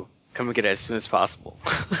true. Come and get it as soon as possible.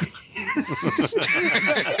 That's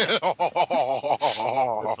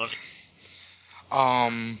funny.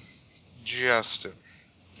 Justin,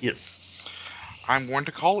 Yes. I'm going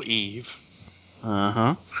to call Eve.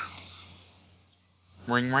 Uh-huh.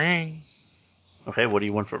 Ring, ring. Okay, what do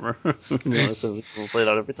you want from her? We'll play it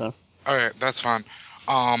out every time. Okay, that's fine.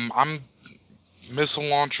 I'm missile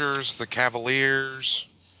launchers, the Cavaliers,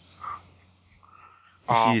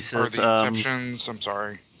 She or says, the Inceptions. I'm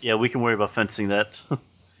sorry. Yeah, we can worry about fencing that.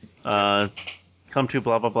 Come to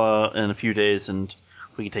blah, blah, blah in a few days, and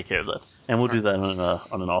we can take care of that. And we'll do that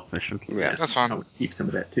on an off mission. Yeah. That's I fine. would keep some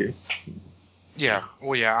of that too. Yeah.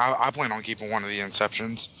 Well, yeah. I plan on keeping one of the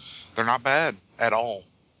Inceptions. They're not bad at all.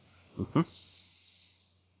 Mm-hmm.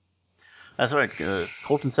 That's right.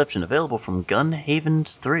 Colt Inception available from Gun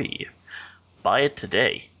Havens 3. Buy it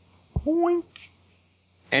today. Boink.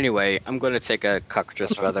 Anyway, I'm going to take a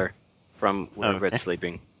cockatrice feather from wherever Okay. it's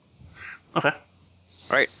sleeping. Okay.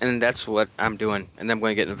 All right, and that's what I'm doing. And then I'm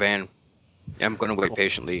going to get in the van. And I'm going to wait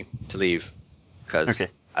patiently to leave. Because Okay.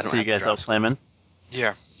 I don't See you have to guys drive out slamming.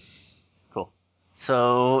 Yeah. Cool.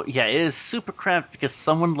 So, yeah, it is super cramped because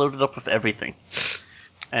someone loaded up with everything.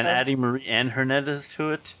 And adding Marie and Hernandez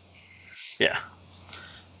to it. Yeah.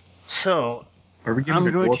 So, Are we I'm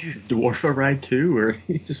giving going dwarf a ride too, or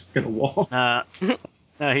he's just gonna walk? no,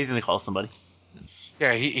 he's going to call somebody.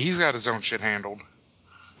 Yeah. He's got his own shit handled.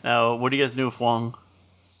 Now, what do you guys do with Wong?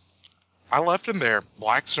 I left him there.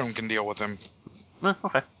 Blackstone can deal with him.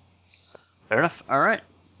 Okay. Fair enough. All right.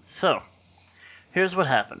 So, here's what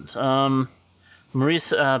happens.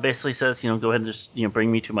 Maurice basically says, go ahead and just,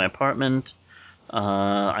 bring me to my apartment.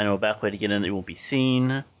 I know a back way to get in that you won't be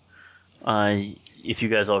seen. If you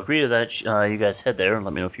guys all agree to that, you guys head there and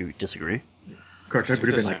let me know if you disagree. Garchuk would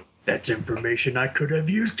have been like, that's information I could have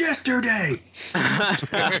used yesterday.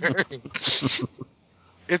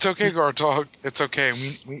 It's okay, Gartog. It's okay.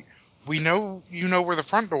 We know you know where the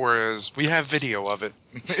front door is. We have video of it.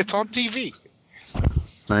 It's on TV.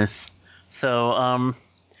 Nice. So,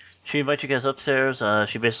 she invites you guys upstairs.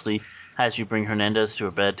 She basically has you bring Hernandez to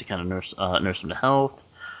her bed to kind of nurse him to health.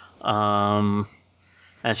 And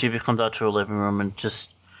she comes out to her living room and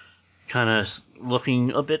just kind of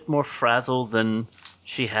looking a bit more frazzled than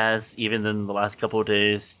she has even in the last couple of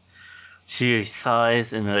days. She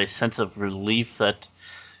sighs in a sense of relief that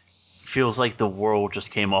feels like the world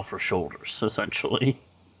just came off her shoulders, essentially.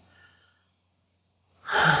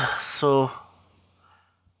 So,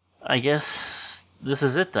 I guess this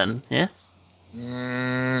is it then, yes?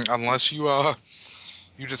 Unless you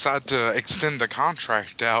decide to extend the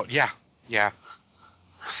contract out. Yeah.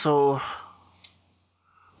 So,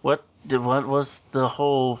 what was the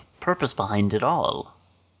whole purpose behind it all?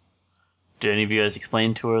 Did any of you guys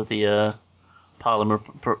explain to her the polymer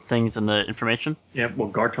things and the information? Yeah, well,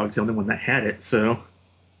 Gartog's the only one that had it, so.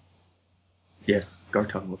 Yes,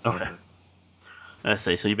 Gartog will tell Okay. her. I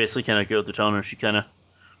see. So you basically kind of go through telling her, she kind of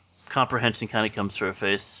comprehension kind of comes to her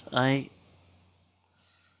face. I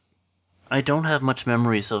don't have much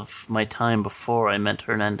memories of my time before I met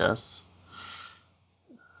Hernandez.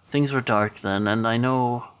 Things were dark then, and I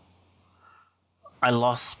know I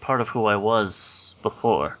lost part of who I was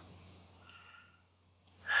before.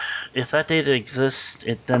 If that data exists,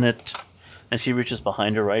 and she reaches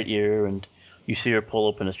behind her right ear, and you see her pull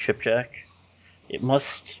open a chip jack. It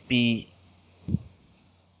must be,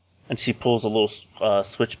 and she pulls a little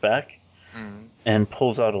switch back, and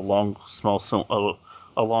pulls out a long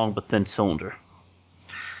but thin cylinder.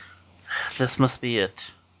 This must be it.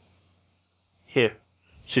 Here,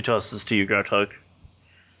 she tosses to you, Gartog.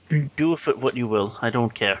 Do with it what you will. I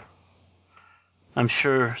don't care. I'm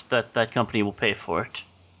sure that company will pay for it.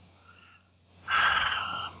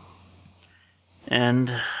 And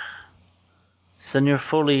Senor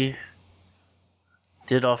Foley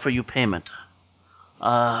did offer you payment.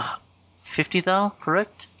 50,000,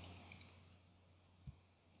 correct?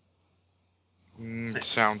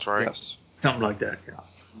 Sounds right. Yes. Something like that,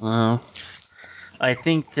 yeah. I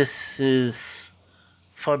think this is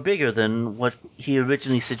far bigger than what he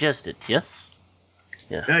originally suggested, yes?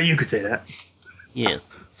 Yeah, you could say that. Yes.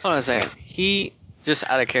 Hold on a second. He, just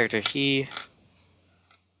out of character, he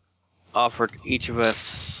offered each of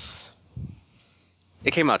us.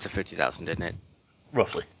 It came out to 50,000, didn't it?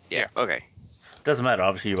 Roughly. Yeah. Okay. Doesn't matter,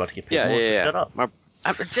 obviously you're about to get paid Yeah, more, so yeah. shut up.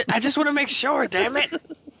 I just want to make sure, damn it.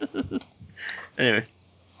 Anyway,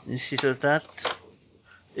 she says that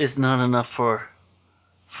is not enough for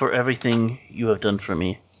everything you have done for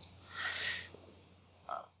me.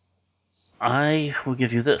 I will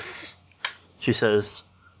give you this. She says,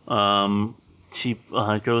 she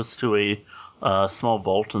goes to a small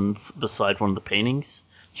vault and beside one of the paintings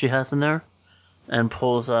she has in there, and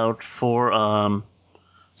pulls out five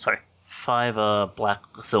black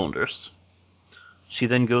cylinders. She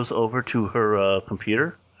then goes over to her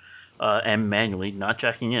computer, and manually, not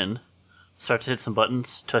jacking in, starts to hit some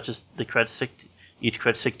buttons, touches the cred stick, each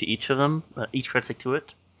cred stick to each of them, each cred stick to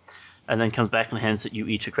it, and then comes back and hands you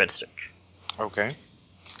each a cred stick. Okay.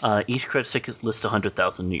 Each cred stick lists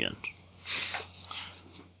 100,000 yen.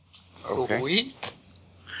 Okay. Sweet.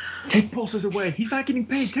 Take pulses away. He's not getting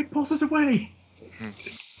paid. Take pulses away.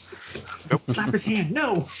 Nope. Slap his hand.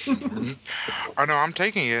 No. Oh no, I'm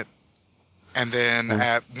taking it. And then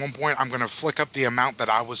at one point, I'm going to flick up the amount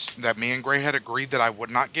that me and Gray had agreed that I would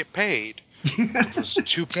not get paid, which was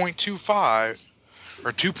 2.25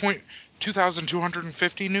 or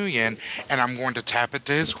 2,250 new yen, and I'm going to tap it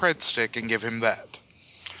to his cred stick and give him that,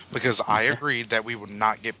 because I agreed that I would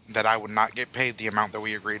not get paid the amount that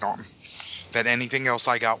we agreed on. That anything else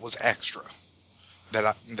I got was extra.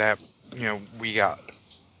 That we got.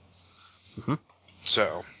 Mm-hmm.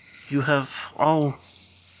 So You have all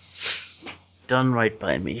done right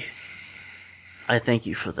by me. I thank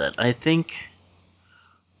you for that. I think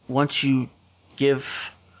once you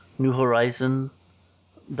give New Horizon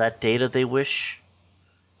that data they wish,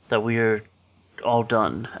 that we are all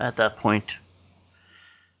done at that point,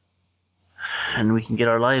 and we can get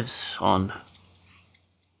our lives on.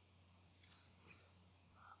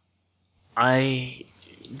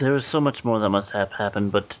 There is so much more that must have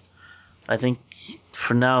happened, but I think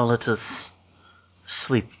for now let us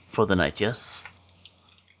sleep for the night, yes?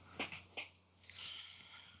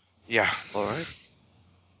 yeah. All right.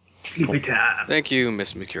 Sleepy time. Thank you,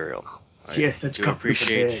 Miss Mercurial. She has such do comfortable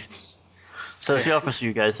appreciate- beds. So she offers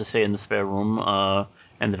you guys to stay in the spare room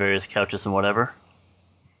and the various couches and whatever.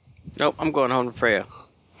 Nope, I'm going home to Freya.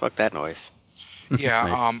 Fuck that noise. Yeah,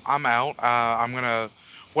 Nice. I'm out.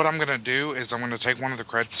 What I'm gonna do is I'm gonna take one of the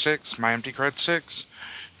cred sticks, my empty cred sticks,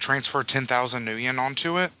 transfer 10,000 new yen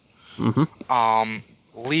onto it,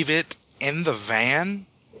 leave it in the van,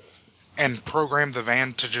 and program the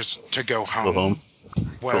van to go home, home.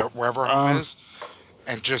 wherever home is,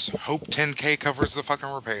 and just hope 10K covers the fucking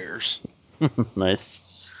repairs. Nice.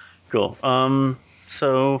 Cool.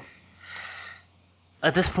 So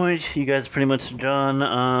at this point, you guys are pretty much done.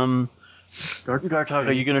 Gartog,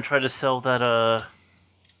 are you gonna try to sell that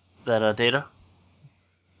data?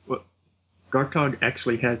 Well, Gartog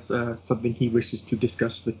actually has something he wishes to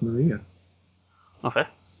discuss with Maria. Okay.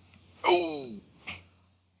 Oh,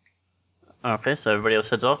 Okay, so everybody else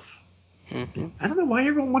heads off. I don't know why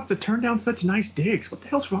everyone wants to turn down such nice digs. What the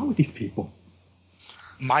hell's wrong with these people?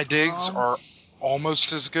 my digs are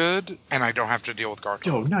almost as good, and I don't have to deal with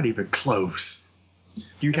Garton. Joe, not even close.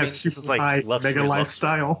 You have this super is like high luxury, mega luxury.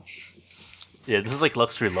 lifestyle. Yeah, this is like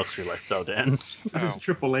luxury lifestyle, Dan. This is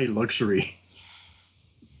AAA luxury.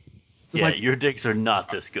 This is Yeah, like your digs are not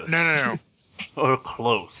this good. No. Or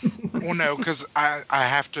close. Well, no, because I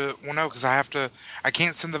have to. Well, no, because I have to. I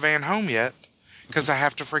can't send the van home yet because I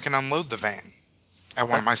have to freaking unload the van at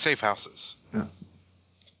one of my safe houses. Yeah.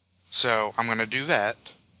 So I'm gonna do that,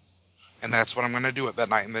 and that's what I'm gonna do at that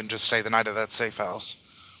night, and then just stay the night at that safe house.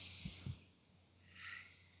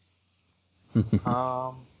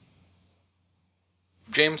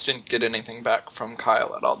 James didn't get anything back from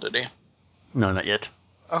Kyle at all, did he? No, not yet.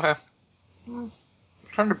 Okay.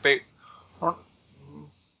 Trying to bait.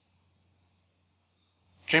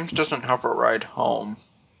 James doesn't have a ride home,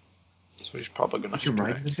 so he's probably gonna you can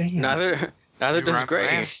ride in the stay. van. Neither You does ride the van.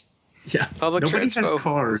 Gray. Yeah, Public nobody transpo. has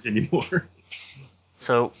cars anymore.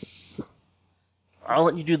 So, I'll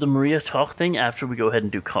let you do the Maria talk thing after we go ahead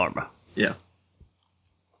and do Karma. Yeah.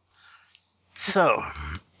 So,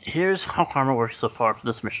 here's how Karma works so far for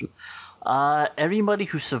this mission. Everybody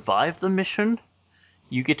who survived the mission,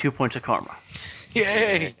 you get 2 points of Karma.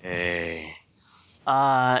 Yay! Hey.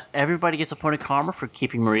 Everybody gets a point of Karma for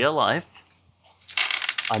keeping Maria alive.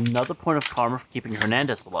 Another point of Karma for keeping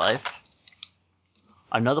Hernandez alive.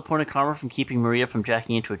 Another point of Karma from keeping Maria from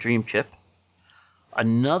jacking into a dream chip.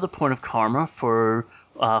 Another point of Karma for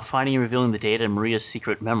finding and revealing the data in Maria's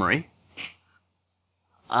secret memory.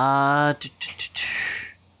 And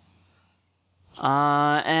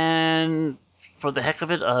for the heck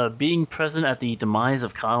of it, being present at the demise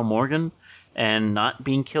of Kyle Morgan and not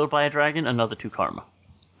being killed by a dragon, another 2 Karma.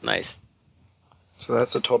 Nice. So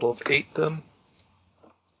that's a total of 8 then?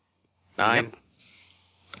 9. Yep.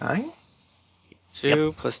 9?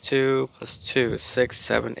 2 plus 2 plus 2 is 6,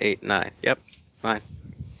 7, 8, 9. Yep. 9.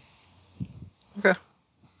 Okay.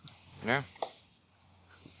 Yeah.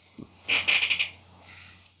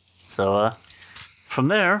 So, from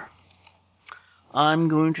there, I'm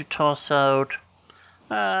going to toss out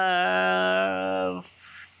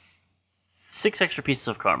 6 extra pieces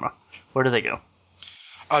of Karma. Where do they go?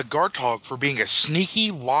 Gartog for being a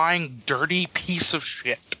sneaky, lying, dirty piece of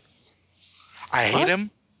shit. I hate him.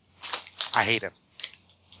 I hate him.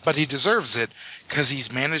 But he deserves it because he's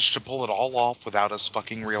managed to pull it all off without us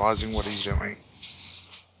fucking realizing what he's doing.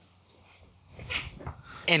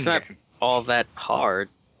 It's not Endgame. all that hard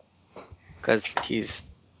because he's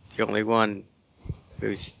the only one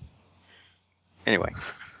who's. Anyway.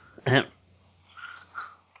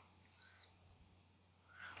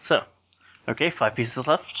 So, okay, 5 pieces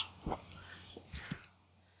left.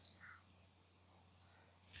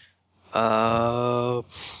 I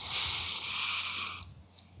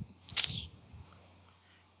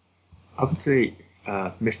would say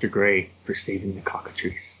Mr. Gray for saving the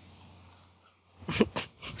cockatrice.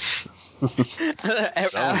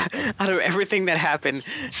 Out of everything that happened,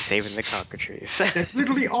 saving the cockatrice. That's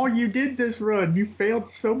literally all you did this run. You failed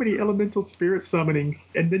so many elemental spirit summonings,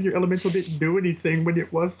 and then your elemental didn't do anything when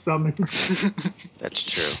it was summoned. That's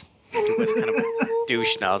true. He was kind of a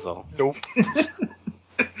douche nozzle. Nope.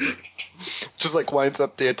 Just like winds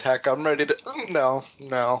up the attack. I'm ready to. No.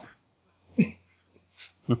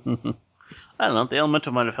 I don't know, the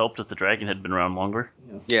elemental might have helped if the dragon had been around longer.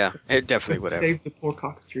 Yeah, it definitely would have. Saved the poor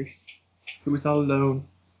cockatrice, who was all alone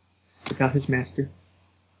without his master.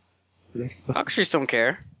 Cockatrices don't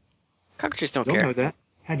care. Cockatrices don't Don't know care. that.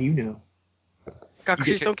 How do you know?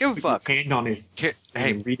 Cockatrices don't give a fuck. Hand on his Hey,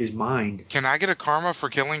 and read his mind. can I get a karma for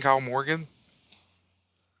killing Kyle Morgan?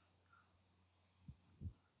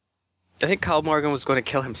 I think Kyle Morgan was going to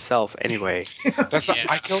kill himself anyway. That's Yeah.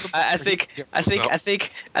 I killed him. I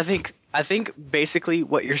think I think basically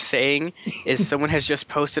what you're saying is someone has just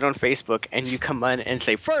posted on Facebook and you come on and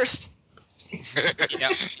say first.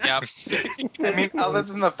 Yep. I mean, other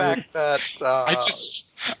than the fact that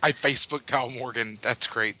I Facebook Kyle Morgan. That's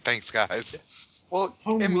great. Thanks, guys. well,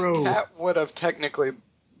 Home I mean, row. Cat would have technically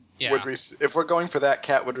Yeah. would if we're going for that,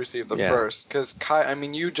 Cat would receive the Yeah. first because Kai. I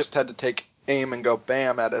mean, you just had to take aim and go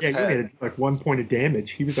bam at his Yeah, you head. had like 1 point of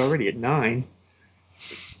damage. He was already at 9.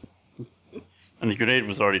 And the grenade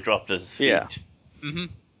was already dropped at his feet. Yeah. Mm-hmm.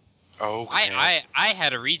 Okay. I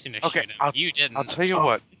had a reason to shoot him. You didn't. I'll tell you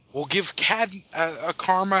what. We'll give Cad a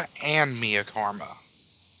karma and me a karma.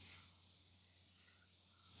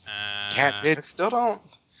 Cat I did. still don't.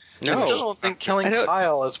 No. I still don't think killing I don't-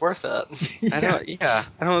 Kyle is worth it. I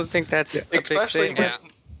don't think that's a big Especially thing. when. Yeah.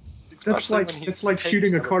 Especially when he's That's like taking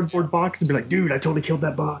shooting a other- cardboard box and be like, dude, I totally killed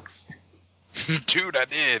that box. Dude, I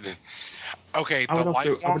did. Okay, I would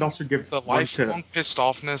the also give one lifelong to pissed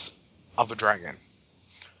offness of a dragon.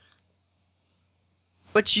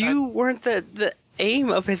 But you weren't the aim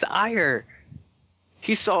of his ire.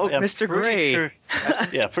 He saw Yeah, Mr. pretty Gray. sure-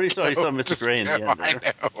 yeah, pretty sure he saw Mr. Just Gray in the go, end. I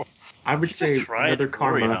There. know. I would say try another and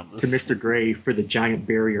worry karma about to this. Mr. Gray for the giant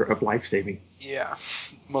barrier of life saving. Yeah,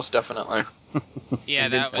 most definitely. Yeah,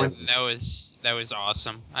 And then that was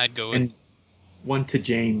awesome. I'd go with. And one to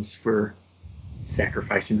James for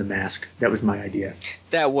sacrificing the mask. That was my idea.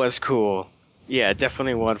 That was cool. Yeah,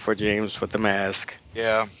 definitely one for James with the mask.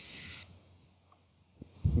 Yeah.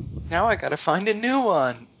 Now I gotta find a new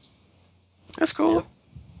one. That's cool.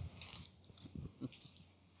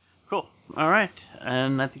 Cool. All right,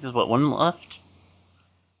 and I think there's one left.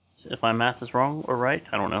 If my math is wrong or right,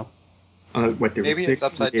 I don't know. What there Maybe was 6. it's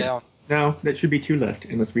upside we did- down. No, that should be 2 left,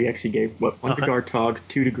 unless we actually gave one Okay. to Gartog,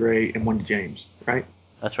 2 to Gray, and 1 to James, right?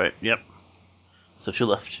 That's right. Yep. So 2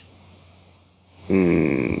 left.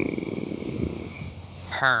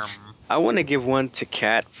 Herm. I want to give one to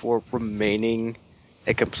Kat for remaining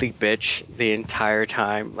a complete bitch the entire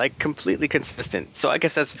time, like completely consistent. So I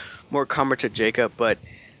guess that's more karma to Jacob, but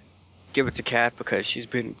give it to Kat because she's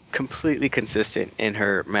been completely consistent in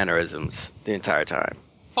her mannerisms the entire time.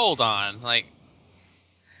 Hold on, like.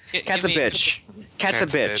 Kat's a bitch. Kat's a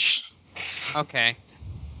bitch. Okay.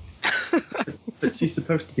 But she's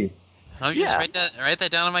supposed to be. I'll just Yeah. write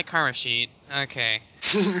that down on my karma sheet. Okay.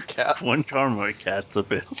 Cat. One karma, Cat's a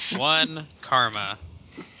bitch. One karma.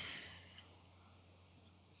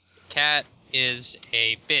 Cat is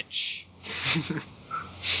a bitch.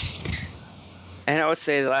 And I would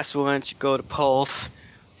say the last one should go to Pulse.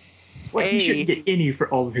 Well, he shouldn't get any for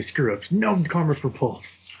all of his screw-ups. No karma for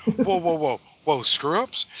Pulse. Whoa, screw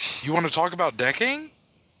ups? You want to talk about decking?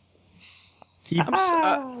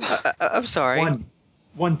 I'm sorry.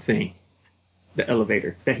 One thing. The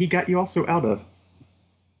elevator. That he got you also out of.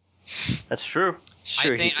 That's true.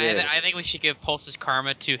 Sure, I think he did. I think we should give Pulse's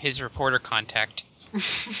karma to his reporter contact.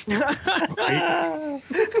 Right?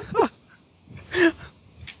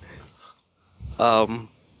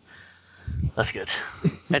 That's good.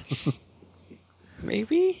 That's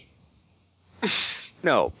maybe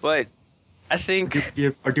no, but I think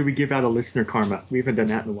Do we give out a listener karma? We haven't done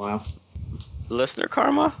that in a while. listener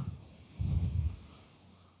karma.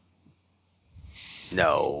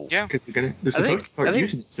 No. Yeah. Because they're I think- supposed to start I think-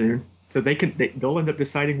 using it soon. So they'll end up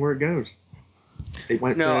deciding where it goes. They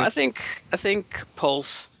want it No, to, I think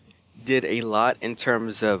Pulse did a lot in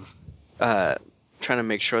terms of trying to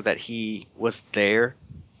make sure that he was there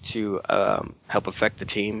to help affect the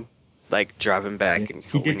team, like driving back and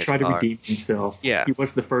he did try to redeem himself. Yeah. He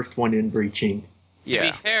was the first one in breaching. To Yeah.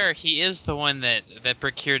 be fair, he is the one that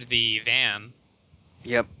procured the van.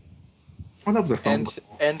 Yep. Oh, that was a phone.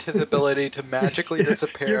 And his ability to magically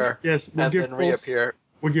disappear Yes, we'll and give then Pulse, reappear.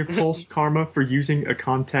 we'll give Pulse karma for using a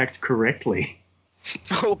contact correctly.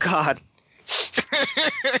 Oh God.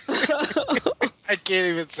 I can't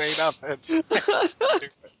even say nothing.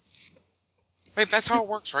 Wait, that's how it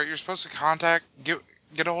works, right? You're supposed to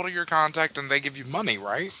get a hold of your contact, and they give you money,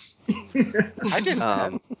 right? I did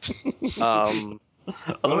that.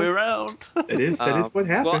 All the way around. That is what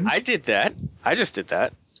happened. Well, I did that. I just did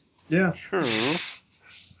that. yeah. True.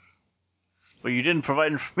 But you didn't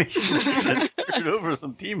provide information that screwed over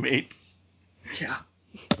some teammates. Yeah.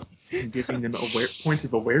 And giving them points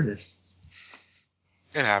of awareness.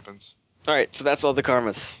 It happens. All right, so that's all the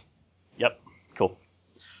karmas. Yep. Cool.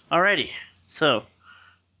 Alrighty. So,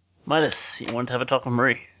 Midas, you want to have a talk with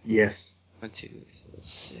Marie? Yes. 1, 2,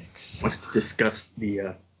 6. Wants to discuss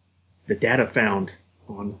the data found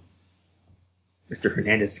on Mr.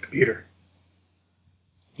 Hernandez's computer.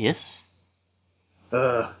 Yes.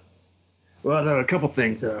 Well, there are a couple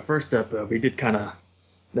things. First up, we did kind of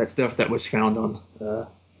that stuff that was found on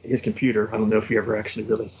his computer. I don't know if you ever actually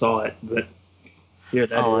really saw it, but here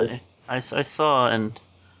that is. I saw and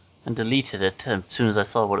deleted it as soon as I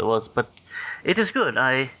saw what it was, but it is good.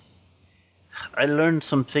 I learned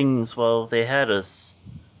some things while they had us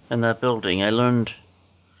in that building. I learned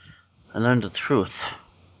the truth.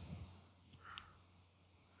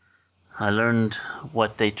 I learned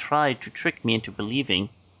what they tried to trick me into believing.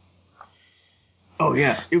 Oh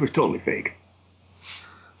yeah, it was totally fake.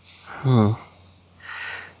 And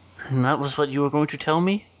that was what you were going to tell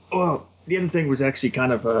me? Well, the other thing was actually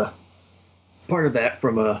kind of part of that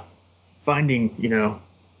from finding,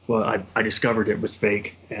 well, I discovered it was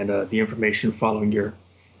fake, and the information following your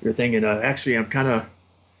thing, and actually I'm kind of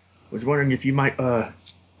was wondering if you might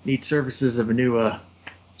need services of a new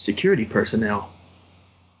security personnel.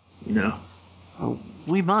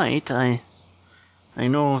 We might. I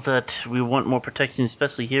know that we want more protection,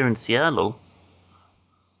 especially here in Seattle.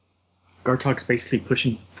 Gartok's basically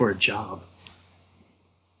pushing for a job.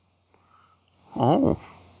 Oh.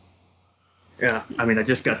 Yeah, I mean, I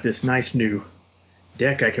just got this nice new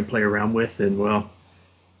deck I can play around with, and well,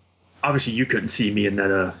 obviously you couldn't see me in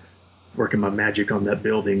that working my magic on that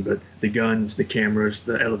building, but the guns, the cameras,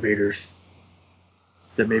 the elevators.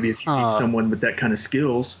 That maybe if you need someone with that kind of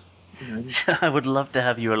skills, I would love to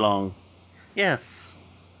have you along. Yes.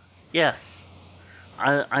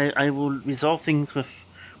 I will resolve things with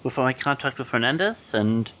my contract with Fernandez,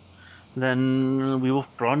 and then we will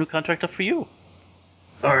draw a new contract up for you.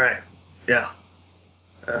 All right. Yeah.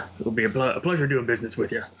 It'll be a pleasure doing business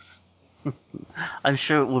with you. I'm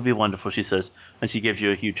sure it will be wonderful, she says, and she gives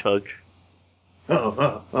you a huge hug.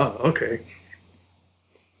 Oh, okay.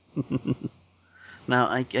 Now,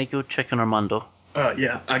 I go check on Armando.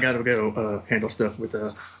 Yeah, I gotta go handle stuff with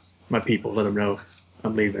my people. Let them know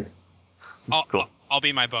I'm leaving. Cool. I'll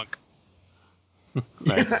be my bunk.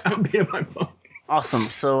 Nice. I'll be in my bunk. Awesome.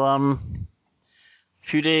 So, a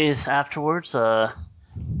few days afterwards,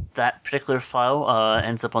 that particular file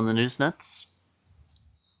ends up on the news nets.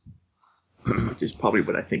 Which is probably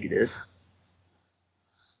what I think it is.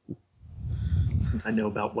 Since I know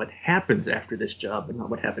about what happens after this job and not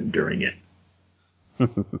what happened during it.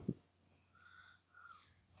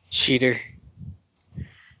 Cheater.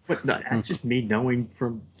 What? No, that's just me knowing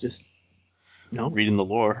from just... No? Reading the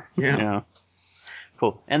lore. Yeah.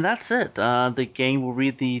 Cool. And that's it. The gang will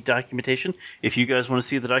read the documentation. If you guys want to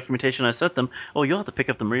see the documentation I sent them, you'll have to pick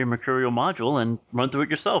up the Maria Mercurial module and run through it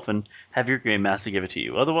yourself and have your game master give it to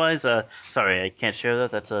you. Otherwise, sorry, I can't share that.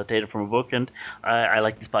 That's data from a book, and I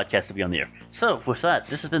like this podcast to be on the air. So, with that,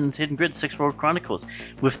 this has been Hidden Grid 6 World Chronicles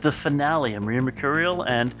with the finale of Maria Mercurial,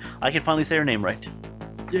 and I can finally say her name right.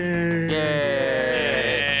 Yay!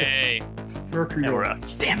 Yay! Mercury. And we're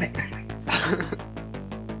out. Damn it!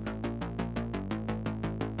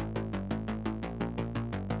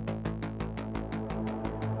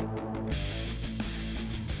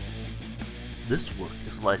 This work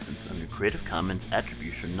is licensed under Creative Commons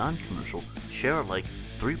Attribution Non-Commercial Share-alike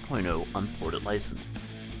 3.0 Unported license.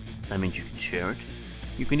 That means you can share it,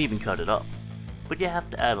 you can even cut it up, but you have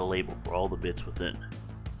to add a label for all the bits within,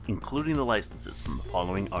 including the licenses from the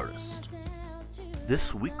following artists.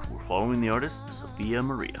 This week we're following the artist Sophia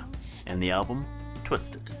Maria, and the album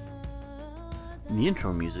Twisted. The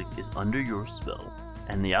intro music is Under Your Spell,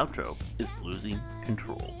 and the outro is Losing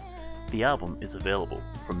Control. The album is available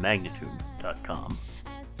from Magnitude.com.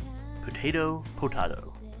 Potato, potato.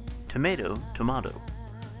 Tomato, tomato.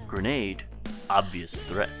 Grenade, obvious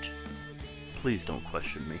threat. Please don't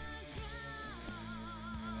question me.